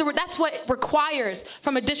 That's what it requires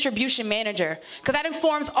from a distribution manager, because that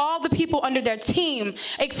informs all the people under their team.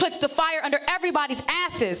 It puts the fire under everybody's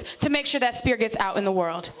asses to make sure that spear gets out in the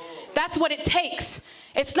world. That's what it takes.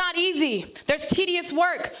 It's not easy. There's tedious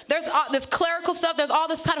work. There's clerical stuff. There's all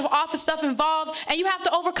this kind of office stuff involved, and you have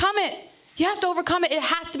to overcome it. You have to overcome it. It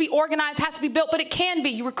has to be organized, has to be built, but it can be.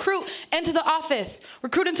 You recruit into the office,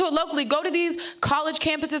 recruit into it locally. Go to these college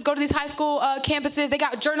campuses, go to these high school campuses. They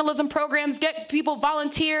got journalism programs, get people,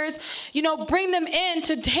 volunteers, you know, bring them in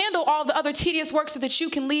to handle all the other tedious work so that you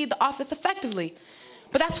can lead the office effectively.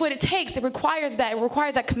 But that's what it takes. It requires that. It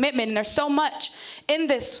requires that commitment, and there's so much in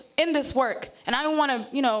this work. And I don't want to,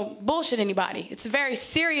 you know, bullshit anybody. It's a very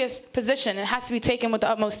serious position. It has to be taken with the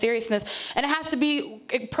utmost seriousness, and it has to be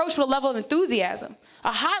approached with a level of enthusiasm,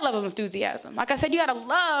 a high level of enthusiasm. Like I said, you got to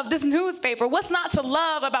love this newspaper. What's not to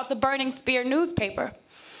love about the Burning Spear newspaper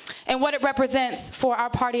and what it represents for our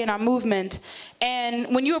party and our movement?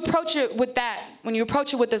 And when you approach it with that, when you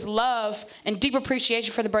approach it with this love and deep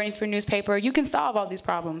appreciation for the Burning Spear newspaper, you can solve all these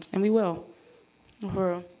problems, and we will.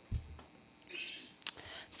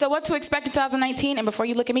 So what to expect in 2019? And before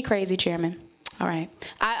you look at me crazy, Chairman, all right.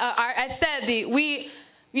 I said you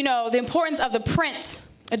know, the importance of the print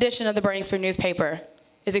edition of the Burning Spear newspaper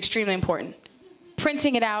is extremely important.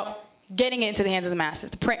 Printing it out, getting it into the hands of the masses,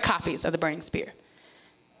 the print copies of the Burning Spear.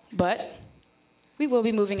 But we will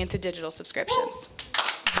be moving into digital subscriptions.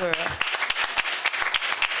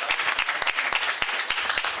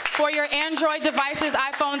 For your Android devices,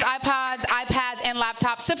 iPhones, iPods, iPads, and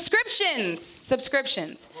laptops,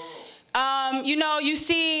 subscriptions. You know, you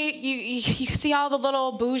see all the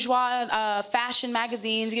little bourgeois fashion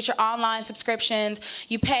magazines. You get your online subscriptions.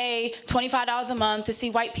 You pay $25 a month to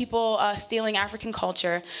see white people stealing African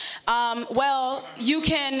culture. Well, you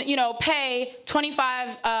can, you know, pay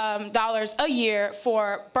 $25 a year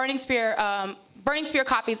for Burning Spear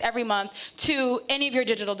copies every month to any of your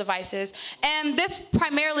digital devices. And this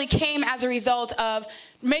primarily came as a result of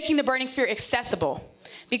making the Burning Spear accessible,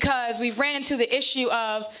 because we've ran into the issue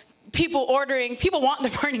of people want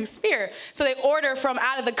the Burning Spear, so they order from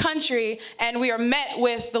out of the country, and we are met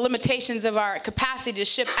with the limitations of our capacity to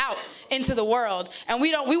ship out into the world. And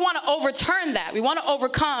we want to overturn that. We want to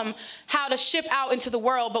overcome how to ship out into the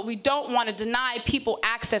world, but we don't want to deny people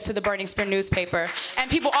access to the Burning Spear newspaper. And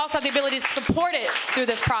people also have the ability to support it through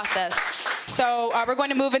this process. So we're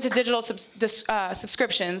going to move into digital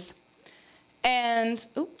subscriptions. And,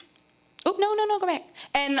 no, go back.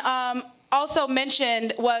 And also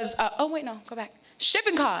mentioned was,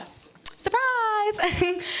 shipping costs.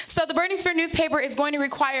 Surprise! So the Burning Spear newspaper is going to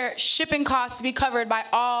require shipping costs to be covered by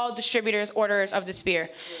all distributors' orders of the Spear.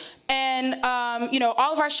 And, you know,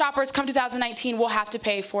 all of our shoppers come 2019 will have to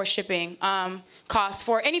pay for shipping costs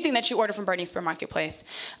for anything that you order from Burning Spear Marketplace.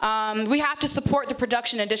 We have to support the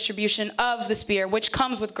production and distribution of the Spear, which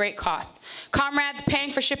comes with great costs. Comrades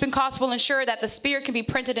paying for shipping costs will ensure that the Spear can be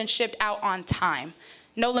printed and shipped out on time.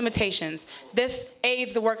 No limitations. This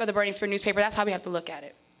aids the work of the Burning Spear newspaper. That's how we have to look at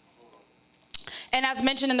it. And as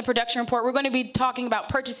mentioned in the production report, we're going to be talking about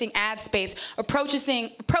purchasing ad space,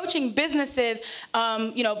 approaching businesses,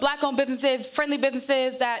 Black-owned businesses, friendly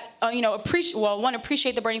businesses that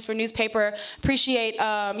appreciate the Burning Spear newspaper, appreciate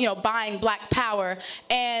buying Black power,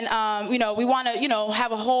 and we want to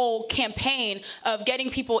have a whole campaign of getting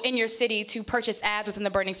people in your city to purchase ads within the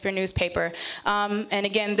Burning Spear newspaper. And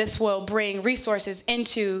again, this will bring resources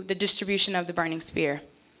into the distribution of the Burning Spear.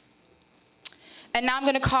 And now I'm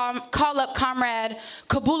going to call up Comrade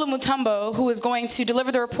Kabula Mutombo, who is going to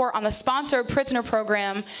deliver the report on the Sponsored Prisoner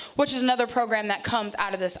Program, which is another program that comes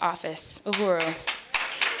out of this office. Uhuru.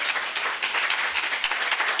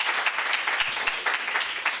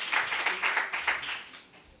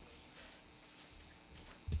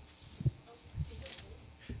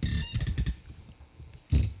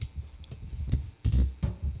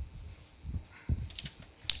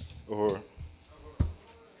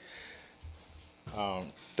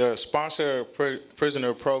 The Sponsored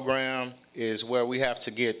Prisoner Program is where we have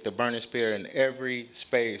to get the Burning Spear in every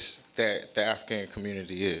space that the African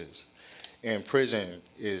community is. And prison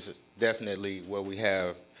is definitely where we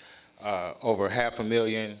have over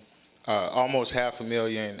 500,000, almost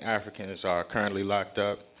 500,000 Africans are currently locked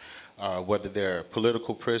up, whether they're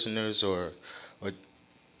political prisoners or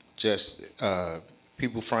just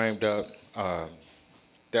people framed up.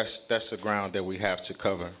 That's the ground that we have to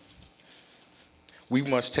cover. We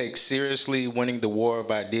must take seriously winning the war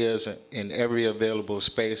of ideas in every available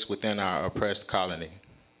space within our oppressed colony.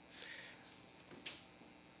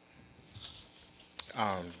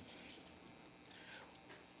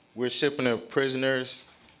 We're shipping the prisoners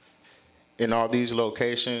in all these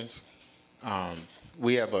locations.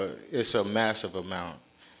 It's a massive amount.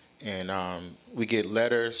 And we get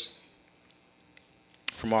letters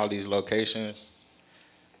from all these locations.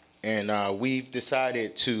 And we've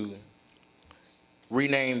decided to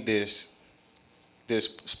rename this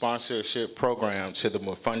sponsorship program to the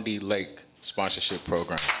Mufundi Lake Sponsorship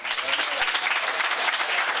Program.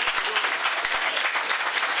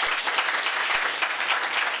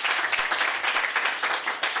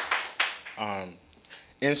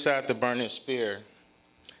 Inside the Burning Spear,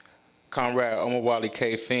 Comrade Omowale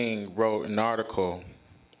K. Fing wrote an article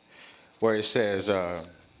where it says,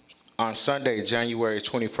 on Sunday, January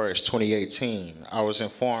 21st, 2018, I was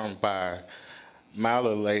informed by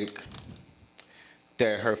Mala Lake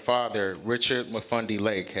that her father, Richard Mufundi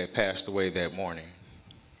Lake, had passed away that morning.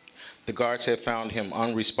 The guards had found him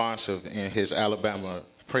unresponsive in his Alabama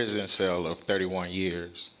prison cell of 31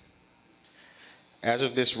 years. As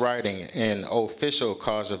of this writing, an official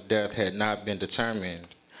cause of death had not been determined,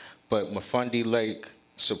 but Mufundi Lake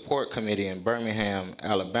Support Committee in Birmingham,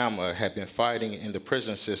 Alabama, had been fighting in the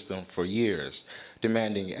prison system for years,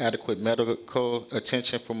 demanding adequate medical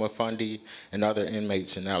attention for Mufundi and other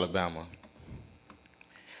inmates in Alabama.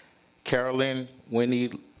 Carolyn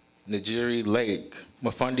Winnie Njeri Lake,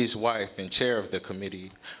 Mufundi's wife and chair of the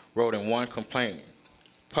committee, wrote in one complaint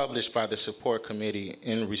published by the support committee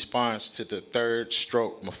in response to the third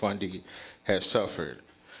stroke Mufundi had suffered.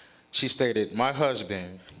 She stated, "My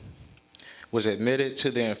husband was admitted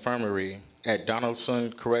to the infirmary at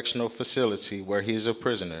Donaldson Correctional Facility where he is a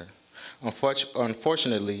prisoner.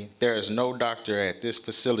 Unfortunately, there is no doctor at this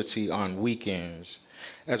facility on weekends.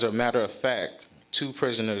 As a matter of fact, 2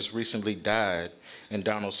 prisoners recently died in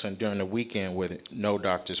Donaldson during the weekend where no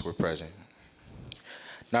doctors were present."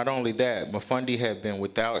 Not only that, Mufundi had been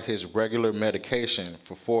without his regular medication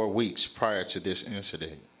for 4 weeks prior to this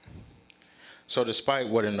incident. So despite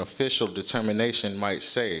what an official determination might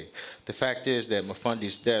say, the fact is that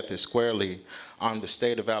Mufundi's death is squarely on the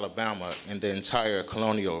state of Alabama and the entire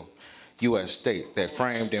colonial U.S. state that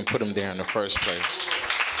framed and put him there in the first place.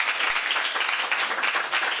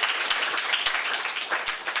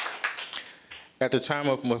 At the time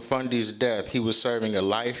of Mufundi's death, he was serving a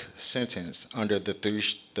life sentence under the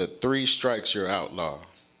three strikes you're outlaw.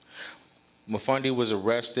 Mufundi was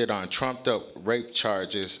arrested on trumped-up rape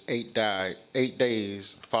charges 8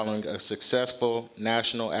 days following a successful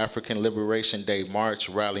National African Liberation Day March,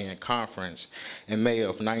 rally, and conference in May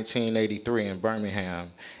of 1983 in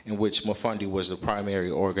Birmingham, in which Mufundi was the primary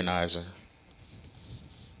organizer.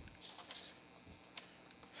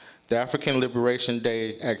 The African Liberation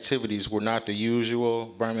Day activities were not the usual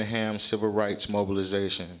Birmingham civil rights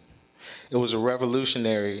mobilization. It was a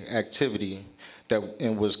revolutionary activity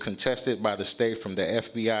and was contested by the state from the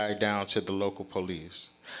FBI down to the local police.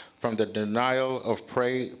 From the denial of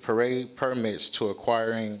parade permits to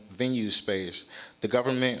acquiring venue space, the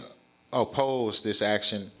government opposed this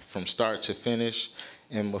action from start to finish,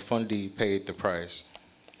 and Mufundi paid the price.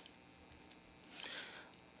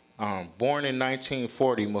 Born in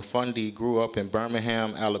 1940, Mafundi grew up in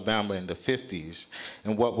Birmingham, Alabama in the 50s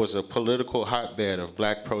in what was a political hotbed of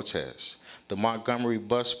black protests, the Montgomery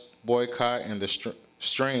bus boycott and the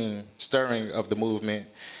stirring of the movement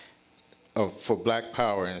for black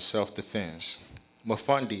power and self-defense.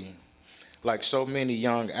 Mafundi, like so many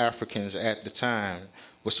young Africans at the time,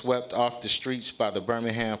 was swept off the streets by the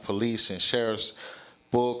Birmingham police and Sheriff's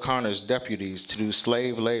Bull Connor's deputies to do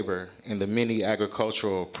slave labor in the many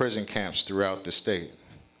agricultural prison camps throughout the state.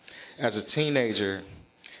 As a teenager,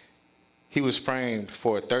 he was framed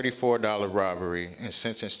for a $34 robbery and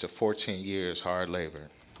sentenced to 14 years hard labor.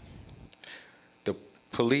 The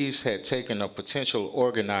police had taken a potential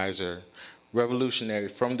organizer, revolutionary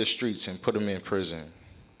from the streets and put him in prison.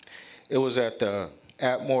 It was at the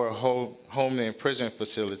Atmore Holman Prison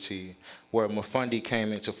Facility where Mafundi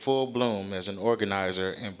came into full bloom as an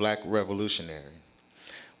organizer and black revolutionary.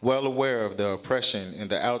 Well aware of the oppression in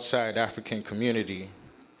the outside African community,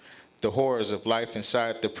 the horrors of life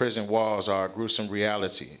inside the prison walls are a gruesome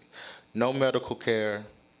reality. No medical care,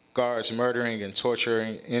 guards murdering and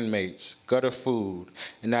torturing inmates, gutter food,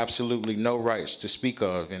 and absolutely no rights to speak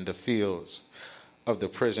of in the fields of the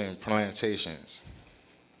prison plantations.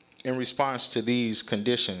 In response to these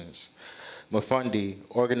conditions, Mafundi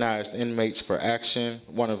organized Inmates for Action,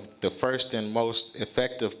 one of the first and most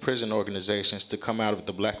effective prison organizations to come out of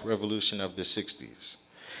the Black Revolution of the 60s.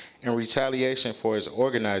 In retaliation for his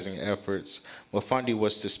organizing efforts, Mafundi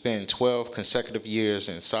was to spend 12 consecutive years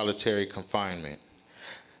in solitary confinement.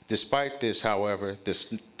 Despite this, however, the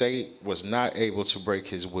state was not able to break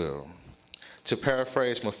his will. To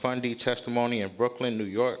paraphrase Mafundi's testimony in Brooklyn, New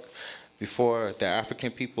York, before the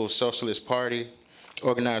African People's Socialist Party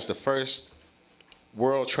organized the first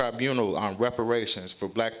World Tribunal on Reparations for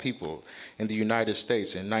Black people in the United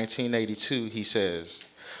States in 1982, he says,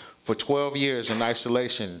 "For 12 years in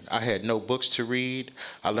isolation, I had no books to read.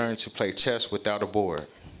 I learned to play chess without a board.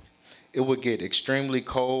 It would get extremely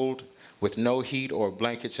cold with no heat or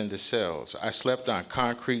blankets in the cells. I slept on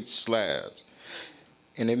concrete slabs.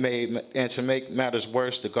 And to make matters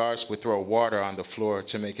worse, the guards would throw water on the floor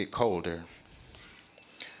to make it colder.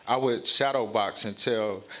 I would shadow box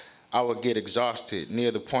until I would get exhausted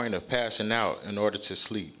near the point of passing out in order to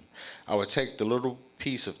sleep. I would take the little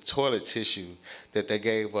piece of toilet tissue that they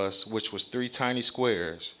gave us, which was 3 tiny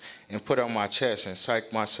squares, and put on my chest and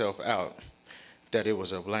psych myself out that it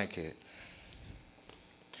was a blanket."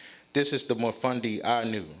 This is the Mafundi I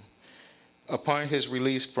knew. Upon his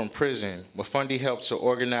release from prison, Mafundi helped to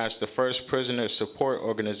organize the first prisoner support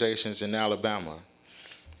organizations in Alabama: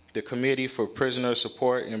 the Committee for Prisoner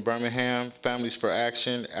Support in Birmingham, Families for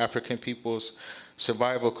Action, African People's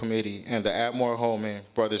Survival Committee, and the Atmore Holman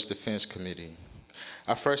Brothers Defense Committee.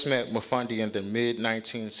 I first met Mafundi in the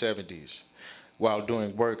mid-1970s while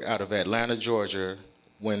doing work out of Atlanta, Georgia,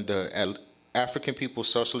 when the African People's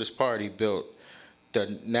Socialist Party built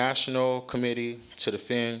the National Committee to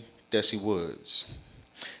Defend Desi Woods.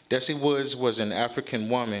 Desi Woods was an African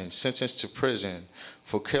woman sentenced to prison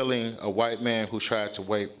for killing a white man who tried to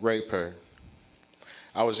rape her.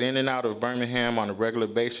 I was in and out of Birmingham on a regular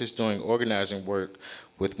basis doing organizing work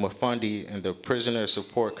with Mafundi and the Prisoner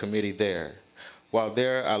Support Committee there. While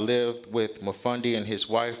there, I lived with Mafundi and his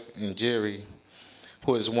wife, Njeri,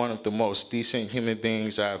 who is one of the most decent human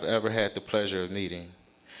beings I've ever had the pleasure of meeting.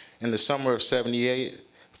 In the summer of '78,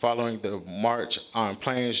 following the march on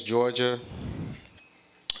Plains, Georgia,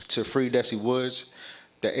 to free Desi Woods,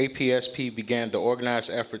 the APSP began the organized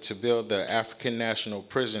effort to build the African National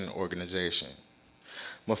Prison Organization.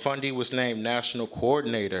 Mafundi was named national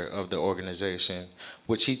coordinator of the organization,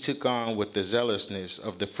 which he took on with the zealousness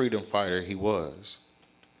of the freedom fighter he was.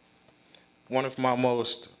 One of my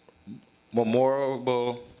most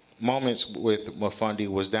memorable moments with Mafundi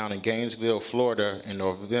was down in Gainesville, Florida in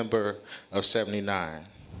November of '79.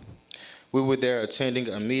 We were there attending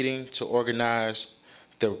a meeting to organize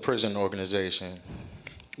the prison organization.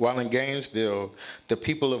 While in Gainesville, the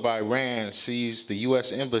people of Iran seized the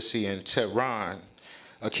U.S. Embassy in Tehran,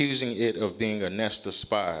 accusing it of being a nest of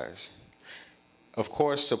spies. Of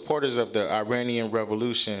course, supporters of the Iranian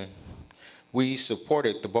Revolution, we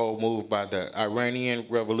supported the bold move by the Iranian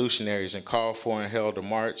revolutionaries and called for and held a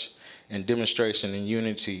march and demonstration in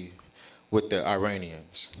unity with the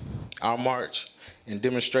Iranians. Our march and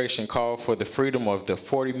demonstration called for the freedom of the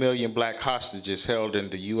 40 million black hostages held in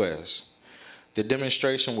the U.S. The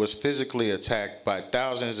demonstration was physically attacked by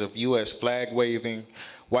thousands of U.S. flag-waving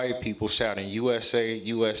white people shouting "USA,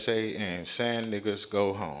 USA," and "Sand niggas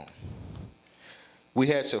go home." We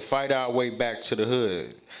had to fight our way back to the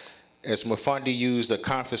hood as Mafundi used a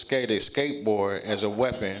confiscated skateboard as a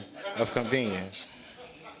weapon of convenience.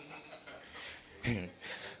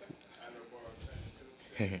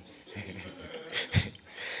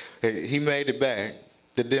 He made it back.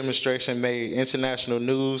 The demonstration made international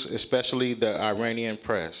news, especially the Iranian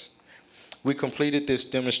press. We completed this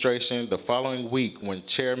demonstration the following week when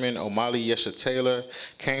Chairman Omali Yeshua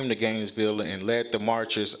came to Gainesville and led the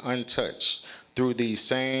marchers untouched through these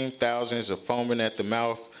same thousands of foaming at the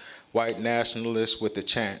mouth white nationalists with the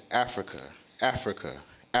chant, Africa, Africa,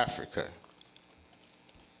 Africa.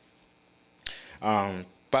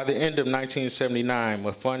 By the end of 1979,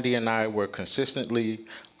 Mafundi and I were consistently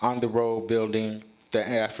on the road building the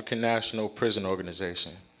African National Prison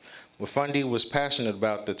Organization. Mafundi was passionate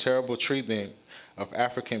about the terrible treatment of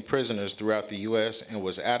African prisoners throughout the U.S. and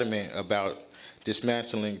was adamant about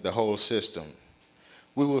dismantling the whole system.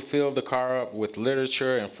 We would fill the car up with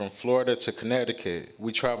literature, and from Florida to Connecticut,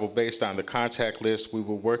 we traveled based on the contact list we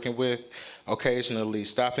were working with, occasionally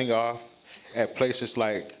stopping off at places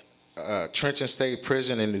like Trenton State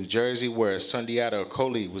Prison in New Jersey, where Sundiata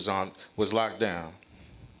Acoli was locked down.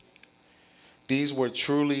 These were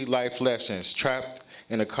truly life lessons, trapped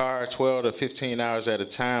in a car 12 to 15 hours at a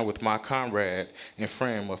time with my comrade and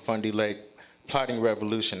friend Mafundi Lake, plotting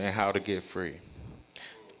revolution and how to get free.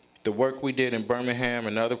 The work we did in Birmingham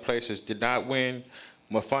and other places did not win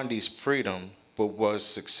Mafundi's freedom, but was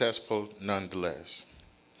successful nonetheless.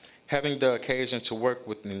 Having the occasion to work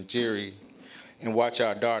with Njeri and watch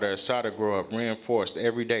our daughter Asada grow up reinforced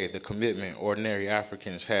every day the commitment ordinary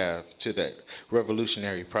Africans have to that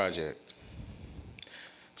revolutionary project.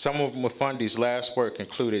 Some of Mafundi's last work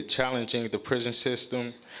included challenging the prison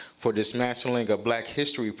system for dismantling a Black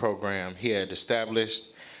history program he had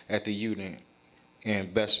established at the unit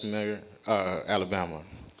in Bessemer, Alabama.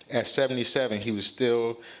 At 77, he was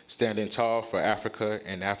still standing tall for Africa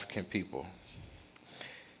and African people.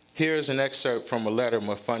 Here is an excerpt from a letter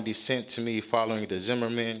Mafundi sent to me following the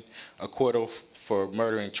Zimmerman acquittal for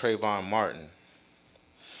murdering Trayvon Martin.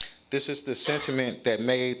 This is the sentiment that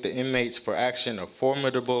made the Inmates for Action a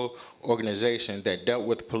formidable organization that dealt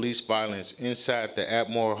with police violence inside the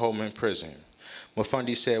Atmore Holman prison.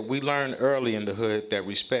 Mafundi said, "We learned early in the hood that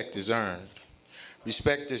respect is earned.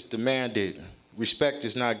 Respect is demanded. Respect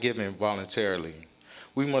is not given voluntarily.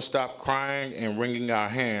 We must stop crying and wringing our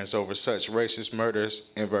hands over such racist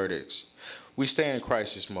murders and verdicts. We stay in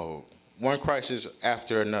crisis mode, one crisis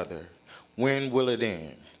after another. When will it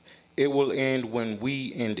end? It will end when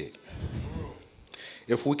we end it.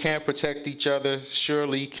 If we can't protect each other,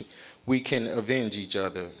 surely we can avenge each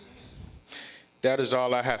other." That is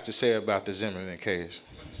all I have to say about the Zimmerman case.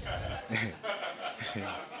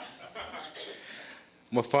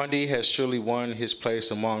 Mafundi has surely won his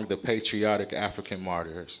place among the patriotic African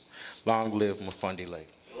martyrs. Long live Mafundi Lake.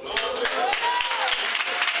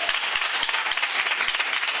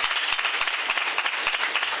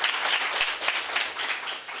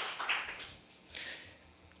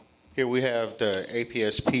 Here we have the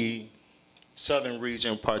APSP Southern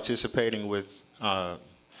Region participating with the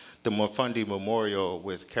Mafundi Memorial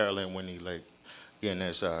with Carolyn Winnie Lake. Again,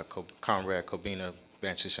 there's Comrade Kobina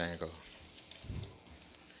Bantusango.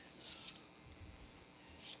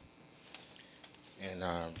 And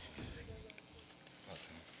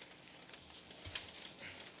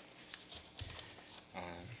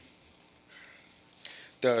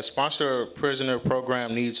the Sponsor Prisoner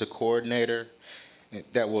Program needs a coordinator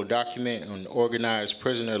that will document and organize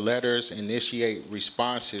prisoner letters, initiate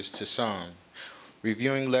responses to some,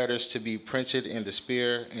 reviewing letters to be printed in the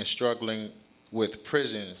spear, and struggling with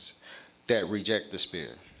prisons that reject the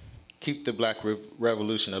spear. Keep the Black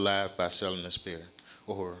Revolution alive by selling the spear.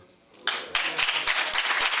 Uhuru.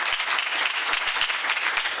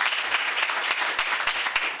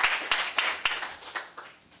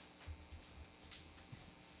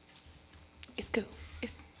 It's good.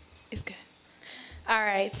 It's good. All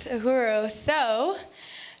right, Uhuru. So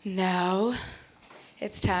now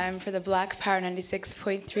it's time for the Black Power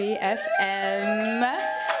 96.3 FM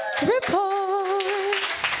reports.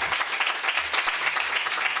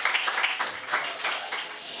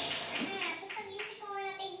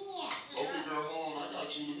 Okay, girl, hold on. I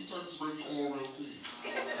got you. Let me turn this radio on real quick.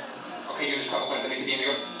 Okay, there's a couple points I need to be in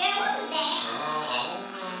there.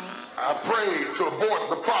 I prayed to abort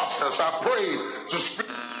the process. I prayed to speak.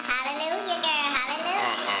 Hallelujah, girl.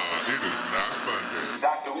 Hallelujah. It is not Sunday.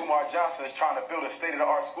 Dr. Umar Johnson is trying to build a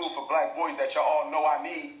state-of-the-art school for black boys that y'all all know I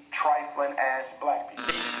need. Trifling ass black people.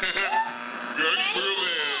 Girl, you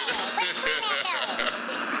real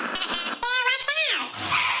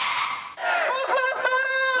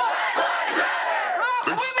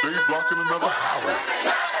They blocking another highway.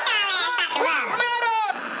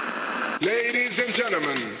 Ladies and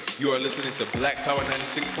gentlemen, you are listening to Black Power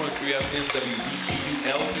 96.3 FM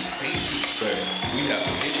WBQULP St. Petersburg. We have the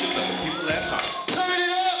interest of the people at heart. Turn it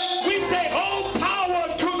up! We say, oh, power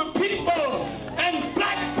to the people and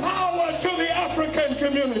black power to the African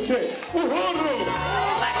community. Uhuru!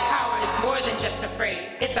 Black power is more than just a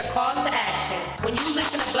phrase. It's a call to action. When you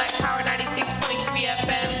listen to Black Power 96.3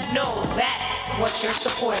 FM, know that's what you're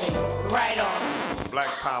supporting. Right on. Black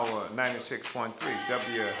Power 96.3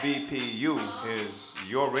 WBPU is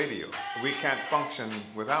your radio. We can't function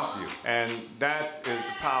without you. And that is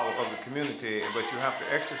the power of the community, but you have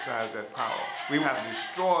to exercise that power. We have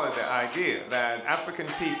destroyed the idea that African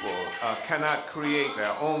people cannot create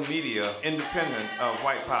their own media independent of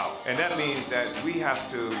white power. And that means that we have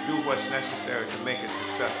to do what's necessary to make it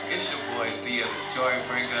successful. It's your boy, Dia, the Joy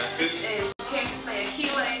Bringer. This is Came to Say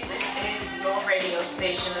Akile. This is your radio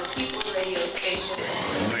station, the People Radio Station.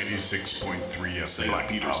 96.3 St.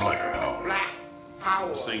 Petersburg. Black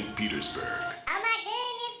Power. St. Petersburg. Oh my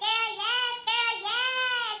goodness, girl,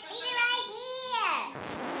 yes. Leave it right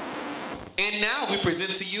here. And now we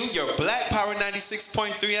present to you your Black Power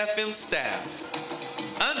 96.3 FM staff.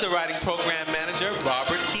 Underwriting Program Manager,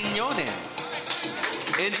 Robert Quinones.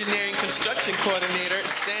 Engineering Construction Coordinator,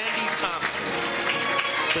 Sandy Thompson.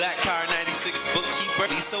 Black Power 96 Bookkeeper,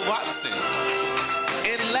 Lisa Watson.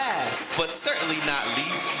 And last, but certainly not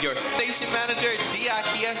least, your Station Manager,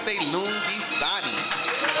 Diakiese Lungi Sani.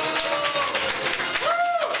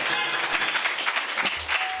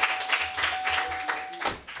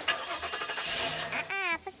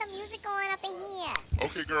 Put some music on up in here.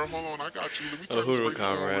 Okay, girl, hold on. I got you. Let me turn this radio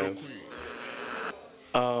on real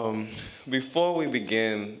quick. Before we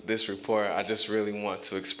begin this report, I just really want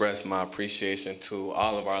to express my appreciation to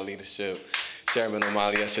all of our leadership, Chairman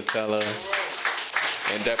Omali Yeshitela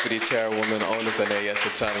and Deputy Chairwoman Onizane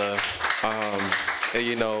Yeshitela, and,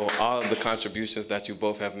 you know, all of the contributions that you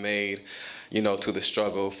both have made, you know, to the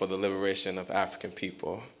struggle for the liberation of African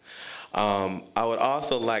people. I would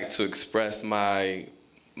also like to express my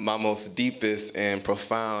most deepest and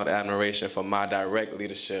profound admiration for my direct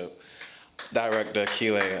leadership, Director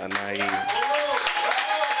Akile Anayi.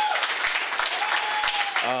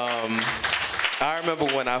 I remember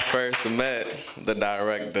when I first met the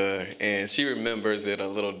director, and she remembers it a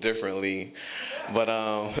little differently, but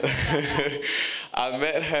I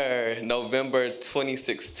met her November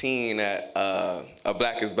 2016 at a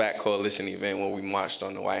Black is Back Coalition event when we marched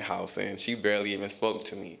on the White House, and she barely even spoke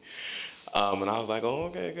to me. And I was like, oh,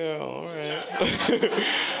 okay, girl, all right.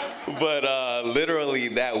 But literally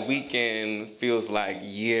that weekend feels like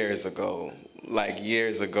years ago,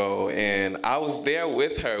 and I was there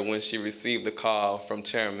with her when she received the call from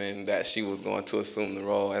Chairman that she was going to assume the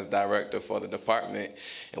role as director for the department,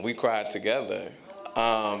 and we cried together.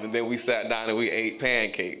 And then we sat down and we ate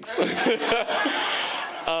pancakes.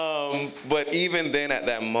 But even then at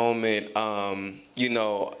that moment, you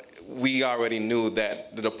know, we already knew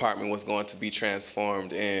that the department was going to be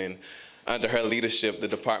transformed, and under her leadership, the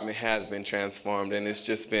department has been transformed, and it's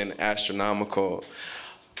just been astronomical.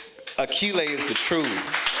 Akile is the truth.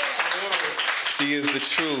 She is the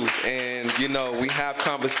truth, and, you know, we have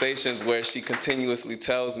conversations where she continuously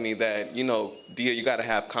tells me that, you know, Dia, you gotta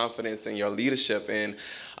have confidence in your leadership, and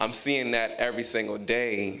I'm seeing that every single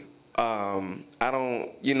day.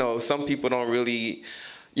 You know, some people don't really,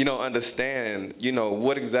 you know, understand, you know,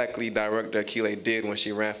 what exactly Director Akile did when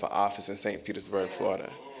she ran for office in St. Petersburg, Florida.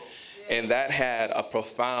 And that had a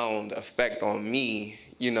profound effect on me,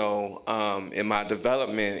 you know, in my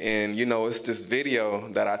development. And, you know, it's this video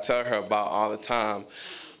that I tell her about all the time,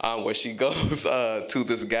 where she goes to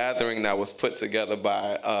this gathering that was put together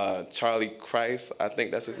by Charlie Christ, I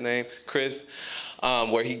think that's his name, Chris,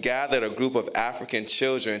 where he gathered a group of African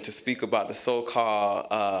children to speak about the so-called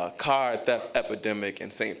car theft epidemic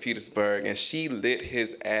in St. Petersburg, and she lit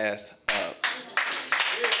his ass up.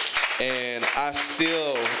 And I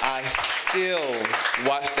still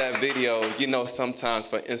watch that video, you know, sometimes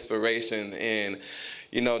for inspiration. And,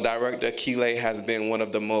 you know, Director Akile has been one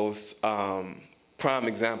of the most prime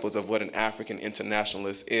examples of what an African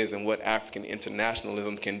internationalist is and what African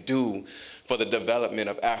internationalism can do for the development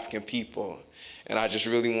of African people. And I just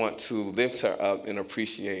really want to lift her up and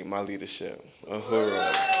appreciate my leadership.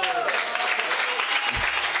 Uhuru.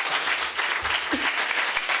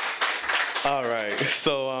 All right,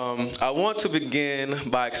 so I want to begin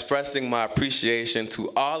by expressing my appreciation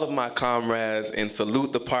to all of my comrades and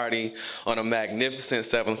salute the party on a magnificent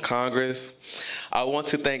 7th Congress. I want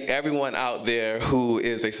to thank everyone out there who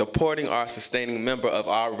is a supporting or sustaining member of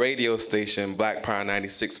our radio station, Black Power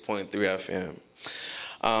 96.3 FM.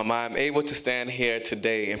 I'm able to stand here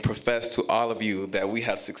today and profess to all of you that we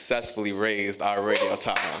have successfully raised our radio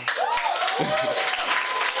tower.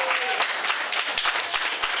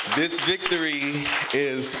 This victory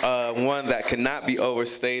is one that cannot be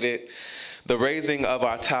overstated. The raising of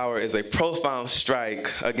our tower is a profound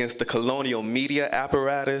strike against the colonial media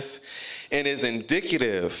apparatus and is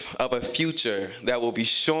indicative of a future that will be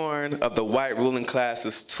shorn of the white ruling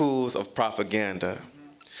class's tools of propaganda.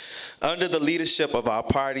 Under the leadership of our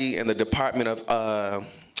party and the Department of,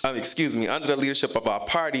 under the leadership of our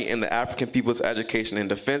party and the African People's Education and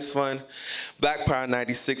Defense Fund, Black Power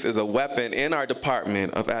 96 is a weapon in our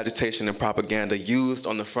Department of Agitation and Propaganda used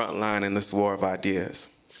on the front line in this war of ideas.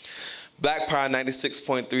 Black Power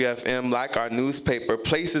 96.3 FM, like our newspaper,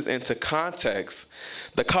 places into context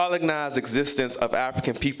the colonized existence of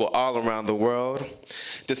African people all around the world,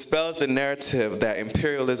 dispels the narrative that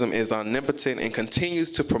imperialism is omnipotent and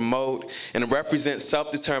continues to promote and represent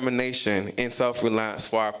self-determination and self-reliance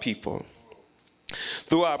for our people.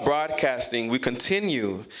 Through our broadcasting, we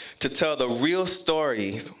continue to tell the real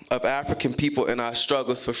stories of African people in our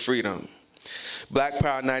struggles for freedom. Black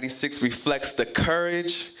Power 96 reflects the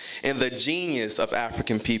courage and the genius of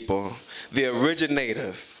African people, the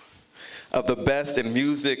originators of the best in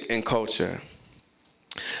music and culture.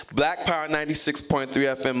 Black Power 96.3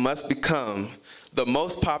 FM must become the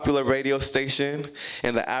most popular radio station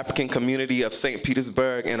in the African community of St.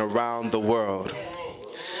 Petersburg and around the world.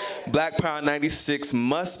 Black Power 96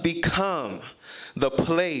 must become the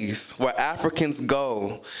place where Africans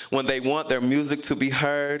go when they want their music to be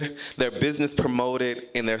heard, their business promoted,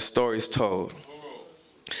 and their stories told.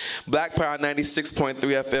 Black Power 96.3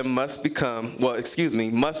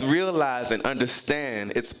 FM must realize and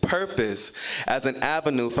understand its purpose as an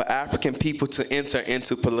avenue for African people to enter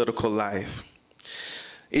into political life.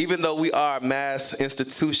 Even though we are a mass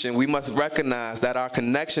institution, we must recognize that our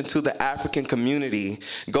connection to the African community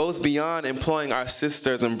goes beyond employing our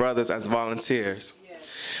sisters and brothers as volunteers.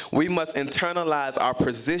 We must internalize our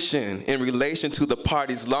position in relation to the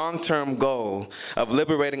party's long-term goal of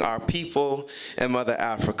liberating our people and Mother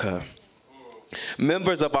Africa.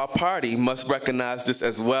 Members of our party must recognize this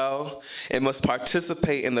as well and must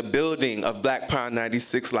participate in the building of Black Power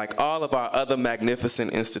 96 like all of our other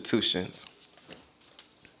magnificent institutions.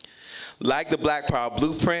 Like the Black Power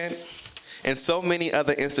Blueprint and so many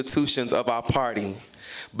other institutions of our party,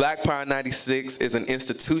 Black Power 96 is an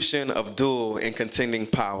institution of dual and contending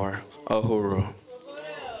power. Uhuru.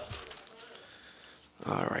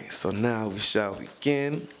 All right, so now we shall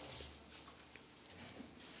begin.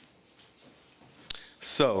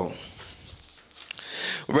 So,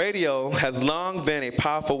 radio has long been a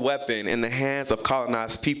powerful weapon in the hands of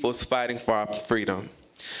colonized peoples fighting for our freedom.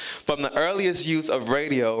 From the earliest use of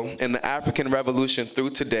radio in the African Revolution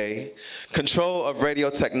through today, control of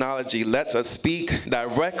radio technology lets us speak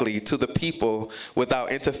directly to the people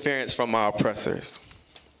without interference from our oppressors.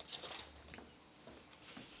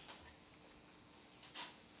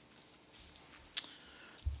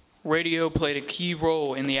 Radio played a key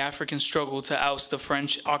role in the African struggle to oust the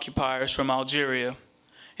French occupiers from Algeria.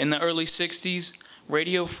 In the early 60s,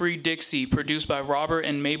 Radio Free Dixie, produced by Robert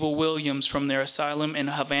and Mabel Williams from their asylum in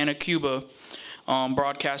Havana, Cuba,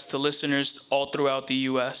 broadcast to listeners all throughout the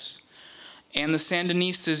U.S. And the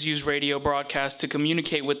Sandinistas used radio broadcasts to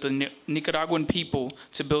communicate with the Nicaraguan people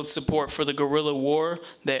to build support for the guerrilla war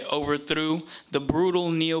that overthrew the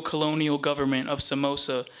brutal neo-colonial government of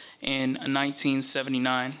Somoza in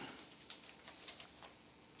 1979.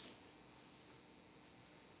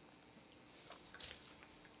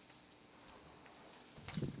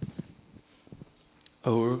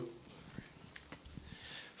 Uhuru.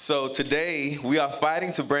 So today, we are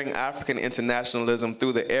fighting to bring African internationalism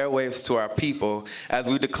through the airwaves to our people as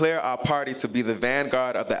we declare our party to be the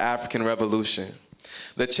vanguard of the African Revolution.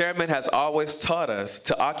 The chairman has always taught us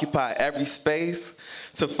to occupy every space,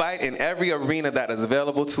 to fight in every arena that is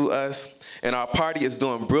available to us, and our party is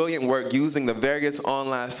doing brilliant work using the various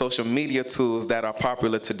online social media tools that are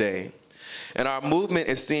popular today. And our movement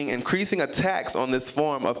is seeing increasing attacks on this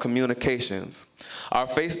form of communications. Our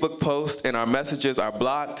Facebook posts and our messages are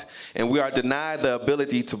blocked, and we are denied the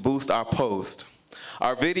ability to boost our post.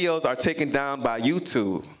 Our videos are taken down by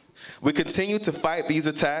YouTube. We continue to fight these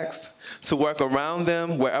attacks, to work around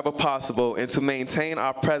them wherever possible, and to maintain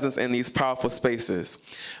our presence in these powerful spaces.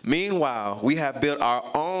 Meanwhile, we have built our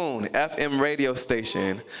own FM radio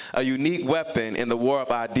station, a unique weapon in the war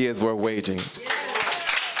of ideas we're waging.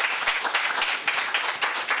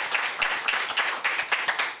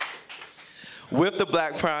 With the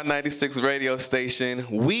Black Power 96 radio station,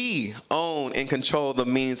 we own and control the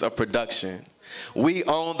means of production. We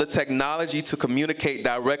own the technology to communicate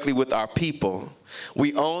directly with our people.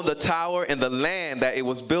 We own the tower and the land that it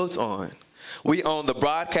was built on. We own the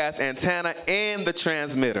broadcast antenna and the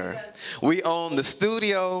transmitter. We own the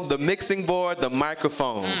studio, the mixing board, the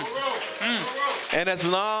microphones. And as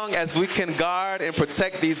long as we can guard and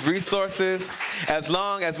protect these resources, as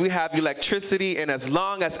long as we have electricity, and as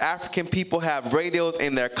long as African people have radios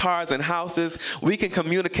in their cars and houses, we can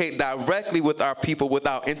communicate directly with our people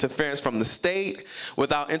without interference from the state,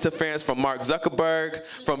 without interference from Mark Zuckerberg,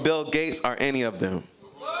 from Bill Gates, or any of them.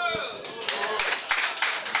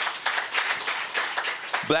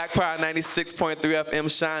 Black Power 96.3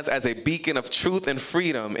 FM shines as a beacon of truth and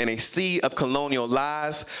freedom in a sea of colonial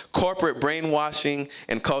lies, corporate brainwashing,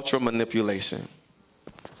 and cultural manipulation.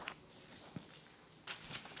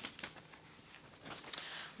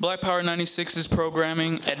 Black Power 96's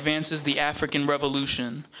programming advances the African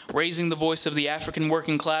revolution, raising the voice of the African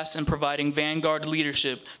working class and providing vanguard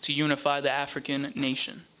leadership to unify the African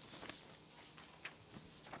nation.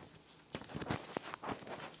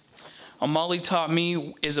 Omali Taught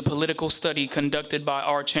Me is a political study conducted by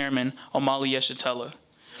our chairman, Omali Yeshitela.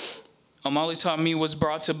 Omali Taught Me was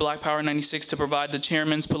brought to Black Power 96 to provide the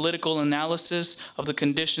chairman's political analysis of the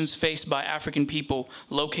conditions faced by African people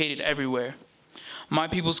located everywhere. My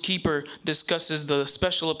People's Keeper discusses the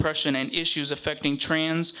special oppression and issues affecting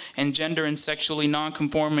trans and gender and sexually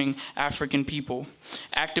non-conforming African people,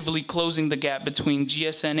 actively closing the gap between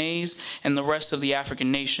GSNAs and the rest of the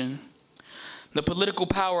African nation. The Political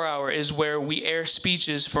Power Hour is where we air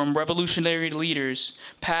speeches from revolutionary leaders,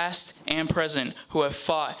 past and present, who have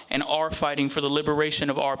fought and are fighting for the liberation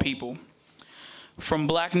of our people. From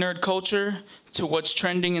Black nerd culture to what's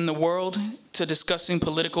trending in the world to discussing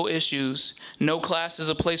political issues, No Class is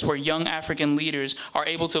a place where young African leaders are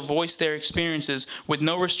able to voice their experiences with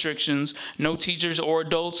no restrictions, no teachers or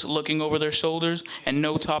adults looking over their shoulders, and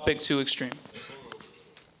no topic too extreme.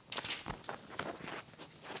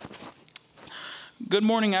 Good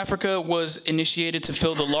Morning Africa was initiated to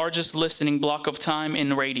fill the largest listening block of time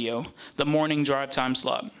in radio, the morning drive time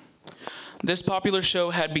slot. This popular show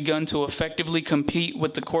had begun to effectively compete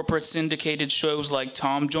with the corporate syndicated shows like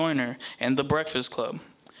Tom Joyner and The Breakfast Club.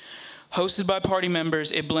 Hosted by party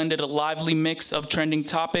members, it blended a lively mix of trending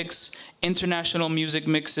topics, international music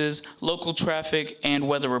mixes, local traffic, and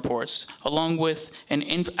weather reports, along with an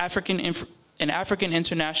African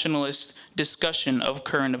internationalist discussion of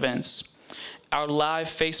current events. Our live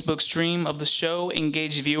Facebook stream of the show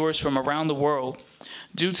engaged viewers from around the world.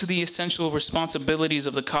 Due to the essential responsibilities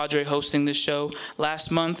of the cadre hosting this show,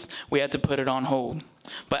 last month we had to put it on hold.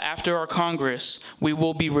 But after our Congress, we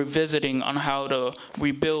will be revisiting on how to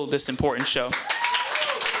rebuild this important show.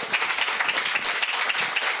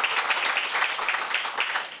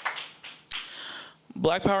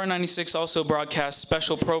 Black Power 96 also broadcasts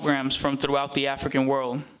special programs from throughout the African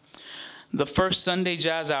world. The first Sunday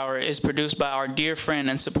Jazz Hour is produced by our dear friend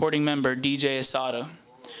and supporting member, DJ Asada.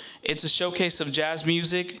 It's a showcase of jazz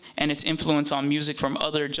music and its influence on music from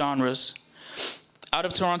other genres. Out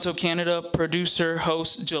of Toronto, Canada,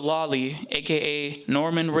 producer-host Jalali, aka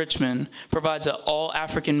Norman Richmond, provides an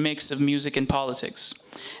all-African mix of music and politics.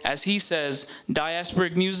 As he says,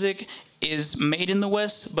 diasporic music is made in the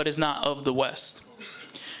West, but is not of the West.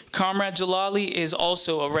 Comrade Jalali is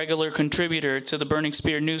also a regular contributor to the Burning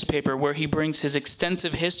Spear newspaper, where he brings his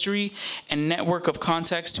extensive history and network of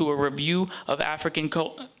contacts to a review of African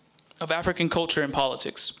culture and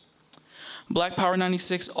politics. Black Power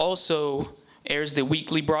 96 also airs the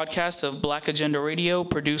weekly broadcast of Black Agenda Radio,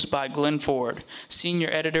 produced by Glenn Ford, senior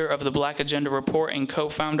editor of the Black Agenda Report and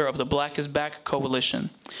co-founder of the Black is Back Coalition.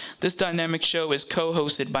 This dynamic show is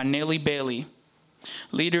co-hosted by Nellie Bailey,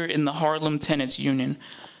 leader in the Harlem Tenants Union,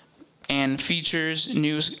 and features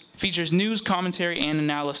news, commentary, and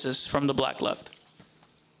analysis from the Black left.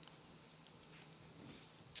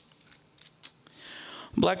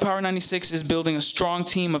 Black Power 96 is building a strong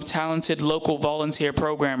team of talented local volunteer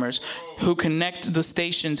programmers who connect the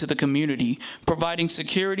station to the community, providing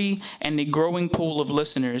security and a growing pool of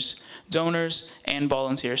listeners, donors, and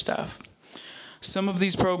volunteer staff. Some of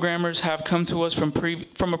these programmers have come to us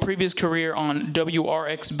from a previous career on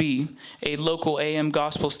WRXB, a local AM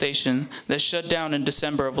gospel station that shut down in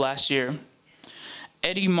December of last year.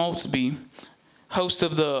 Eddie Maltzby, host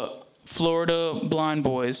of the Florida Blind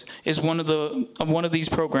Boys, is one of these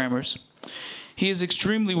programmers. He is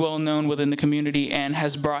extremely well known within the community and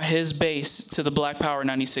has brought his base to the Black Power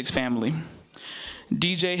 96 family.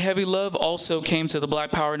 DJ Heavy Love also came to the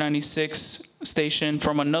Black Power 96 station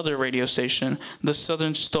from another radio station, the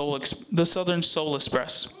Southern Soul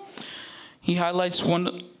Express. He highlights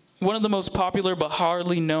one one of the most popular but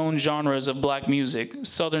hardly known genres of black music,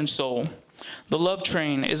 Southern soul. The Love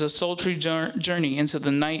Train is a sultry journey into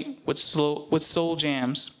the night with soul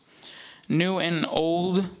jams. New and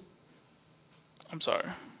old,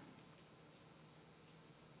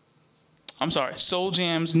 soul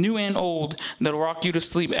jams, new and old, that'll rock you to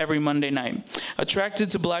sleep every Monday night. Attracted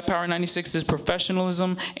to Black Power 96's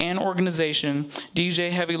professionalism and organization, DJ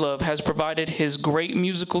Heavy Love has provided his great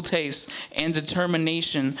musical taste and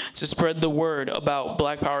determination to spread the word about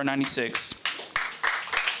Black Power 96.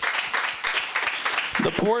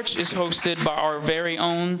 The Porch is hosted by our very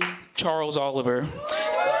own Charles Oliver,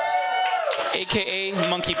 AKA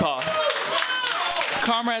Monkey Paw.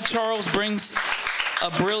 Comrade Charles brings a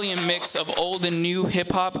brilliant mix of old and new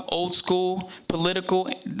hip-hop, old school,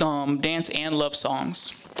 political, dance, and love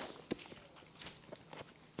songs.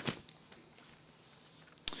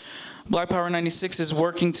 Black Power 96 is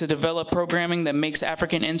working to develop programming that makes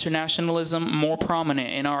African internationalism more prominent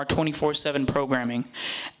in our 24/7 programming.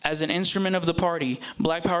 As an instrument of the party,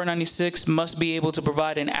 Black Power 96 must be able to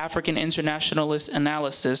provide an African internationalist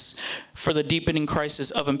analysis for the deepening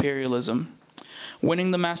crisis of imperialism,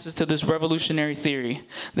 winning the masses to this revolutionary theory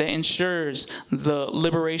that ensures the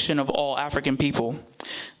liberation of all African people.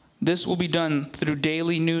 This will be done through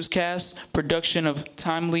daily newscasts, production of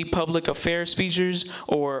timely public affairs features,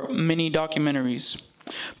 or mini documentaries.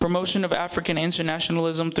 Promotion of African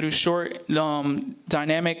internationalism through short,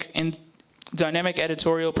 dynamic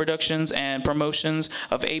editorial productions and promotions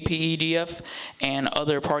of APEDF and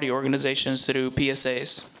other party organizations through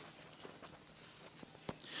PSAs.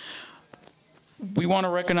 We want to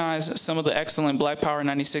recognize some of the excellent Black Power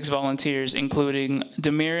 96 volunteers, including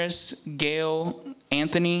Damaris, Gail,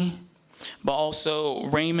 Anthony, but also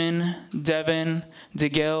Raymond, Devin,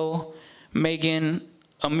 DeGale, Megan,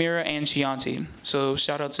 Amira, and Chianti. So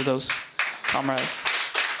shout out to those comrades.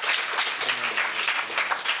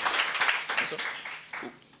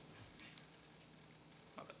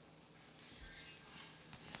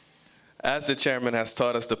 As the chairman has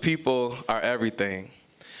taught us, the people are everything.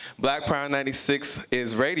 Black Power 96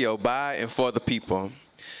 is radio by and for the people.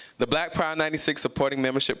 The Black Power 96 supporting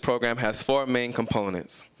membership program has 4 main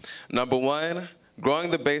components. Number 1,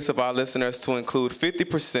 growing the base of our listeners to include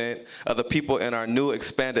 50% of the people in our new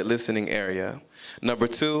expanded listening area. Number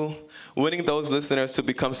 2, winning those listeners to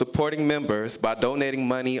become supporting members by donating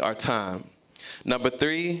money or time. Number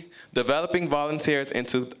 3, developing volunteers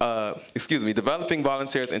into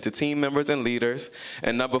team members and leaders.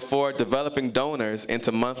 And number 4, developing donors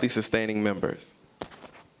into monthly sustaining members.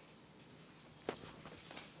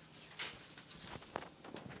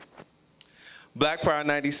 Black Power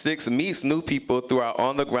 96 meets new people through our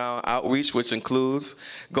on-the-ground outreach, which includes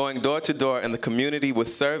going door to door in the community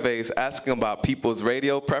with surveys asking about people's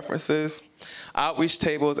radio preferences, outreach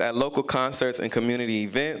tables at local concerts and community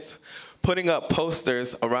events, putting up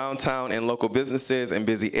posters around town in local businesses and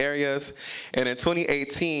busy areas. And in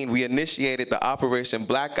 2018, we initiated the Operation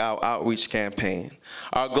Blackout Outreach campaign.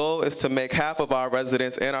 Our goal is to make half of our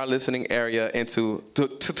residents in our listening area into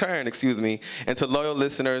loyal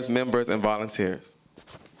listeners, members, and volunteers.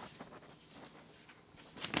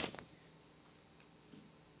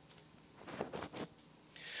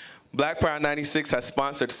 Black Power 96 has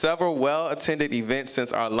sponsored several well-attended events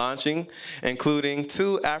since our launching, including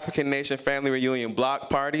 2 African Nation Family Reunion block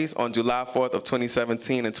parties on July 4th of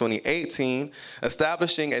 2017 and 2018,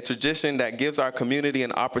 establishing a tradition that gives our community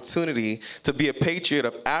an opportunity to be a patriot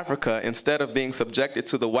of Africa instead of being subjected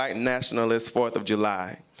to the white nationalist 4th of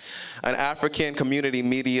July. An African Community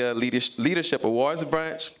Media Leadership Awards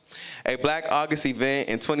brunch, a Black August event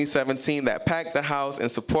in 2017 that packed the house in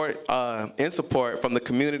support from the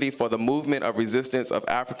community for the movement of resistance of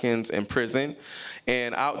Africans in prison,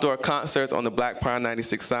 and outdoor concerts on the Black Power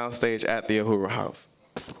 96 soundstage at the Uhuru House.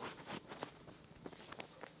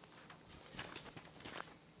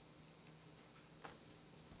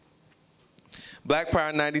 Black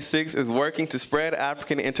Power 96 is working to spread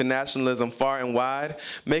African internationalism far and wide,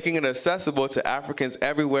 making it accessible to Africans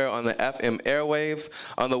everywhere on the FM airwaves,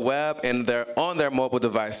 on the web, and on their mobile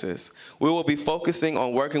devices. We will be focusing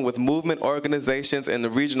on working with movement organizations in the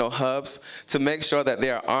regional hubs to make sure that they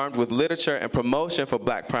are armed with literature and promotion for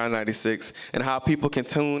Black Power 96 and how people can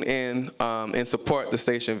tune in and support the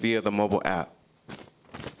station via the mobile app.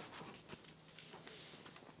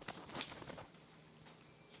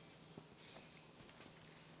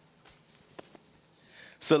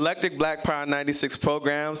 Selected Black Power 96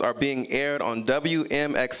 programs are being aired on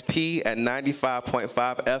WMXP at 95.5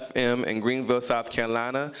 FM in Greenville, South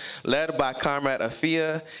Carolina, led by Comrade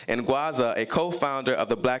Afia and Gwaza, a co-founder of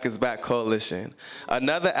the Black is Back Coalition.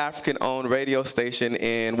 Another African-owned radio station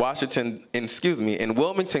in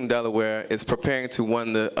Wilmington, Delaware, is preparing to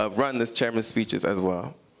run the chairman's speeches as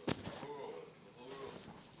well.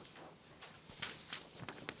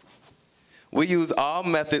 We use all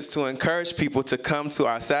methods to encourage people to come to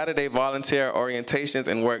our Saturday volunteer orientations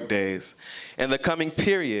and work days. In the coming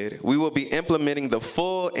period, we will be implementing the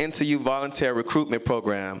full Into You volunteer recruitment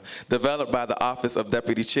program developed by the Office of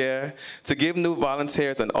Deputy Chair to give new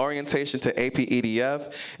volunteers an orientation to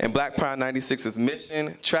APEDF and Black Power 96's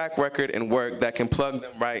mission, track record, and work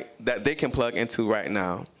that they can plug into right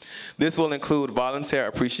now. This will include volunteer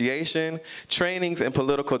appreciation, trainings in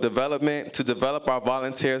political development to develop our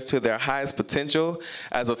volunteers to their highest potential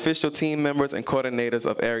as official team members and coordinators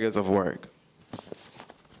of areas of work.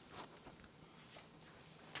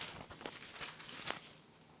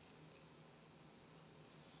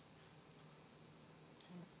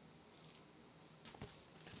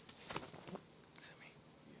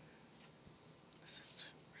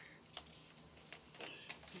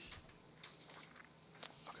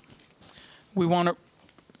 We want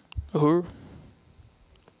to,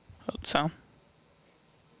 sound?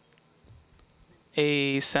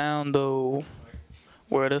 A sound though,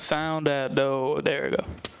 where the sound at though, there we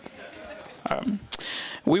go.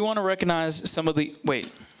 We want to recognize some of the,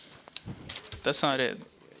 wait, that's not it.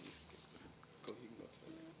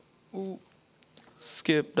 Ooh,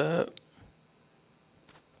 skip that.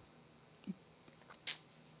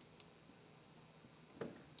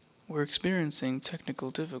 We're experiencing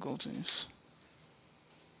technical difficulties.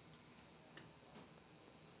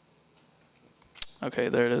 Okay,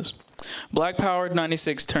 there it is. Black Power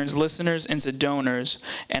 96 turns listeners into donors,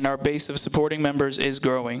 and our base of supporting members is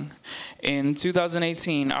growing. In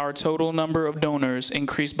 2018, our total number of donors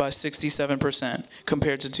increased by 67%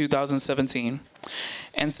 compared to 2017,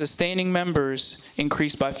 and sustaining members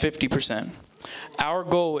increased by 50%. Our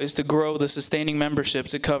goal is to grow the sustaining membership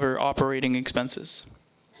to cover operating expenses.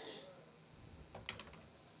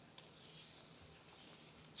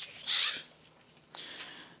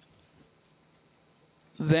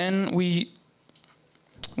 Then we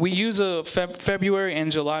use a February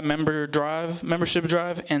and July membership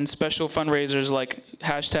drive and special fundraisers like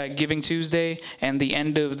 #GivingTuesday and the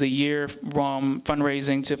end of the year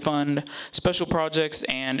fundraising to fund special projects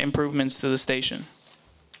and improvements to the station.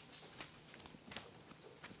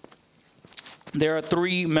 There are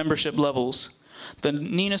 3 membership levels. The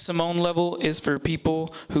Nina Simone level is for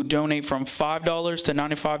people who donate from $5 to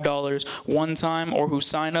 $95 one time or who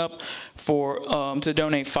sign up for to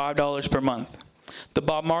donate $5 per month. The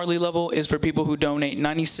Bob Marley level is for people who donate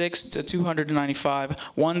 $96 to $295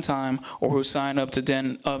 one time or who sign up to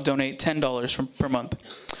donate $10 per month.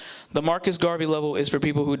 The Marcus Garvey level is for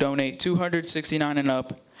people who donate $269 and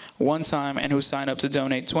up one time and who sign up to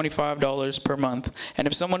donate $25 per month. And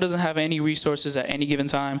if someone doesn't have any resources at any given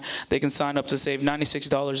time, they can sign up to save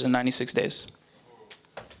 $96 in 96 days.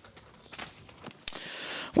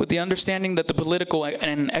 With the understanding that the political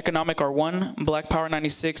and economic are one, Black Power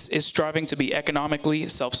 96 is striving to be economically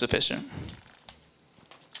self-sufficient.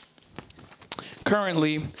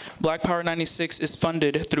 Currently, Black Power 96 is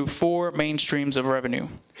funded through 4 main streams of revenue.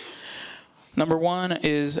 Number 1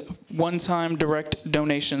 is one-time direct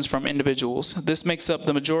donations from individuals. This makes up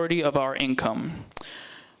the majority of our income.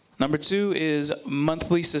 Number 2 is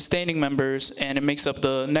monthly sustaining members, and it makes up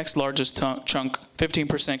the next largest chunk,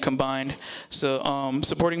 15% combined. So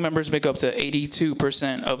supporting members make up to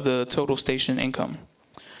 82% of the total station income.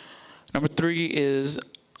 Number 3 is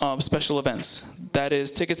special events. That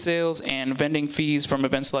is ticket sales and vending fees from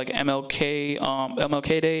events like MLK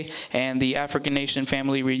Day and the African Nation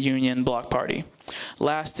Family Reunion Block Party.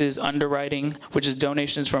 Last is underwriting, which is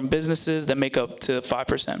donations from businesses that make up to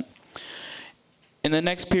 5%. In the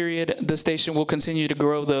next period, the station will continue to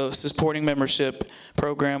grow the supporting membership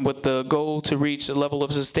program with the goal to reach a level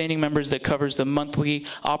of sustaining members that covers the monthly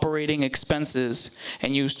operating expenses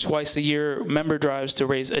and use twice-a-year member drives to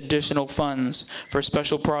raise additional funds for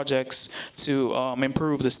special projects to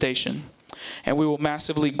improve the station. And we will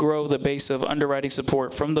massively grow the base of underwriting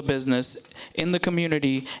support from the business in the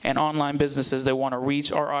community and online businesses that want to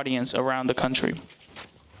reach our audience around the country.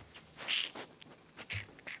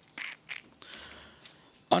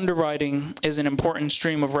 Underwriting is an important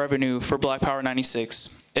stream of revenue for Black Power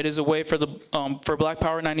 96. It is a way for Black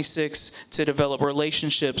Power 96 to develop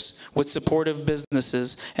relationships with supportive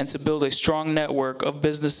businesses and to build a strong network of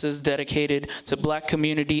businesses dedicated to Black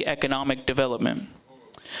community economic development.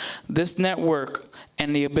 This network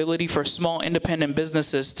and the ability for small independent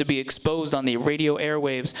businesses to be exposed on the radio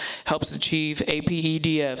airwaves helps achieve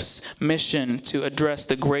APEDF's mission to address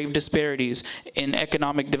the grave disparities in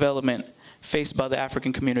economic development faced by the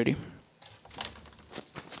African community.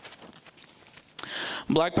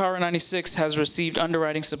 Black Power 96 has received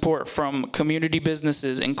underwriting support from community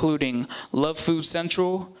businesses including Love Food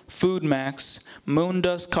Central, Food Max, Moon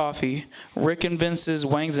Dust Coffee, Rick and Vince's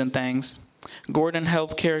Wangs and Things, Gordon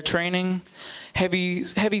Healthcare Training,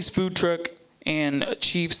 Heavy's Food Truck, and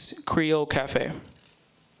Chief's Creole Cafe.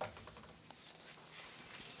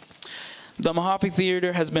 The Mojave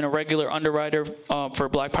Theater has been a regular underwriter for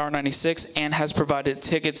Black Power 96 and has provided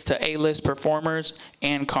tickets to A-list performers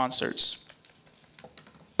and concerts.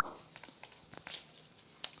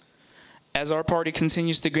 As our party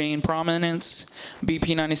continues to gain prominence,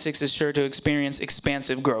 BP 96 is sure to experience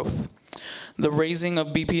expansive growth. The raising of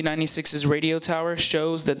BP 96's radio tower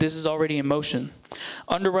shows that this is already in motion.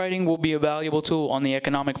 Underwriting will be a valuable tool on the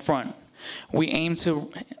economic front. We aim to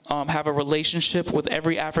have a relationship with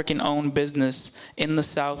every African-owned business in the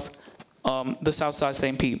South Side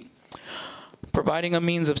St. Pete, providing a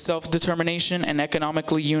means of self-determination and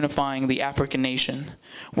economically unifying the African nation.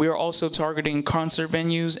 We are also targeting concert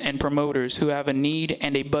venues and promoters who have a need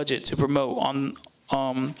and a budget to promote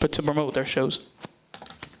their shows.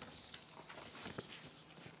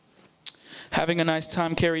 Having a Nice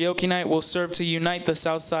Time karaoke night will serve to unite the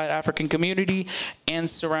Southside African community and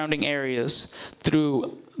surrounding areas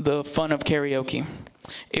through the fun of karaoke.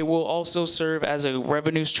 It will also serve as a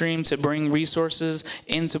revenue stream to bring resources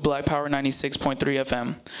into Black Power 96.3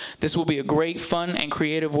 FM. This will be a great, fun, and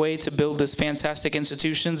creative way to build this fantastic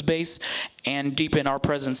institutions base and deepen our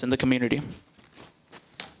presence in the community.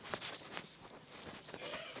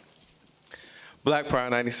 Black Power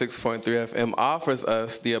 96.3 FM offers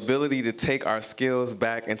us the ability to take our skills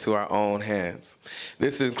back into our own hands.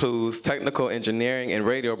 This includes technical engineering and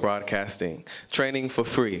radio broadcasting, training for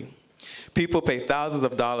free. People pay thousands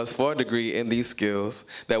of dollars for a degree in these skills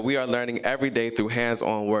that we are learning every day through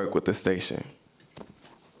hands-on work with the station.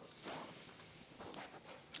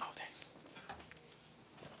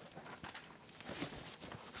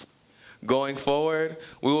 Going forward,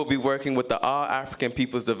 we will be working with the All African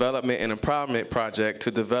People's Development and Empowerment Project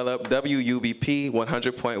to develop WUBP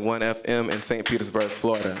 100.1 FM in St. Petersburg,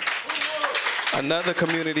 Florida. Another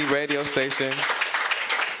community radio station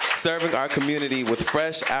serving our community with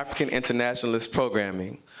fresh African internationalist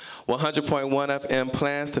programming. 100.1 FM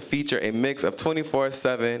plans to feature a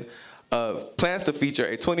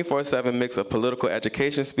 24/7 mix of political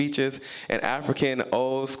education speeches and African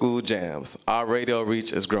old school jams. Our radio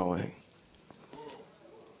reach is growing.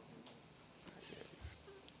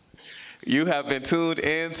 You have been tuned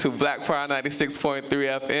in to Black Power 96.3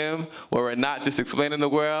 FM, where we're not just explaining the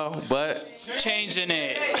world, but changing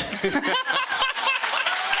it.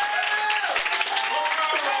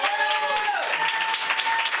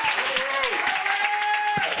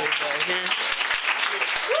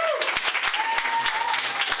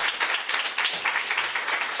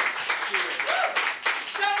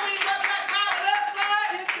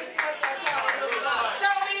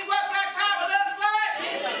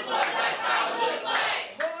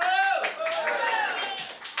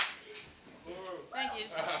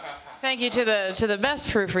 Thank you to the best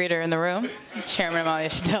proofreader in the room, Chairman Amalia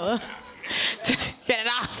Shatilla. Get it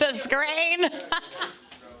off the screen.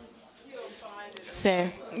 So,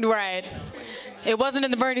 right. It wasn't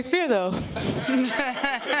in the Burning Spear, though.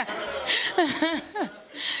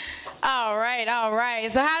 All right, all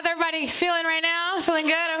right. So how's everybody feeling right now? Feeling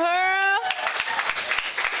good?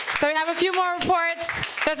 So we have a few more reports.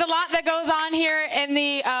 There's a lot that goes on here in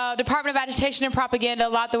the Department of Agitation and Propaganda, a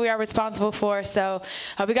lot that we are responsible for. So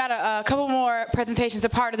we got a couple more presentations, a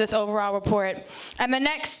part of this overall report. And the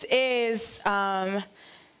next is the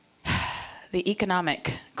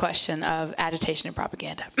economic question of agitation and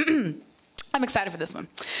propaganda. I'm excited for this one.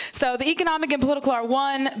 So the economic and political are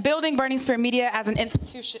one, building Burning Spear Media as an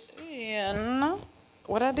institution.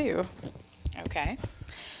 What'd I do? Okay.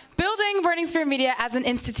 Building Burning Spear Media as an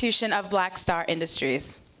institution of Black Star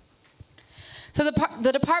Industries. So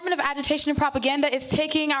the Department of Agitation and Propaganda is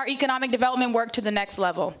taking our economic development work to the next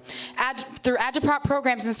level. Through Agiprop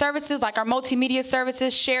programs and services like our multimedia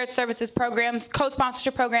services, shared services programs,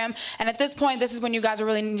 co-sponsorship program, and at this point, this is when you guys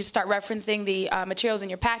really need to start referencing the materials in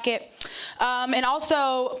your packet. And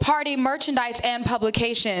also party merchandise and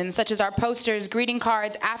publications, such as our posters, greeting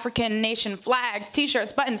cards, African nation flags,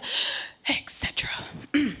 t-shirts, buttons, etc.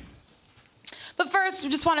 But first, first,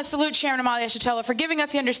 we just want to salute Chairman Amalia Shatella for giving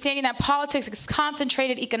us the understanding that politics is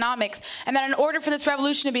concentrated economics, and that in order for this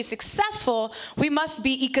revolution to be successful, we must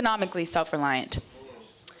be economically self-reliant.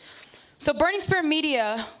 So Burning Spear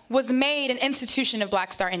Media was made an institution of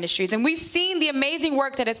Black Star Industries, and we've seen the amazing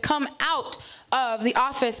work that has come out of the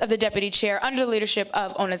office of the Deputy Chair under the leadership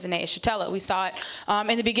of Onezene Shatella. We saw it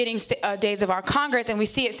in the beginning days of our Congress, and we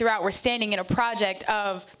see it throughout. We're standing in a project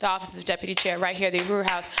of the office of the Deputy Chair right here at the Uhuru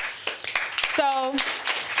House. So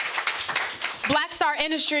Black Star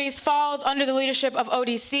Industries falls under the leadership of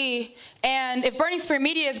ODC, and if Burning Spear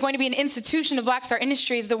Media is going to be an institution of Black Star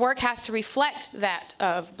Industries, the work has to reflect that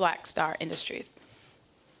of Black Star Industries.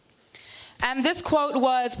 And this quote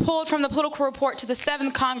was pulled from the political report to the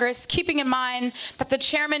 7th Congress, keeping in mind that the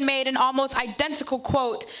chairman made an almost identical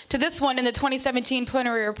quote to this one in the 2017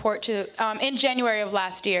 plenary report in January of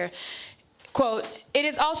last year. Quote, "It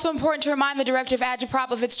is also important to remind the director of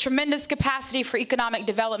Agitprop of its tremendous capacity for economic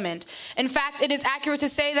development. In fact, it is accurate to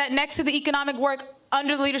say that next to the economic work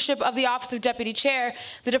under the leadership of the Office of Deputy Chair,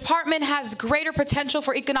 the department has greater potential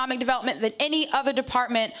for economic development than any other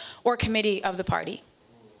department or committee of the party."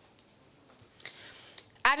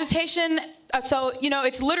 Agitation, so, you know,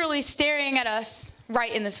 it's literally staring at us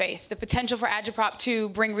right in the face, the potential for Agitprop to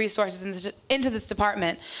bring resources into this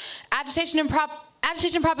department. Agitation and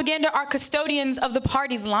propaganda are custodians of the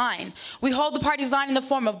party's line. We hold the party's line in the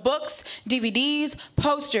form of books, DVDs,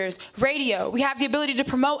 posters, radio. We have the ability to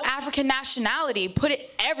promote African nationality, put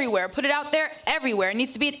it everywhere, put it out there everywhere. It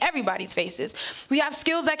needs to be in everybody's faces. We have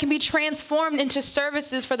skills that can be transformed into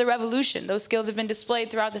services for the revolution. Those skills have been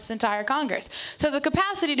displayed throughout this entire Congress. So the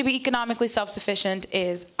capacity to be economically self-sufficient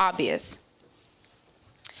is obvious.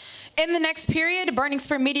 In the next period, Burning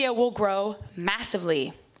Spear Media will grow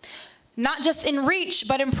massively. Not just in reach,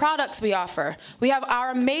 but in products we offer. We have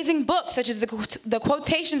our amazing books, such as the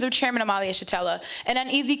quotations of Chairman Amalia Shatella, An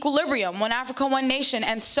Uneasy Equilibrium, One Africa, One Nation,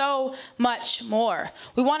 and so much more.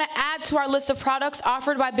 We want to add to our list of products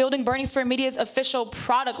offered by building Burning Spear Media's official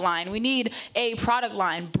product line. We need a product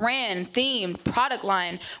line, brand, themed product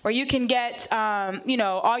line, where you can get, you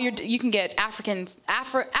know, you can get African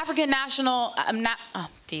national,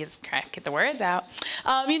 Jesus Christ, get the words out.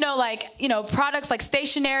 You know, like, you know, products like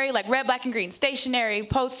stationery, like red, black, and green, stationery,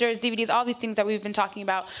 posters, DVDs, all these things that we've been talking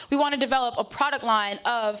about. We want to develop a product line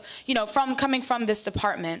of, you know, coming from this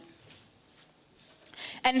department.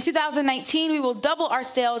 And in 2019, we will double our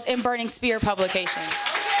sales in Burning Spear publications.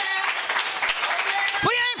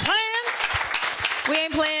 We ain't playing. We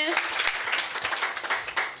ain't playing.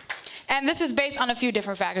 And this is based on a few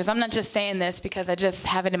different factors. I'm not just saying this because I just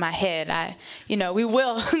have it in my head. You know, we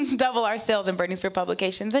will double our sales in Burning Spear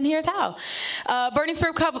Publications, and here's how. Burning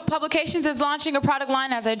Spear Publications is launching a product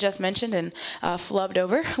line, as I just mentioned and flubbed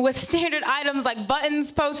over, with standard items like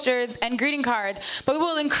buttons, posters, and greeting cards. But we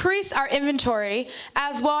will increase our inventory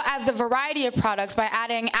as well as the variety of products by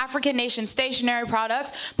adding African nation stationery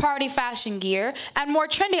products, party fashion gear, and more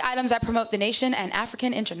trendy items that promote the nation and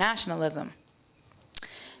African internationalism.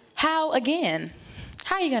 How, again?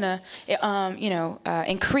 How are you gonna, you know,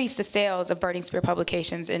 increase the sales of Burning Spear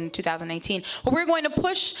Publications in 2018? Well, we're going to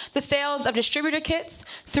push the sales of distributor kits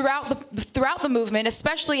throughout the movement,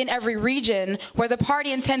 especially in every region where the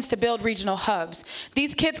party intends to build regional hubs.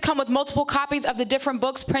 These kits come with multiple copies of the different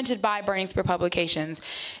books printed by Burning Spear Publications.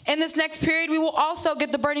 In this next period, we will also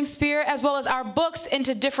get the Burning Spear as well as our books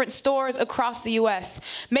into different stores across the U.S.,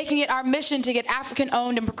 making it our mission to get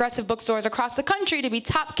African-owned and progressive bookstores across the country to be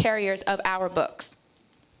top carriers of our books.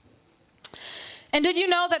 And did you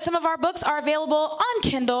know that some of our books are available on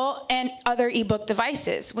Kindle and other ebook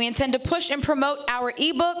devices? We intend to push and promote our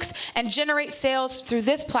ebooks and generate sales through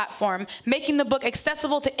this platform, making the book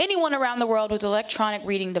accessible to anyone around the world with electronic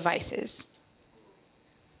reading devices.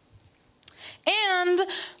 And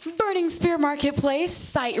Burning Spear Marketplace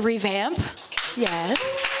site revamp.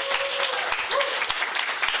 Yes.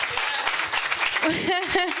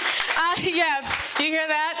 Yes, you hear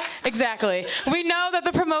that? Exactly. We know that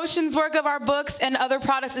the promotions work of our books and other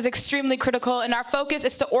products is extremely critical, and our focus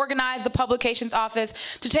is to organize the publications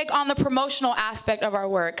office to take on the promotional aspect of our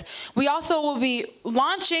work. We also will be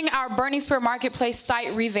launching our Burning Spear Marketplace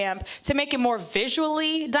site revamp to make it more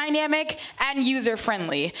visually dynamic and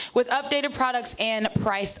user-friendly with updated products and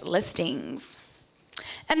price listings.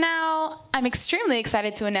 And now, I'm extremely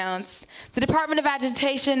excited to announce, the Department of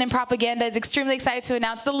Agitation and Propaganda is extremely excited to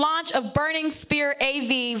announce the launch of Burning Spear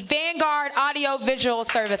AV, Vanguard Audio Visual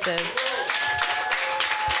Services.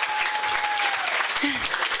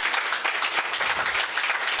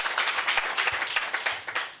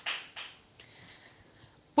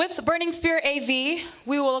 With Burning Burning Spear AV,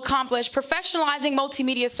 we will accomplish professionalizing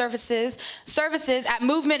multimedia services at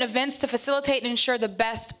movement events to facilitate and ensure the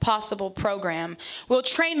best possible program. We'll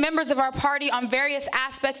train members of our party on various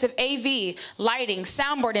aspects of AV, lighting,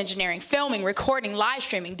 soundboard engineering, filming, recording, live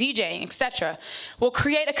streaming, DJing, etc. We'll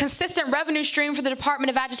create a consistent revenue stream for the Department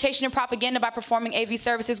of Agitation and Propaganda by performing AV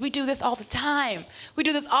services. We do this all the time. We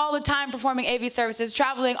do this all the time, performing AV services,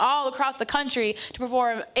 traveling all across the country to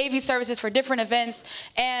perform AV services for different events.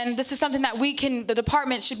 And this is something that the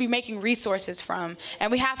department should be making resources from.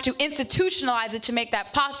 And we have to institutionalize it to make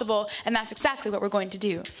that possible, and that's exactly what we're going to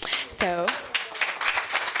do. So.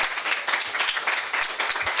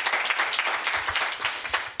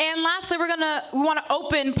 And lastly, we want to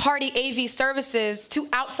open party AV services to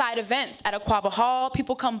outside events at Aquaba Hall.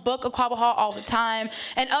 People come book Aquaba Hall all the time,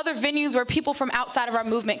 and other venues where people from outside of our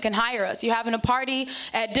movement can hire us. You're having a party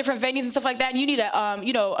at different venues and stuff like that, and you need a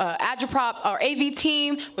agitprop or AV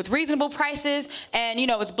team with reasonable prices, and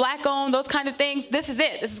it's black-owned, those kind of things. This is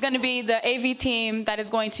it. This is going to be the AV team that is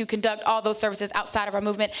going to conduct all those services outside of our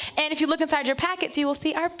movement. And if you look inside your packets, you will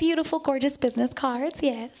see our beautiful, gorgeous business cards.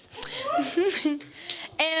 Yes.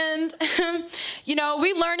 And,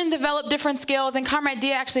 we learn and develop different skills, and Comrade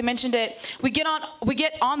Dia actually mentioned it. We get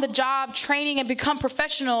on the job training and become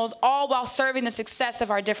professionals, all while serving the success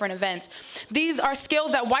of our different events. These are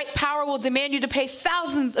skills that white power will demand you to pay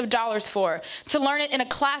thousands of dollars for, to learn it in a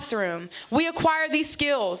classroom. We acquire these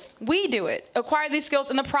skills. We do it. Acquire these skills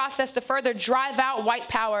in the process to further drive out white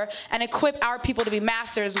power and equip our people to be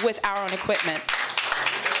masters with our own equipment.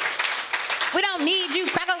 We don't need you,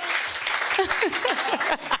 cracker.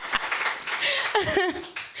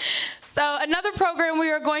 So another program we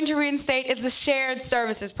are going to reinstate is the Shared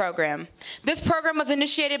Services Program. This program was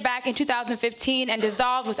initiated back in 2015 and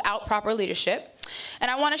dissolved without proper leadership.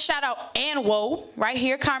 And I want to shout out ANWO right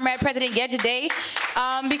here, Comrade President Yejiday,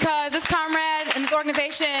 because this comrade and this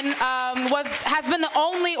organization has been the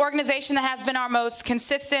only organization that has been our most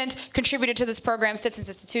consistent contributor to this program since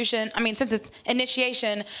its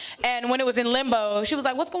initiation. And when it was in limbo, she was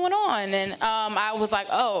like, "What's going on?" And I was like,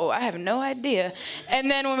 "Oh, I have no idea."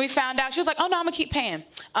 And then when we found out, she was like, "Oh no, I'm gonna keep paying,"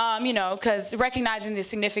 because recognizing the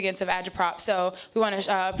significance of agitprop. So we want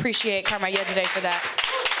to appreciate Comrade Yejiday for that.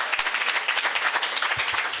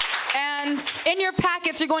 And in your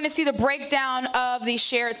packets, you're going to see the breakdown of the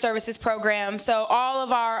Shared Services Program. So all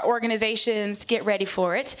of our organizations, get ready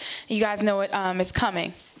for it. You guys know it is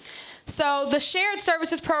coming. So the Shared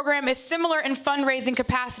Services Program is similar in fundraising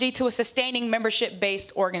capacity to a sustaining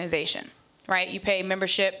membership-based organization, right? You pay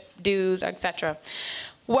membership, dues, etc.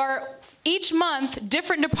 Where each month,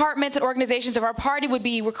 different departments and organizations of our party would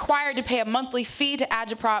be required to pay a monthly fee to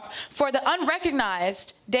Agitprop for the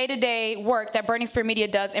unrecognized day-to-day work that Burning Spear Media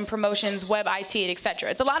does in promotions, web, IT,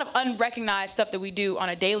 etc. It's a lot of unrecognized stuff that we do on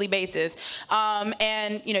a daily basis,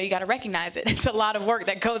 and you got to recognize it. It's a lot of work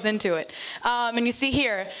that goes into it. And you see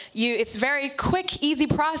here, it's a very quick, easy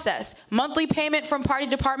process. Monthly payment from party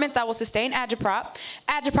departments that will sustain Agitprop.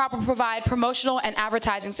 Agitprop will provide promotional and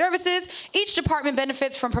advertising services. Each department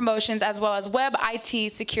benefits from promotions as well as web,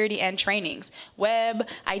 IT, security, and trainings. Web,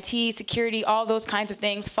 IT, security, all those kinds of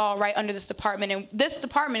things fall right under this department, and this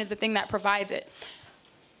department is the thing that provides it.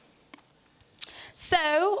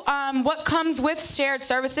 So what comes with shared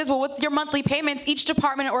services? Well, with your monthly payments, each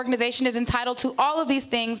department and organization is entitled to all of these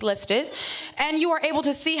things listed, and you are able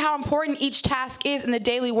to see how important each task is in the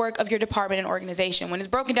daily work of your department and organization. When it's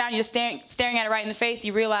broken down, you're staring at it right in the face,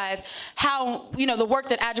 you realize how, the work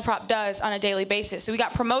that Agitprop does on a daily basis. So we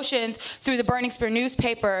got promotions through the Burning Spear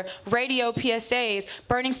newspaper, radio PSAs,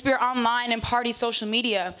 Burning Spear online and party social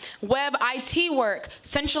media, web IT work,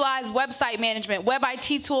 centralized website management, web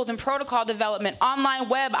IT tools and protocol development, online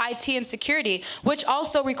web, IT, and security, which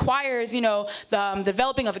also requires, the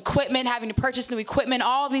developing of equipment, having to purchase new equipment,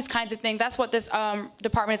 all these kinds of things. That's what this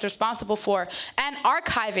department is responsible for. And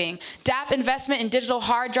archiving, DAP investment in digital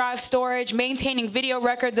hard drive storage, maintaining video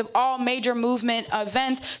records of all major movement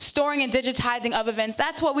events, storing and digitizing of events.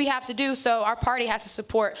 That's what we have to do, so our party has to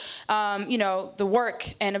support, the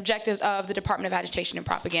work and objectives of the Department of Agitation and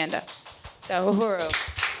Propaganda. So, uhuru.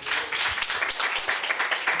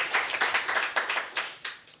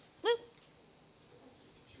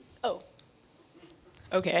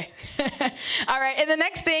 Okay. All right, and the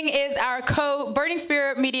next thing is our Burning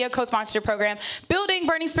Spear Media co-sponsorship program. Building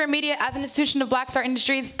Burning Spear Media as an institution of Black Star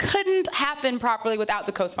Industries couldn't happen properly without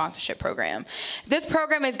the co-sponsorship program. This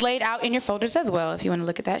program is laid out in your folders as well, if you want to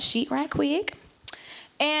look at that sheet right quick.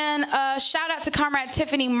 And a shout out to Comrade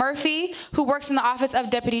Tiffany Murphy, who works in the Office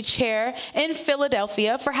of Deputy Chair in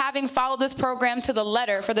Philadelphia, for having followed this program to the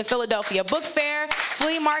letter for the Philadelphia Book Fair,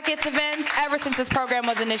 flea markets, events, ever since this program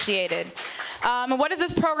was initiated. And what does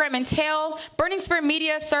this program entail? Burning Spear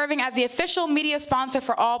Media serving as the official media sponsor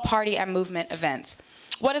for all party and movement events.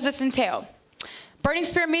 What does this entail? Burning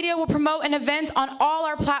Spear Media will promote an event on all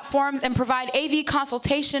our platforms and provide AV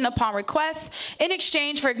consultation upon request in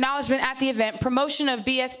exchange for acknowledgement at the event, promotion of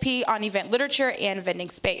BSP on event literature, and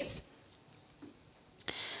vending space.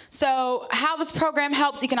 So how this program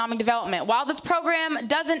helps economic development. While this program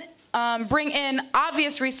doesn't bring in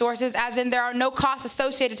obvious resources, as in there are no costs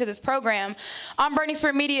associated to this program, on Burning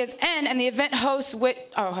Spear Media's end and the event hosts with,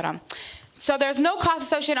 So there's no cost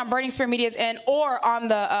associated on Burning Spear Media's end or on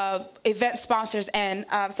the event sponsor's end.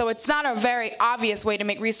 So it's not a very obvious way to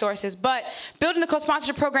make resources, but building the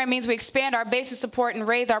co-sponsorship program means we expand our base of support and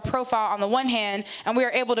raise our profile on the one hand, and we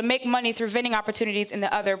are able to make money through vending opportunities in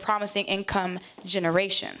the other, promising income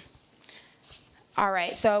generation. All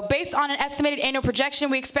right, so based on an estimated annual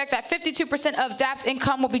projection, we expect that 52% of DAP's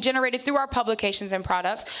income will be generated through our publications and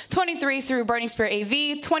products, 23% through Burning Spear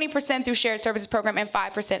AV, 20% through shared services program, and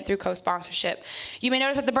 5% through co-sponsorship. You may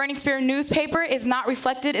notice that the Burning Spear newspaper is not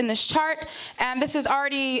reflected in this chart, and this is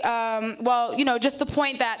already, just the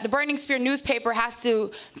point that the Burning Spear newspaper has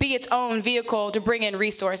to be its own vehicle to bring in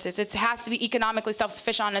resources. It has to be economically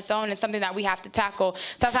self-sufficient on its own. It's something that we have to tackle.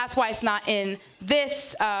 So that's why it's not in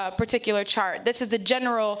this particular chart. This is the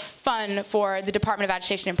general fund for the Department of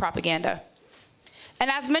Agitation and Propaganda. And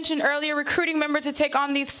as mentioned earlier, recruiting members to take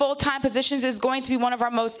on these full-time positions is going to be one of our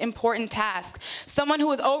most important tasks. Someone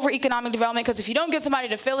who is over economic development, because if you don't get somebody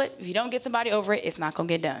to fill it, if you don't get somebody over it, it's not going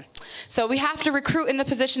to get done. So we have to recruit in the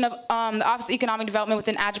position of the Office of Economic Development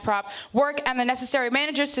within Agitprop, work and the necessary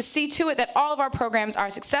managers to see to it that all of our programs are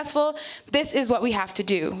successful. This is what we have to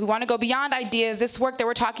do. We want to go beyond ideas. This work that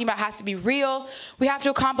we're talking about has to be real. We have to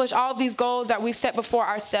accomplish all of these goals that we've set before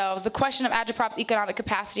ourselves. The question of Agitprop's economic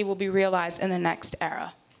capacity will be realized in the next era.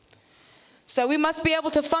 So we must be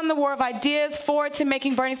able to fund the war of ideas forward to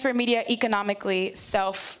making Burning Spear Media economically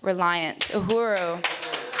self-reliant. Uhuru.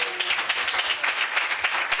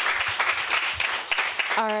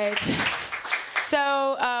 All right.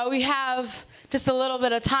 So we have just a little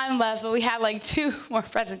bit of time left, but we had like 2 more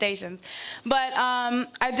presentations. But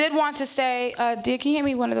I did want to say, can you hand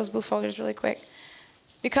me one of those blue folders really quick?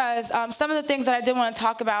 Because some of the things that I did want to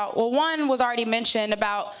talk about, well, one was already mentioned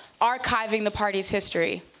about archiving the party's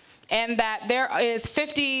history, and that there is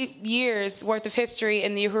 50 years worth of history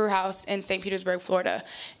in the Uhuru House in St. Petersburg, Florida.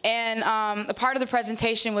 And a part of the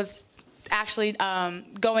presentation was actually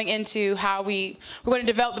going into how we're going to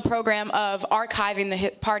develop the program of archiving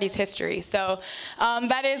the party's history. So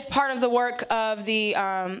that is part of the work of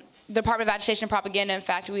the Department of Agitation and Propaganda. In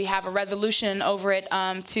fact, we have a resolution over it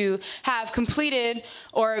to have completed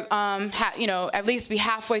or at least be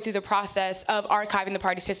halfway through the process of archiving the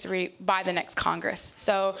party's history by the next Congress.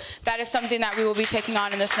 So that is something that we will be taking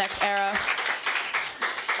on in this next era.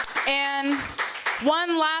 And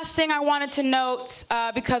one last thing I wanted to note,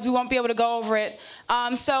 because we won't be able to go over it.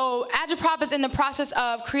 So Agitprop is in the process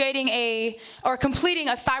of completing a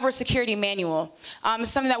cybersecurity manual.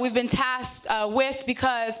 It's something that we've been tasked with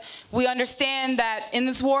because we understand that in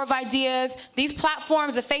this war of ideas, these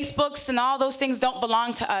platforms, the Facebooks and all those things don't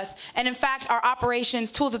belong to us. And in fact, are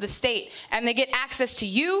operations, tools of the state. And they get access to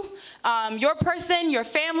you, your person, your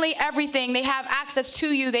family, everything. They have access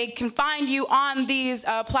to you. They can find you on these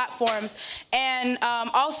platforms. And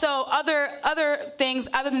also other things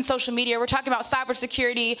other than social media. We're talking about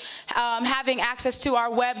cybersecurity, having access to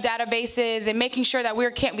our web databases and making sure that we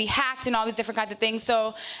can't be hacked and all these different kinds of things.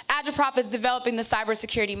 So Agitprop is developing the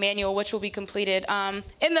cybersecurity manual, which will be completed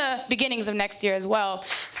in the beginnings of next year as well.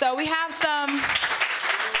 So we have some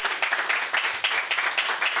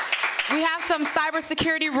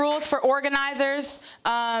cybersecurity rules for organizers,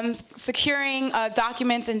 securing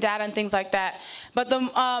documents and data and things like that. But the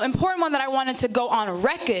important one that I wanted to go on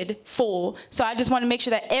record for, so I just want to make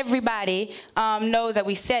sure that everybody knows that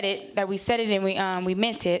we said it and we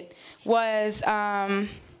meant it, was,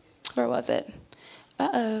 where was it?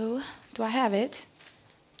 Uh-oh, do I have it?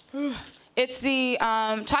 It's the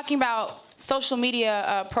talking about social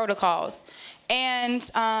media protocols. And,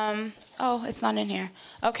 oh, it's not in here.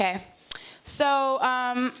 Okay. So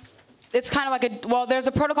it's kind of like there's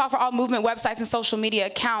a protocol for all movement websites and social media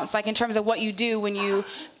accounts, like in terms of what you do when you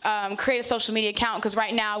create a social media account, because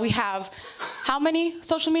right now we have how many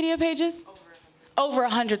social media pages? Over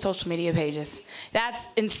 100 social media pages. That's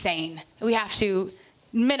insane. We have to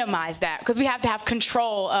minimize that because we have to have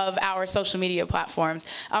control of our social media platforms.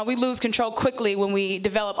 We lose control quickly when we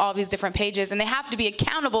develop all these different pages, and they have to be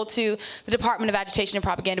accountable to the Department of Agitation and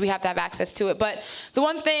Propaganda. We have to have access to it. But the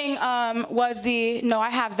one thing was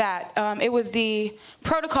it was the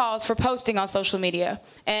protocols for posting on social media.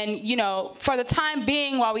 And, you know, for the time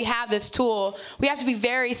being, while we have this tool, we have to be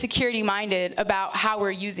very security-minded about how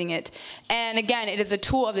we're using it. And again, it is a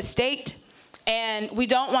tool of the state, and we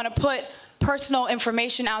don't want to put personal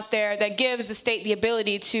information out there that gives the state the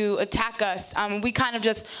ability to attack us. We kind of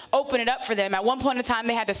just open it up for them. At one point in time,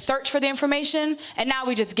 they had to search for the information, and now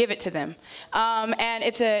we just give it to them. And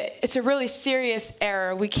it's a really serious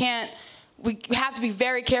error. We have to be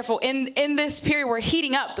very careful. In this period, we're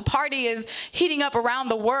heating up. The party is heating up around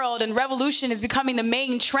the world, and revolution is becoming the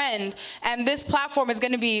main trend. And this platform is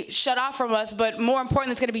going to be shut off from us, but more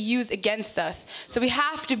importantly, it's going to be used against us. So we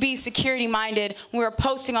have to be security-minded when we're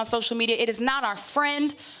posting on social media. It is not our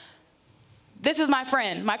friend. This is my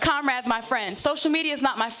friend. My comrade's my friend. Social media is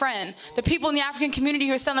not my friend. The people in the African community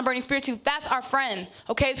who are selling the burning spear to, that's our friend.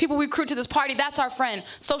 Okay, the people we recruit to this party, that's our friend.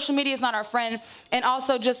 Social media is not our friend. And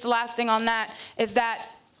also, just the last thing on that is that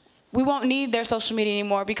we won't need their social media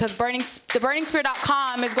anymore because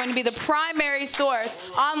theburningspear.com is going to be the primary source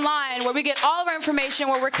online where we get all of our information,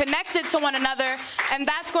 where we're connected to one another, and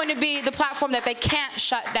that's going to be the platform that they can't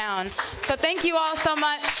shut down. So thank you all so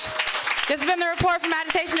much. This has been the report from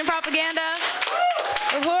Agitation and Propaganda.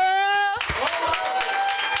 Uhuru.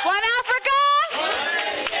 One Africa.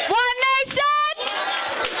 One nation.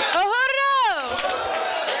 Uhuru.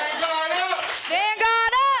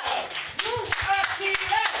 Vanguard up.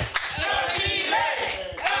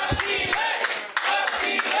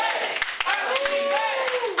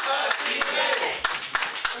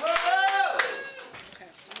 Okay,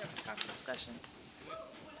 we have a council discussion.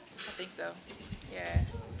 I think so. Yeah.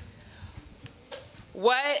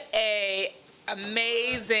 What a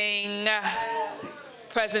amazing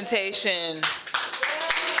presentation.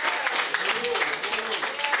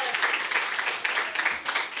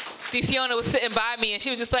 Diciona was sitting by me and she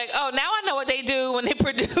was just like, oh, now I know what they do when they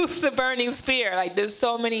produce the burning spear. Like, there's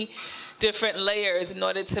so many different layers in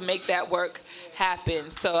order to make that work happen.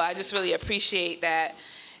 So I just really appreciate that.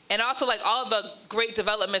 And also, like, all the great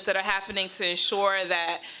developments that are happening to ensure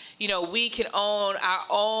that, you know, we can own our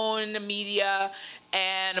own media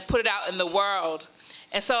and put it out in the world.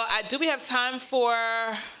 And so do we have time for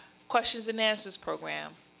questions and answers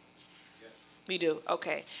program? Yes. We do,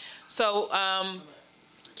 okay. So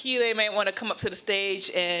Keeley may want to come up to the stage,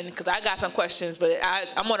 and because I got some questions, but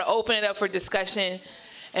I'm going to open it up for discussion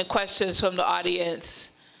and questions from the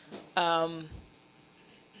audience.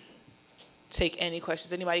 Take any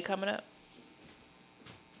questions. Anybody coming up?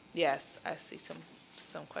 Yes, I see some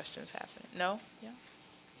questions happening. No? Yeah.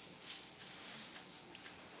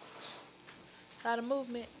 A lot of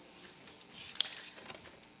movement.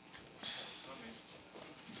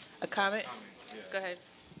 A comment? Yes. Go ahead.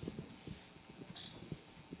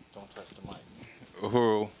 Don't touch the mic.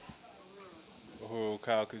 Uhuru,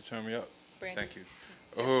 Kyle, could you turn me up? Brandon. Thank you.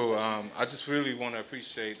 Uhuru, I just really want to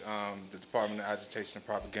appreciate the Department of Agitation and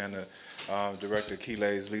Propaganda, Director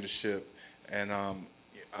Keeley's leadership, and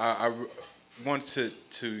I wanted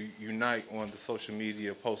to unite on the social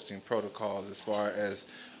media posting protocols as far as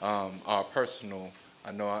our personal.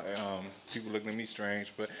 I know people looking at me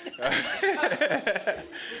strange, but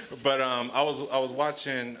but I was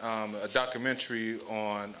watching a documentary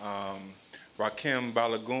on Rakim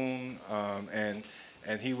Balagoon,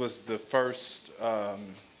 and he was the first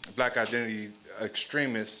black identity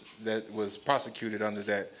extremist that was prosecuted under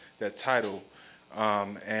that title,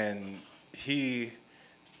 and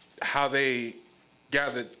how they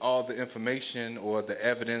gathered all the information or the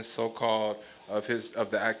evidence, so-called, of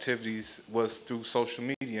the activities was through social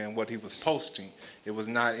media and what he was posting. It was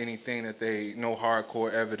not anything that no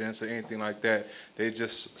hardcore evidence or anything like that. They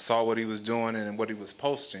just saw what he was doing and what he was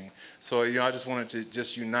posting. So, you know, I just wanted to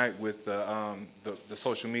just unite with the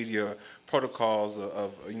social media protocols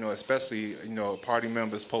of you know, especially, you know, party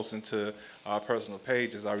members posting to our personal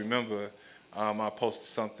pages. I remember I posted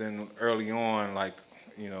something early on, like,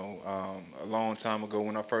 you know, a long time ago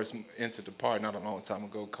when I first entered the party, not a long time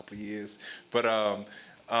ago, a couple of years, but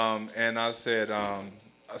and I said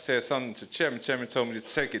something to Chairman. Chairman told me to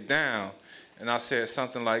take it down, and I said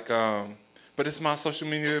something like, but it's my social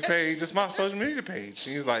media page. It's my social media page.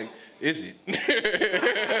 And he was like, is it?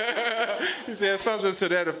 He said something to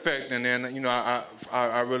that effect, and then, you know,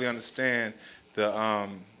 I really understand the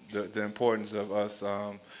importance of us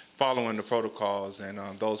following the protocols, and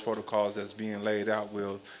those protocols that's being laid out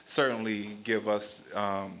will certainly give us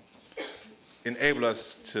enable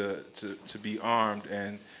us to be armed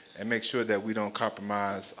and make sure that we don't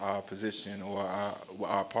compromise our position or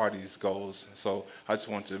our party's goals. So I just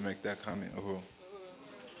wanted to make that comment. Uhuru.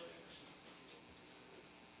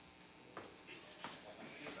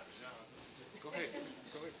 Go ahead.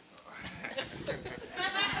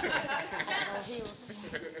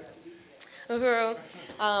 Uhuru.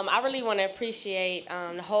 I really want to appreciate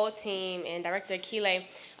the whole team and Director Akile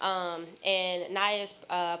and Naya's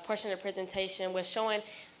portion of the presentation was showing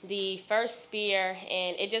the first spear,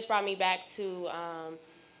 and it just brought me back to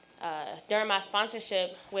during my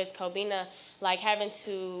sponsorship with Kobina, like having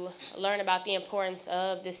to learn about the importance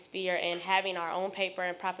of this spear and having our own paper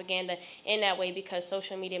and propaganda in that way, because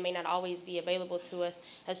social media may not always be available to us,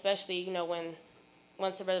 especially, you know,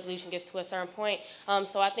 once the revolution gets to a certain point.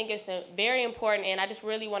 So I think it's very important, and I just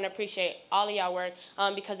really want to appreciate all of y'all work,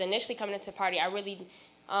 because initially coming into the party, I really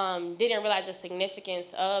didn't realize the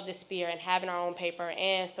significance of the spear and having our own paper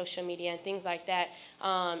and social media and things like that.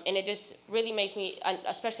 And it just really makes me,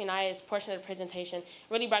 especially Naya's portion of the presentation,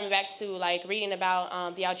 really brought me back to like reading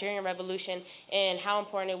about the Algerian Revolution and how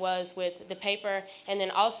important it was with the paper, and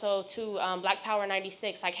then also to Black Power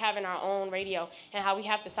 96, like having our own radio, and how we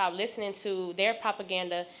have to stop listening to their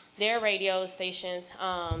propaganda, their radio stations,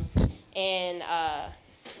 and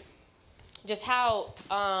just how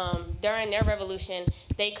during their revolution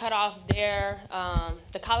they cut off their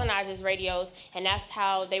the colonizers' radios, and that's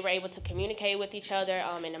how they were able to communicate with each other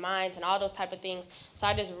in the mines and all those type of things. So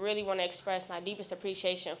I just really want to express my deepest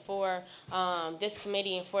appreciation for this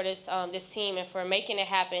committee and for this this team and for making it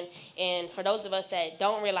happen. And for those of us that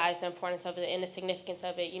don't realize the importance of it and the significance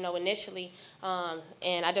of it, you know, initially.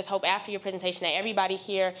 And I just hope after your presentation that everybody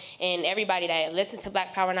here and everybody that listens to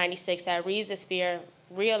Black Power 96, that reads the spear,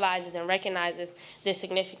 realizes and recognizes the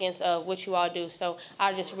significance of what you all do. So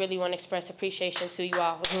I just really want to express appreciation to you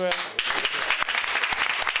all.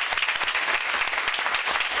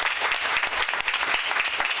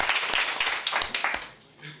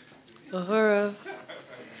 Uhuru.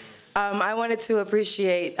 I wanted to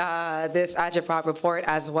appreciate this agitprop report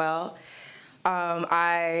as well.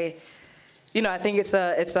 I think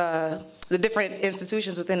the different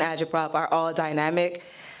institutions within agitprop are all dynamic.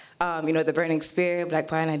 The Burning Spear, Black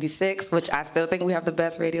Power 96, which I still think we have the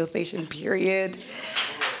best radio station, period.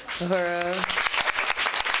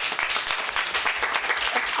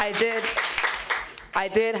 I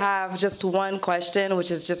did have just one question,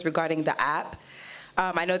 which is just regarding the app.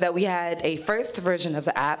 I know that we had a first version of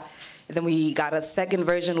the app, and then we got a second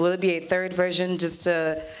version. Will it be a third version just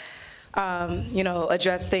to,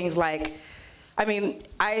 address things like,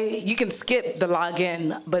 you can skip the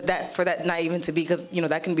login, but for that not even to be, because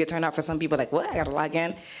that can be a turnout for some people. Like, what? I got to log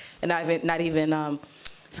in, and not even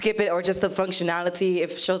skip it, or just the functionality.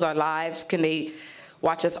 If shows are live, can they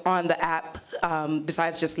watch us on the app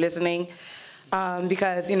besides just listening?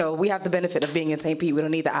 Because we have the benefit of being in St. Pete. We don't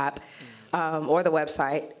need the app or the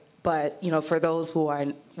website. But for those who are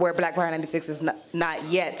where Black Power 96 is not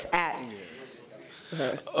yet at.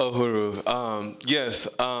 Uhuru. Yes,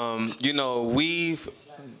 we've,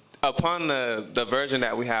 upon the version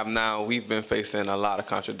that we have now, we've been facing a lot of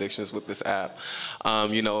contradictions with this app.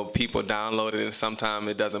 People download it and sometimes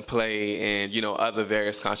it doesn't play, and, other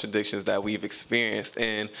various contradictions that we've experienced.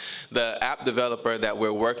 And the app developer that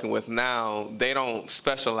we're working with now, they don't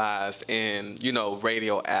specialize in,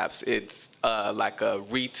 radio apps. It's like a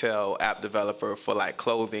retail app developer for like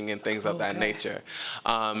clothing and things of that nature.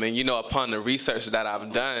 And upon the research that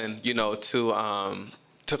I've done,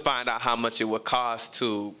 to find out how much it would cost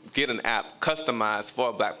to get an app customized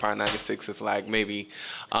for Black Power 96, it's like maybe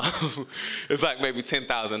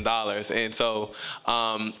 $10,000. And so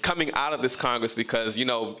coming out of this Congress, because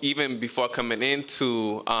even before coming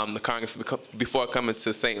into the Congress, before coming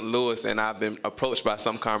to St. Louis, and I've been approached by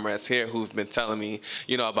some comrades here who've been telling me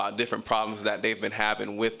about different problems that they've been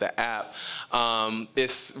having with the app.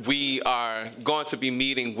 We are going to be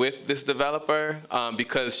meeting with this developer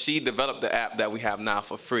because she developed the app that we have now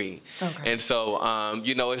for free. Okay. And so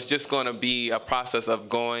it's just going to be a process of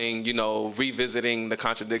going, revisiting the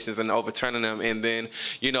contradictions and overturning them. And then,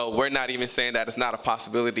 we're not even saying that it's not a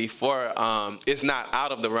possibility for, it's not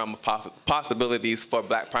out of the realm of possibilities for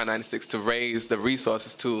Black Power 96 to raise the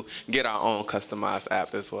resources to get our own customized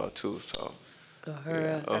app as well, too. So, Uhuru.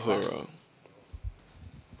 Yeah, Uhuru.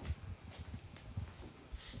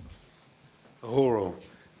 Uhuru.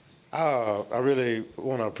 I really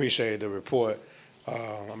want to appreciate the report.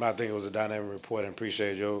 I think it was a dynamic report, and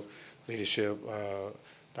appreciate your leadership,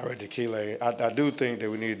 Director Kile. I do think that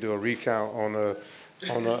we need to do a recount on the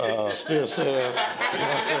spear sale.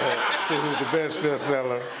 See who's the best spear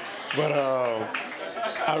seller. But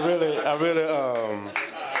I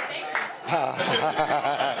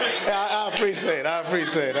appreciate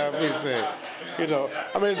it. You know,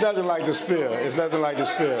 I mean, it's nothing like the spill.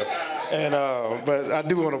 And, but I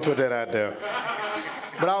do want to put that out there.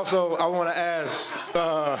 But also, I want to ask,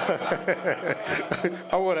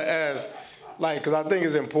 like, because I think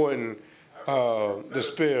it's important, the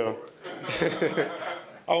spill.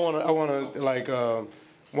 I want to, like,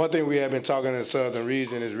 one thing we have been talking in the Southern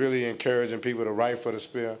region is really encouraging people to write for the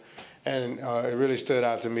spill. And it really stood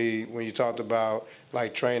out to me when you talked about,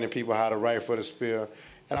 like, training people how to write for the spill.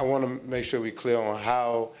 And I want to make sure we're clear on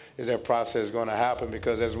how is that process going to happen,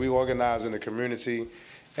 because as we organize in the community,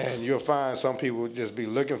 and you'll find some people just be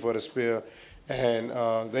looking for the spill, and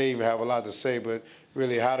they even have a lot to say, but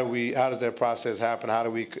really how does that process happen? How do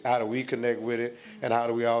we connect with it? And how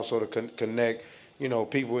do we also connect, you know,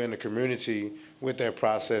 people in the community with that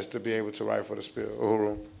process to be able to write for the spill?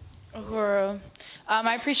 Uhuru. Uhuru.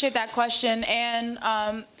 I appreciate that question. And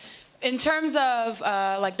in terms of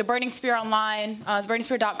like the Burning Spear online,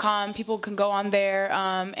 theburningspear.com, people can go on there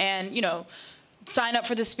and, you know, sign up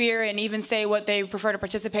for the Spear and even say what they prefer to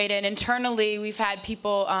participate in. Internally, we've had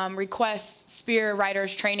people request Spear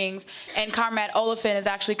writers trainings, and Comrade Olafin has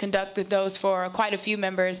actually conducted those for quite a few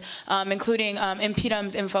members, including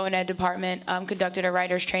MPDM's Info and Ed department conducted a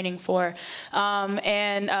writers training for.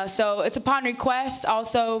 So it's upon request,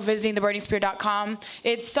 also visiting theburningspear.com.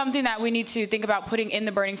 It's something that we need to think about putting in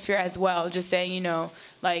the Burning Spear as well, just saying, you know,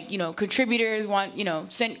 like, you know, contributors want, you know,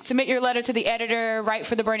 submit your letter to the editor, write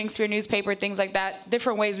for the Burning Spear newspaper, things like that.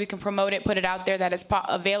 Different ways we can promote it, put it out there that it's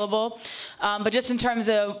available. But just in terms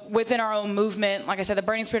of within our own movement, like I said,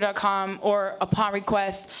 theburningspear.com, or upon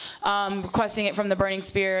request, requesting it from the Burning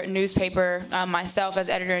Spear newspaper, myself as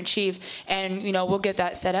editor-in-chief, and, you know, we'll get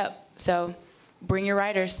that set up. So bring your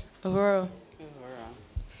writers. Uhuru.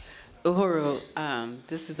 Uhuru,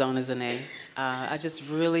 this is Ona Zane. I just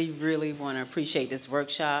really, really want to appreciate this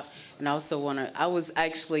workshop, and I also want to, I was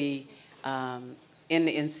actually in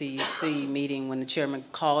the NCC meeting when the chairman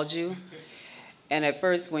called you, and at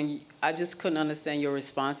first I just couldn't understand your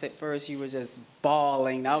response at first. You were just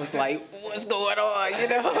bawling. I was like, what's going on, you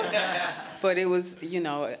know? But it was, you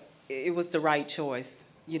know, it was the right choice.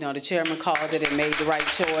 You know, the chairman called it and made the right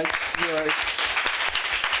choice.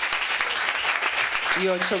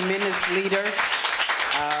 You're a tremendous leader.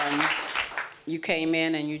 You came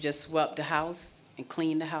in and you just swept the house and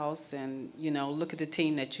cleaned the house, and, you know, look at the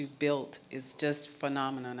team that you built. It's just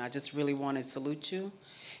phenomenal. I just really want to salute you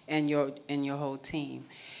and your whole team.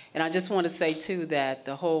 And I just want to say too that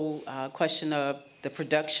the whole question of the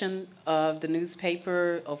production of the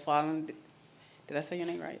newspaper, O'Fallon, did I say your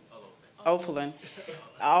name right? O'Fallon,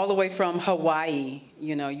 all the way from Hawaii,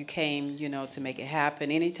 you know, you came, you know, to make it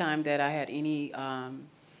happen. Anytime that I had any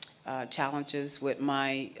challenges with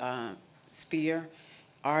my Spear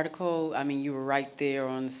article, I mean, you were right there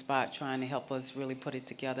on the spot trying to help us really put it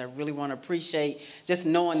together. I really want to appreciate just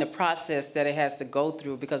knowing the process that it has to go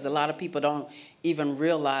through, because a lot of people don't even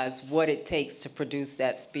realize what it takes to produce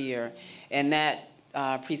that Spear. And that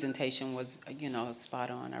presentation was, you know, spot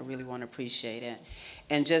on. I really want to appreciate it.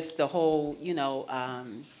 And just the whole, you know,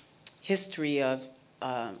 history of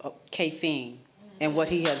K-Fing and what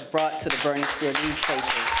he has brought to the Burning Spear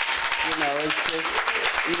newspaper. You know, it's just,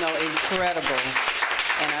 you know, incredible.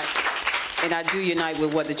 And I do unite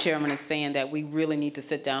with what the chairman is saying, that we really need to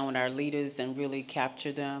sit down with our leaders and really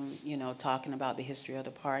capture them, you know, talking about the history of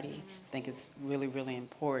the party. I think it's really, really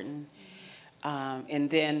important. And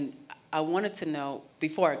then I wanted to know,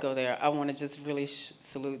 before I go there, I want to just really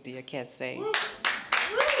salute the Akese.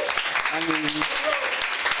 I mean,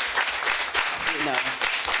 you know,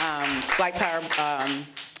 Black Power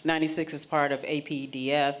 96 is part of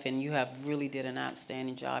APDF, and you have really did an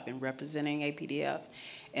outstanding job in representing APDF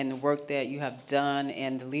and the work that you have done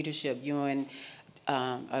and the leadership you and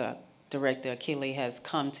Director Akile has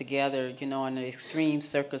come together, you know, under extreme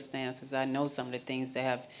circumstances. I know some of the things that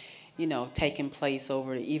have, you know, taken place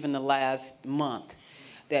over even the last month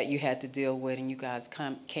that you had to deal with, and you guys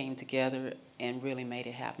came together and really made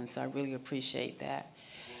it happen. So I really appreciate that.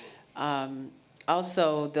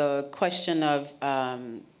 Also, the question of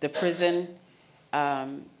the prison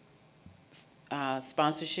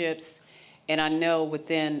sponsorships, and I know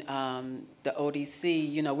within the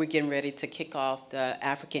ODC, you know, we're getting ready to kick off the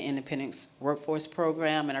African Independence Workforce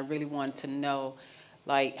Program, and I really wanted to know,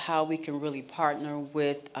 like, how we can really partner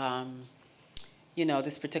with, you know,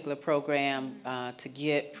 this particular program to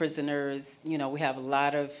get prisoners. You know, we have a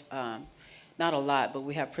lot of, not a lot, but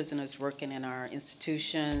we have prisoners working in our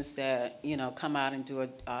institutions that, you know, come out and do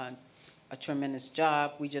a tremendous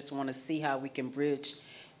job. We just want to see how we can bridge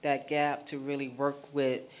that gap to really work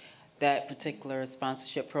with that particular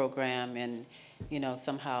sponsorship program and, you know,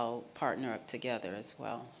 somehow partner up together as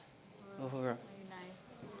well. Uhuru.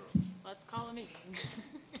 Let's call a meeting.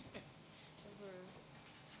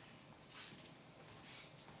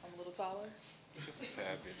 I'm a little taller? Just a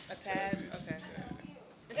tad bit. A tad? Okay.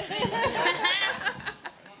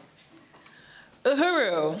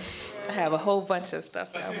 Uhuru. I have a whole bunch of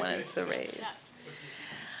stuff that I wanted to raise.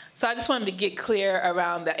 So I just wanted to get clear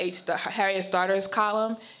around the Harriet Starter's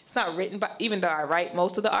column. It's not written by, even though I write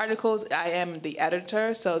most of the articles, I am the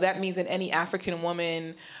editor. So that means that any African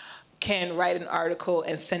woman can write an article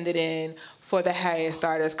and send it in for the Harriet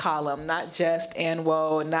Starter's column, not just Ann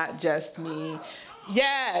Woe, not just me.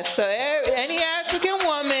 Yes, so any African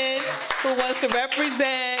woman who wants to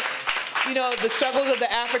represent, you know, the struggles of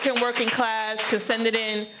the African working class can send it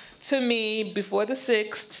in to me before the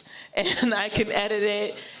 6th, and I can edit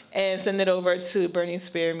it and send it over to Burning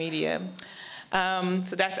Spear Media. So I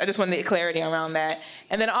just wanted to get clarity around that.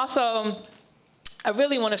 And then also, I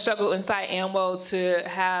really want to struggle inside AMWO to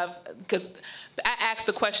have, because I asked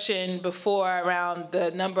the question before around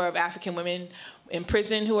the number of African women in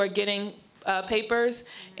prison who are getting papers,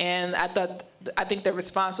 and I think the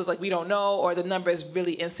response was like, we don't know, or the number is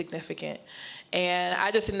really insignificant. And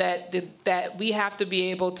I just think that we have to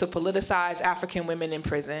be able to politicize African women in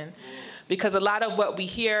prison, because a lot of what we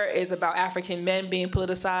hear is about African men being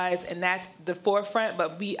politicized, and that's the forefront,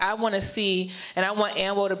 but I want to see, and I want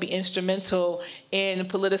AMWO to be instrumental in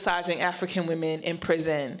politicizing African women in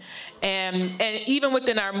prison. And even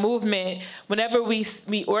within our movement, whenever we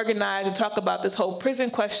organize and talk about this whole prison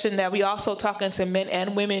question, that we also talking to men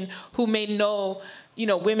and women who may know, you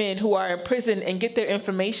know, women who are in prison and get their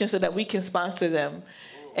information so that we can sponsor them.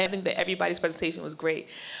 And I think that everybody's presentation was great.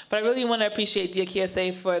 But I really want to appreciate the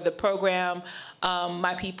KSA for the program,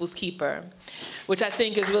 My People's Keeper, which I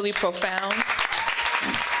think is really profound.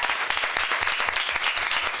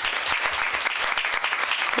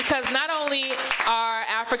 Because not only are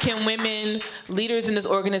African women leaders in this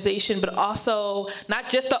organization, but also not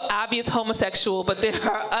just the obvious homosexual, but there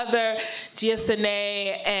are other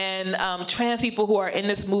GSNA and trans people who are in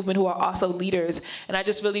this movement who are also leaders. And I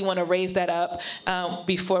just really want to raise that up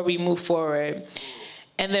before we move forward.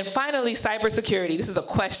 And then finally, cybersecurity. This is a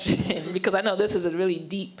question, because I know this is a really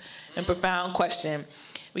deep and profound question.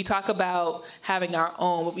 We talk about having our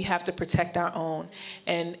own, but we have to protect our own.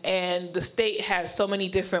 And the state has so many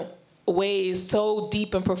different ways, so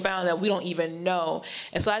deep and profound that we don't even know.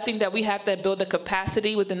 And so I think that we have to build a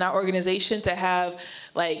capacity within our organization to have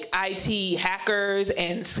like IT hackers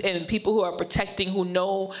and people who are protecting, who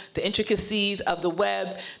know the intricacies of the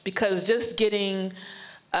web, because just getting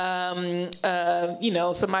you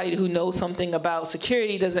know, somebody who knows something about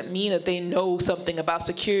security doesn't mean that they know something about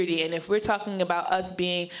security. And if we're talking about us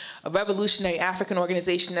being a revolutionary African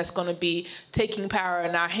organization that's going to be taking power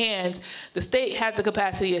in our hands, the state has the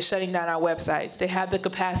capacity of shutting down our websites. They have the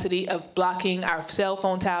capacity of blocking our cell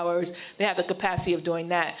phone towers. They have the capacity of doing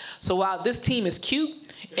that. So while this team is cute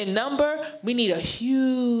in number, we need a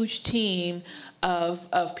huge team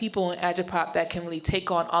of people in Agipop that can really take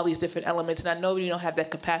on all these different elements. And I know we don't have that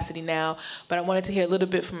capacity now, but I wanted to hear a little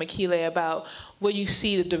bit from Akile about where you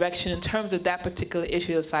see the direction in terms of that particular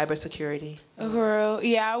issue of cybersecurity. Uhuru,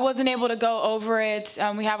 yeah, I wasn't able to go over it.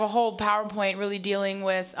 We have a whole PowerPoint really dealing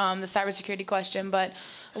with the cybersecurity question, but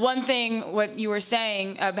one thing, what you were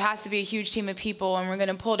saying, it has to be a huge team of people, and we're going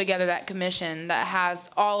to pull together that commission that has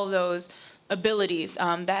all of those abilities,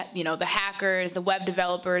 that, you know, the hackers, the web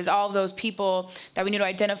developers, all of those people that we need to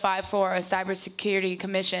identify for a cybersecurity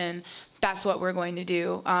commission. That's what we're going to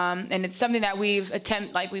do. And it's something that we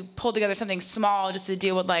pulled together something small just to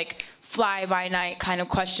deal with like fly-by-night kind of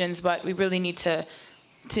questions, but we really need to,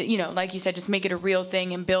 you know, like you said, just make it a real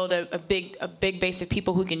thing and build a big base of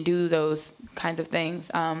people who can do those kinds of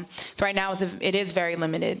things. So right now it is very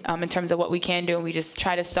limited in terms of what we can do, and we just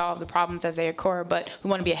try to solve the problems as they occur, but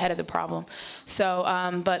we want to be ahead of the problem. So,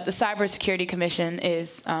 but the Cybersecurity Commission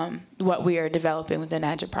is what we are developing within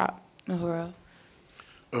Agitprop. Uhuru.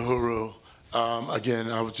 Uhuru,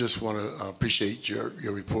 again, I would just want to appreciate your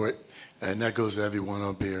report, and that goes to everyone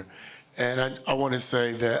up here. And I want to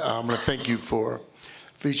say that I'm going to thank you for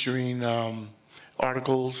featuring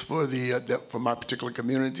articles for for my particular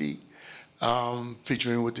community,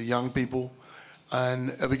 featuring with the young people,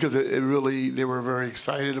 and because it really, they were very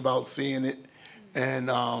excited about seeing it. And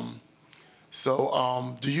what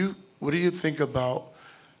do you think about,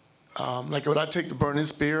 like when I take the Burning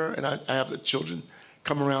Spear and I have the children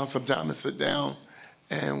come around sometime and sit down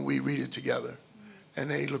and we read it together, and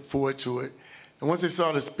they look forward to it. And once they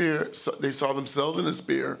saw the spear, they saw themselves in the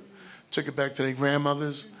spear, took it back to their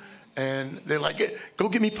grandmothers, and they're like, go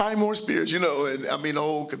get me 5 more spears, you know. And I mean, the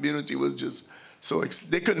whole community was just so,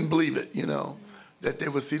 they couldn't believe it, you know, that they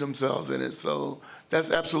would see themselves in it. So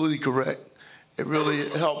that's absolutely correct. It really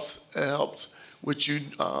helps with you,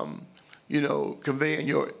 you know, conveying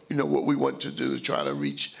your, you know, what we want to do is try to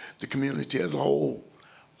reach the community as a whole.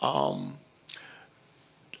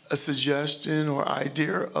 A suggestion or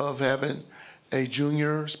idea of having a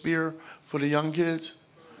junior spear for the young kids?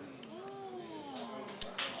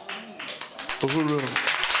 Uhuru,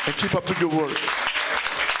 and keep up the good work.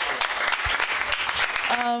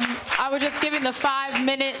 I was just giving the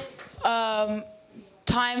 5-minute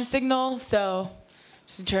time signal, so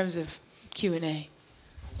just in terms of Q&A.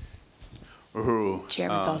 Uhuru.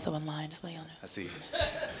 Chairman's also in line, just let you know. I see.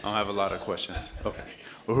 I don't have a lot of questions. Okay.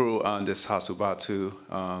 Uhuru, this is Hasubatu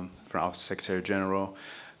from Office of Secretary General.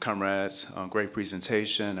 Comrades, great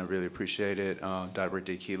presentation. I really appreciate it.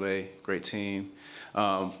 Director Kile, great team.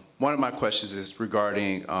 One of my questions is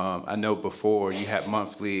regarding, I know before you had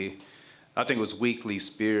monthly, I think it was weekly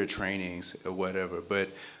spear trainings or whatever, but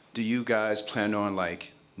do you guys plan on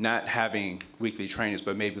like not having weekly trainings,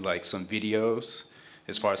 but maybe like some videos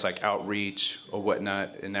as far as like outreach or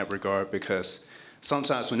whatnot in that regard? Because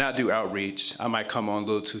sometimes when I do outreach, I might come on a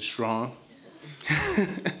little too strong.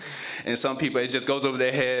 And some people, it just goes over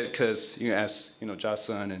their head because you ask, you know,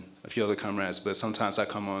 Jason and a few other comrades, but sometimes I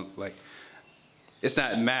come on like, it's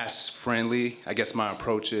not mass friendly. I guess my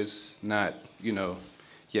approach is not, you know,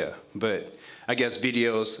 yeah. But I guess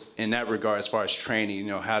videos in that regard as far as training, you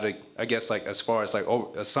know, how to, I guess like as far as like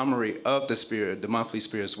a summary of the spear, the monthly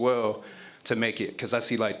spear as well, to make it, because I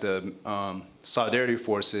see like the Solidarity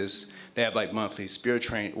Forces, they have like monthly spear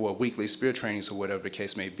training, or weekly spear trainings or whatever the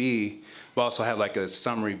case may be, but also have like a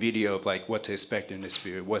summary video of like what to expect in the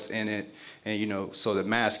spear, what's in it, and you know, so the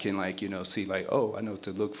mass can like, you know, see like, oh, I know what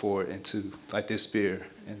to look for into like this spear,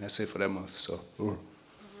 and that's it for that month, so.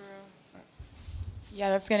 Yeah,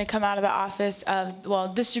 that's going to come out of the Office of, well,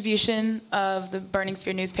 distribution of the Burning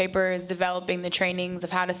Spear newspaper is developing the trainings of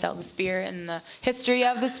how to sell the spear and the history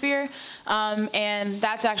of the spear. And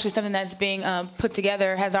that's actually something that's being put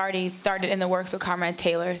together, has already started in the works with Comrade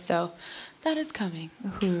Taylor. So that is coming.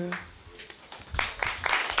 Uhuru.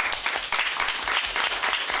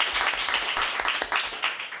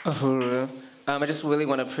 Uhuru. I just really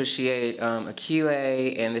want to appreciate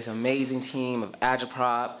Akile and this amazing team of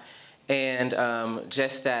Agitprop, and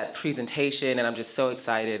just that presentation, and I'm just so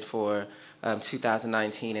excited for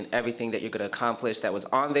 2019 and everything that you're going to accomplish that was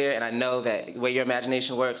on there, and I know that the way your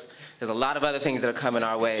imagination works, there's a lot of other things that are coming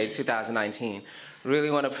our way in 2019.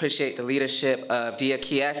 Really want to appreciate the leadership of Dia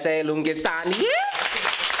Kiese Lungisani.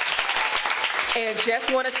 And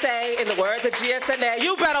just want to say, in the words of GSNA,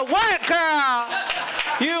 you better work, girl!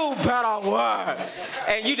 You better work.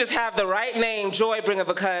 And you just have the right name, Joybringer,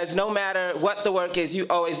 because no matter what the work is, you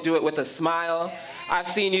always do it with a smile. I've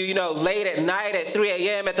seen you, you know, late at night at 3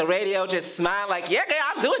 a.m. at the radio, just smile like, yeah, girl,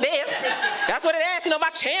 I'm doing this. That's what it is, you know, my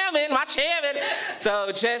chairman.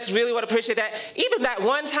 So just really want to appreciate that. Even that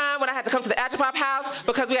one time when I had to come to the Agitprop house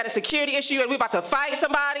because we had a security issue and we were about to fight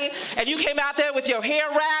somebody, and you came out there with your hair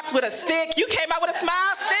wrapped with a stick, you came out with a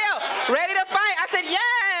smile still, ready to fight. I said,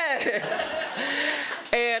 yes.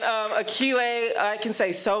 And Akile, I can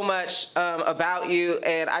say so much about you,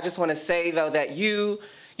 and I just want to say, though, that you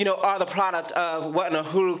know, are the product of what an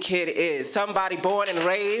Uhuru kid is. Somebody born and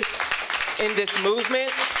raised in this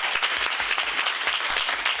movement.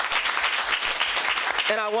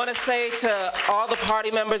 And I want to say to all the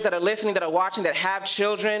party members that are listening, that are watching, that have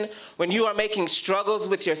children, when you are making struggles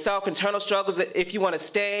with yourself, internal struggles, that if you want to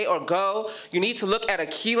stay or go, you need to look at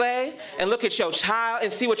Akile and look at your child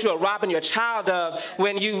and see what you are robbing your child of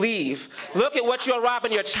when you leave. Look at what you are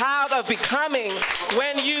robbing your child of becoming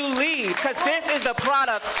when you leave, because this is the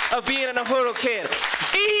product of being an Uhuru kid.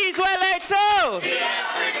 Izwele too!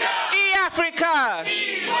 E-Africa!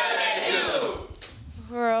 Izwele too!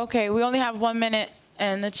 Okay, we only have 1 minute.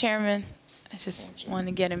 And the chairman, I just wanted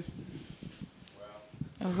to get him.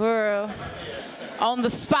 Uhuru, on the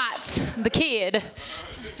spot, the kid.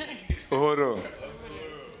 Uhuru,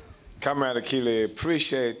 Comrade Akile,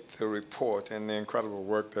 appreciate the report and the incredible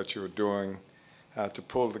work that you're doing to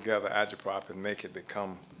pull together Agitprop and make it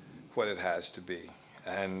become what it has to be.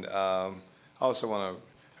 And I also want to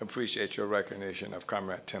appreciate your recognition of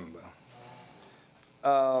Comrade Timber.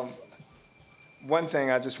 One thing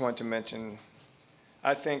I just want to mention,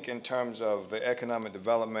 I think in terms of the economic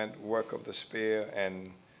development work of the Spear and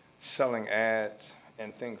selling ads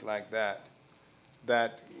and things like that,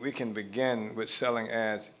 that we can begin with selling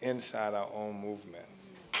ads inside our own movement.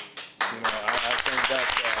 You know, I think that,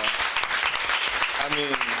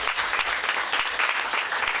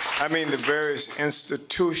 I mean, the various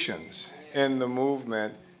institutions in the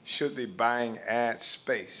movement should be buying ad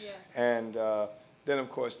space. Yes. And then, of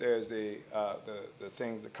course, there's the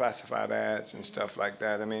things, the classified ads and stuff like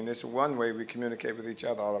that. I mean, this is one way we communicate with each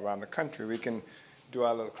other all around the country. We can do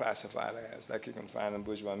our little classified ads like you can find in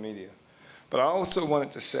bourgeois media. But I also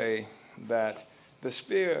wanted to say that the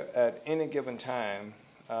spear at any given time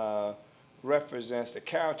represents, the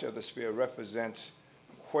character of the spear represents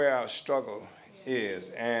where our struggle is.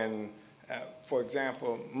 And for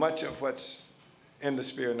example, much of what's in the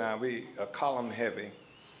spear now, we are column heavy.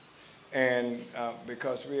 And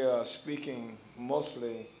because we are speaking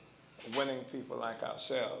mostly winning people like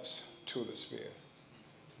ourselves to the spear.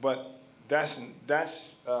 But that's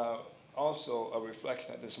also a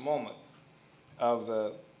reflection at this moment of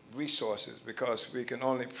the resources, because we can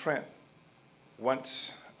only print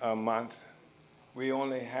once a month. We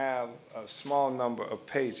only have a small number of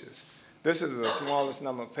pages. This is the smallest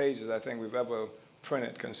number of pages I think we've ever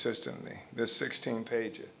printed consistently, this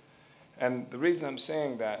 16-pager. And the reason I'm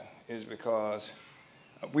saying that is because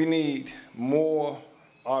we need more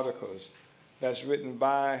articles that's written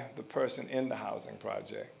by the person in the housing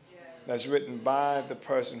project, that's written by the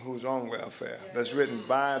person who's on welfare, that's written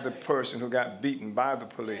by the person who got beaten by the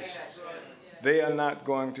police. They are not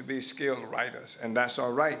going to be skilled writers, and that's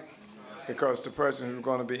all right, because the person who's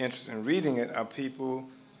going to be interested in reading it are people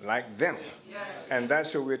like them. And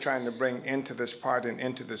that's who we're trying to bring into this part and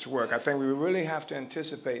into this work. I think we really have to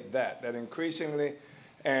anticipate that increasingly,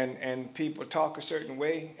 and people talk a certain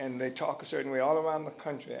way, and they talk a certain way all around the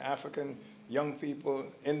country. African young people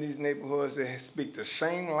in these neighborhoods, they speak the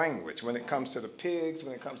same language when it comes to the pigs,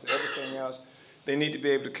 when it comes to everything else. They need to be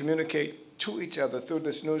able to communicate to each other through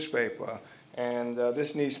this newspaper, and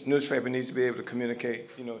this newspaper needs to be able to communicate,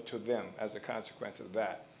 to them as a consequence of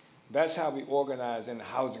that. That's how we organize in the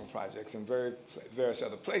housing projects and various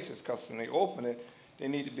other places, because when they open it, they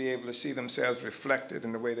need to be able to see themselves reflected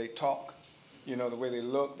in the way they talk, the way they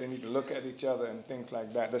look. They need to look at each other and things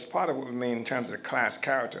like that. That's part of what we mean in terms of the class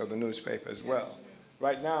character of the newspaper as well.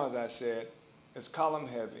 Right now, as I said, it's column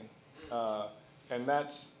heavy, and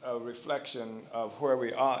that's a reflection of where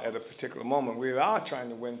we are at a particular moment. We are trying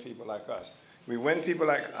to win people like us. We win people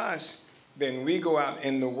like us, then we go out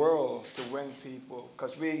in the world to win people,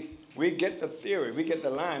 because we get the theory, we get the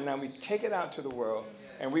line, now we take it out to the world,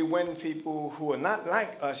 and we win people who are not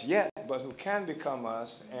like us yet, but who can become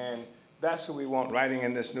us, and that's who we want writing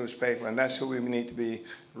in this newspaper, and that's who we need to be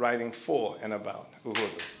writing for and about.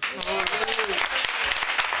 Uhuru.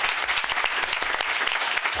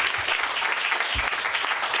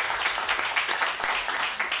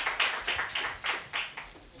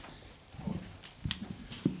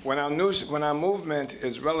 When our movement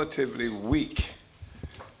is relatively weak,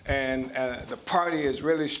 and the party is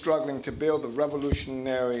really struggling to build the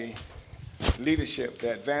revolutionary leadership,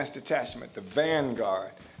 the advanced detachment, the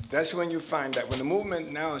Vanguard, that's when you find that when the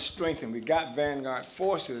movement now is strengthened, we got Vanguard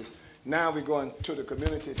forces, now we're going to the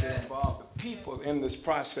community to involve the people in this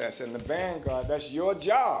process. And the Vanguard, that's your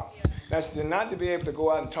job. That's not to be able to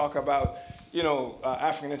go out and talk about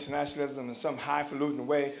African internationalism in some highfalutin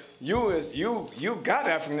way. You got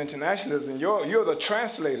African internationalism. You're the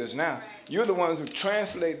translators now. You're the ones who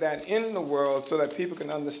translate that in the world so that people can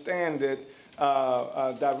understand it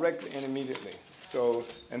directly and immediately. So,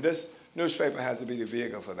 and this newspaper has to be the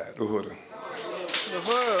vehicle for that. Uhuru.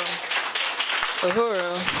 Uhuru.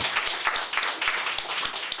 Uhuru.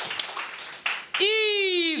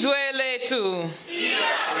 Izweletu.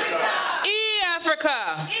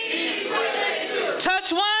 E-Africa.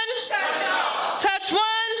 Touch one. Touch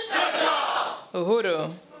one. Touch all.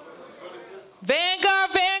 Uhuru.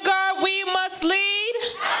 Vanguard, Vanguard, we must lead.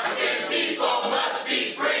 African people must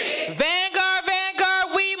be free. Vanguard,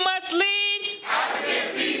 Vanguard, we must lead.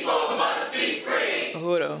 African people must be free.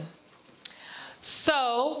 Uhuru.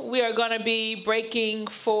 So we are going to be breaking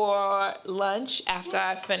for lunch after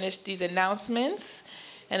I finish these announcements.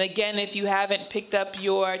 And again, if you haven't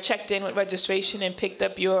checked in with registration and picked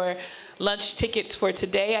up your lunch tickets for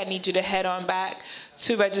today, I need you to head on back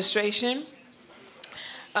to registration.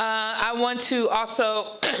 I want to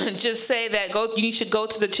also just say that you should go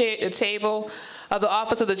to the table of the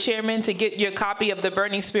office of the chairman to get your copy of the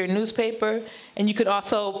Burning Spear newspaper, and you can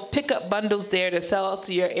also pick up bundles there to sell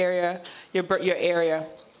to your area.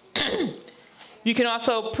 You can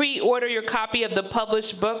also pre-order your copy of the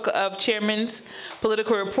published book of Chairman's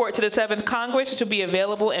Political Report to the 7th Congress, which will be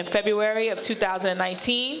available in February of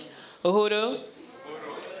 2019. Uhuru.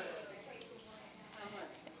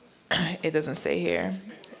 It doesn't say here.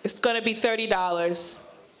 It's going to be $30.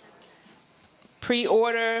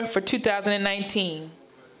 Pre-order for 2019.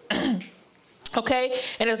 Okay?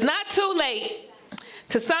 And it's not too late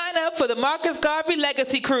to sign up for the Marcus Garvey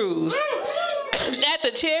Legacy Cruise at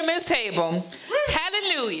the chairman's table.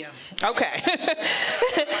 Hallelujah. Okay.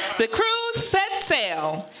 The cruise set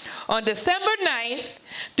sail on December 9th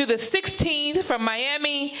through the 16th from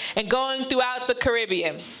Miami and going throughout the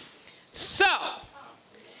Caribbean. So,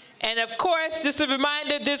 and of course, just a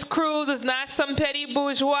reminder, this cruise is not some petty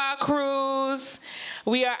bourgeois cruise.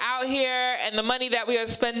 We are out here, and the money that we are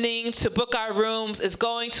spending to book our rooms is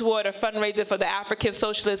going toward a fundraiser for the African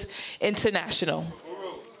Socialist International,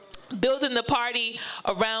 building the party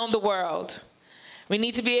around the world. We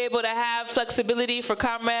need to be able to have flexibility for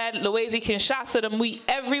Comrade Loezi Kinshasa to meet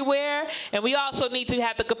everywhere, and we also need to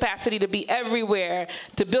have the capacity to be everywhere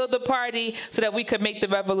to build the party so that we can make the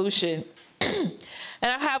revolution.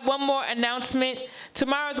 And I have one more announcement.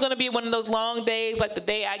 Tomorrow is going to be one of those long days, like the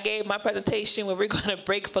day I gave my presentation, where we're going to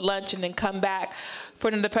break for lunch and then come back for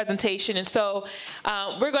another presentation. And so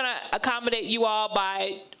we're going to accommodate you all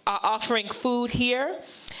by offering food here.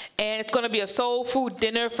 And it's going to be a soul food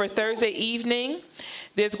dinner for Thursday evening.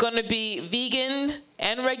 There's going to be vegan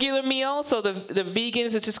and regular meal. So the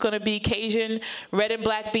vegans is just going to be Cajun red and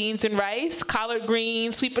black beans and rice, collard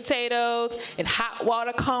greens, sweet potatoes, and hot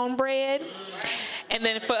water cornbread. And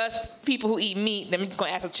then for us people who eat meat, then I'm just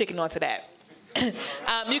going to add some chicken onto that.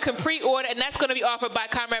 You can pre-order, and that's going to be offered by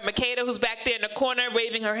Comrade Makeda, who's back there in the corner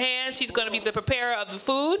waving her hand. She's going to be the preparer of the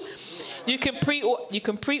food. You can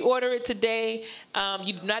pre-order it today.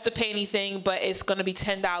 You do not have to pay anything, but it's going to be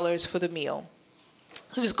 $10 for the meal.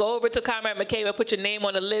 So just go over to Comrade Makeda, put your name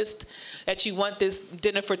on the list that you want this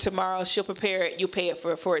dinner for tomorrow. She'll prepare it. You'll pay it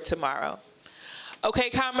for it tomorrow.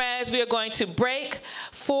 Okay, comrades, we are going to break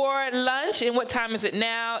for lunch. And what time is it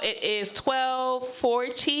now? It is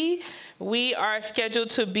 12:40. We are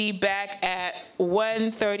scheduled to be back at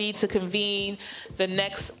 1:30 to convene the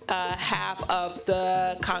next half of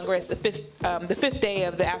the Congress, the fifth day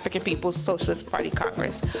of the African People's Socialist Party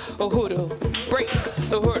Congress. Uhuru. Break.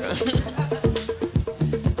 Uhuru.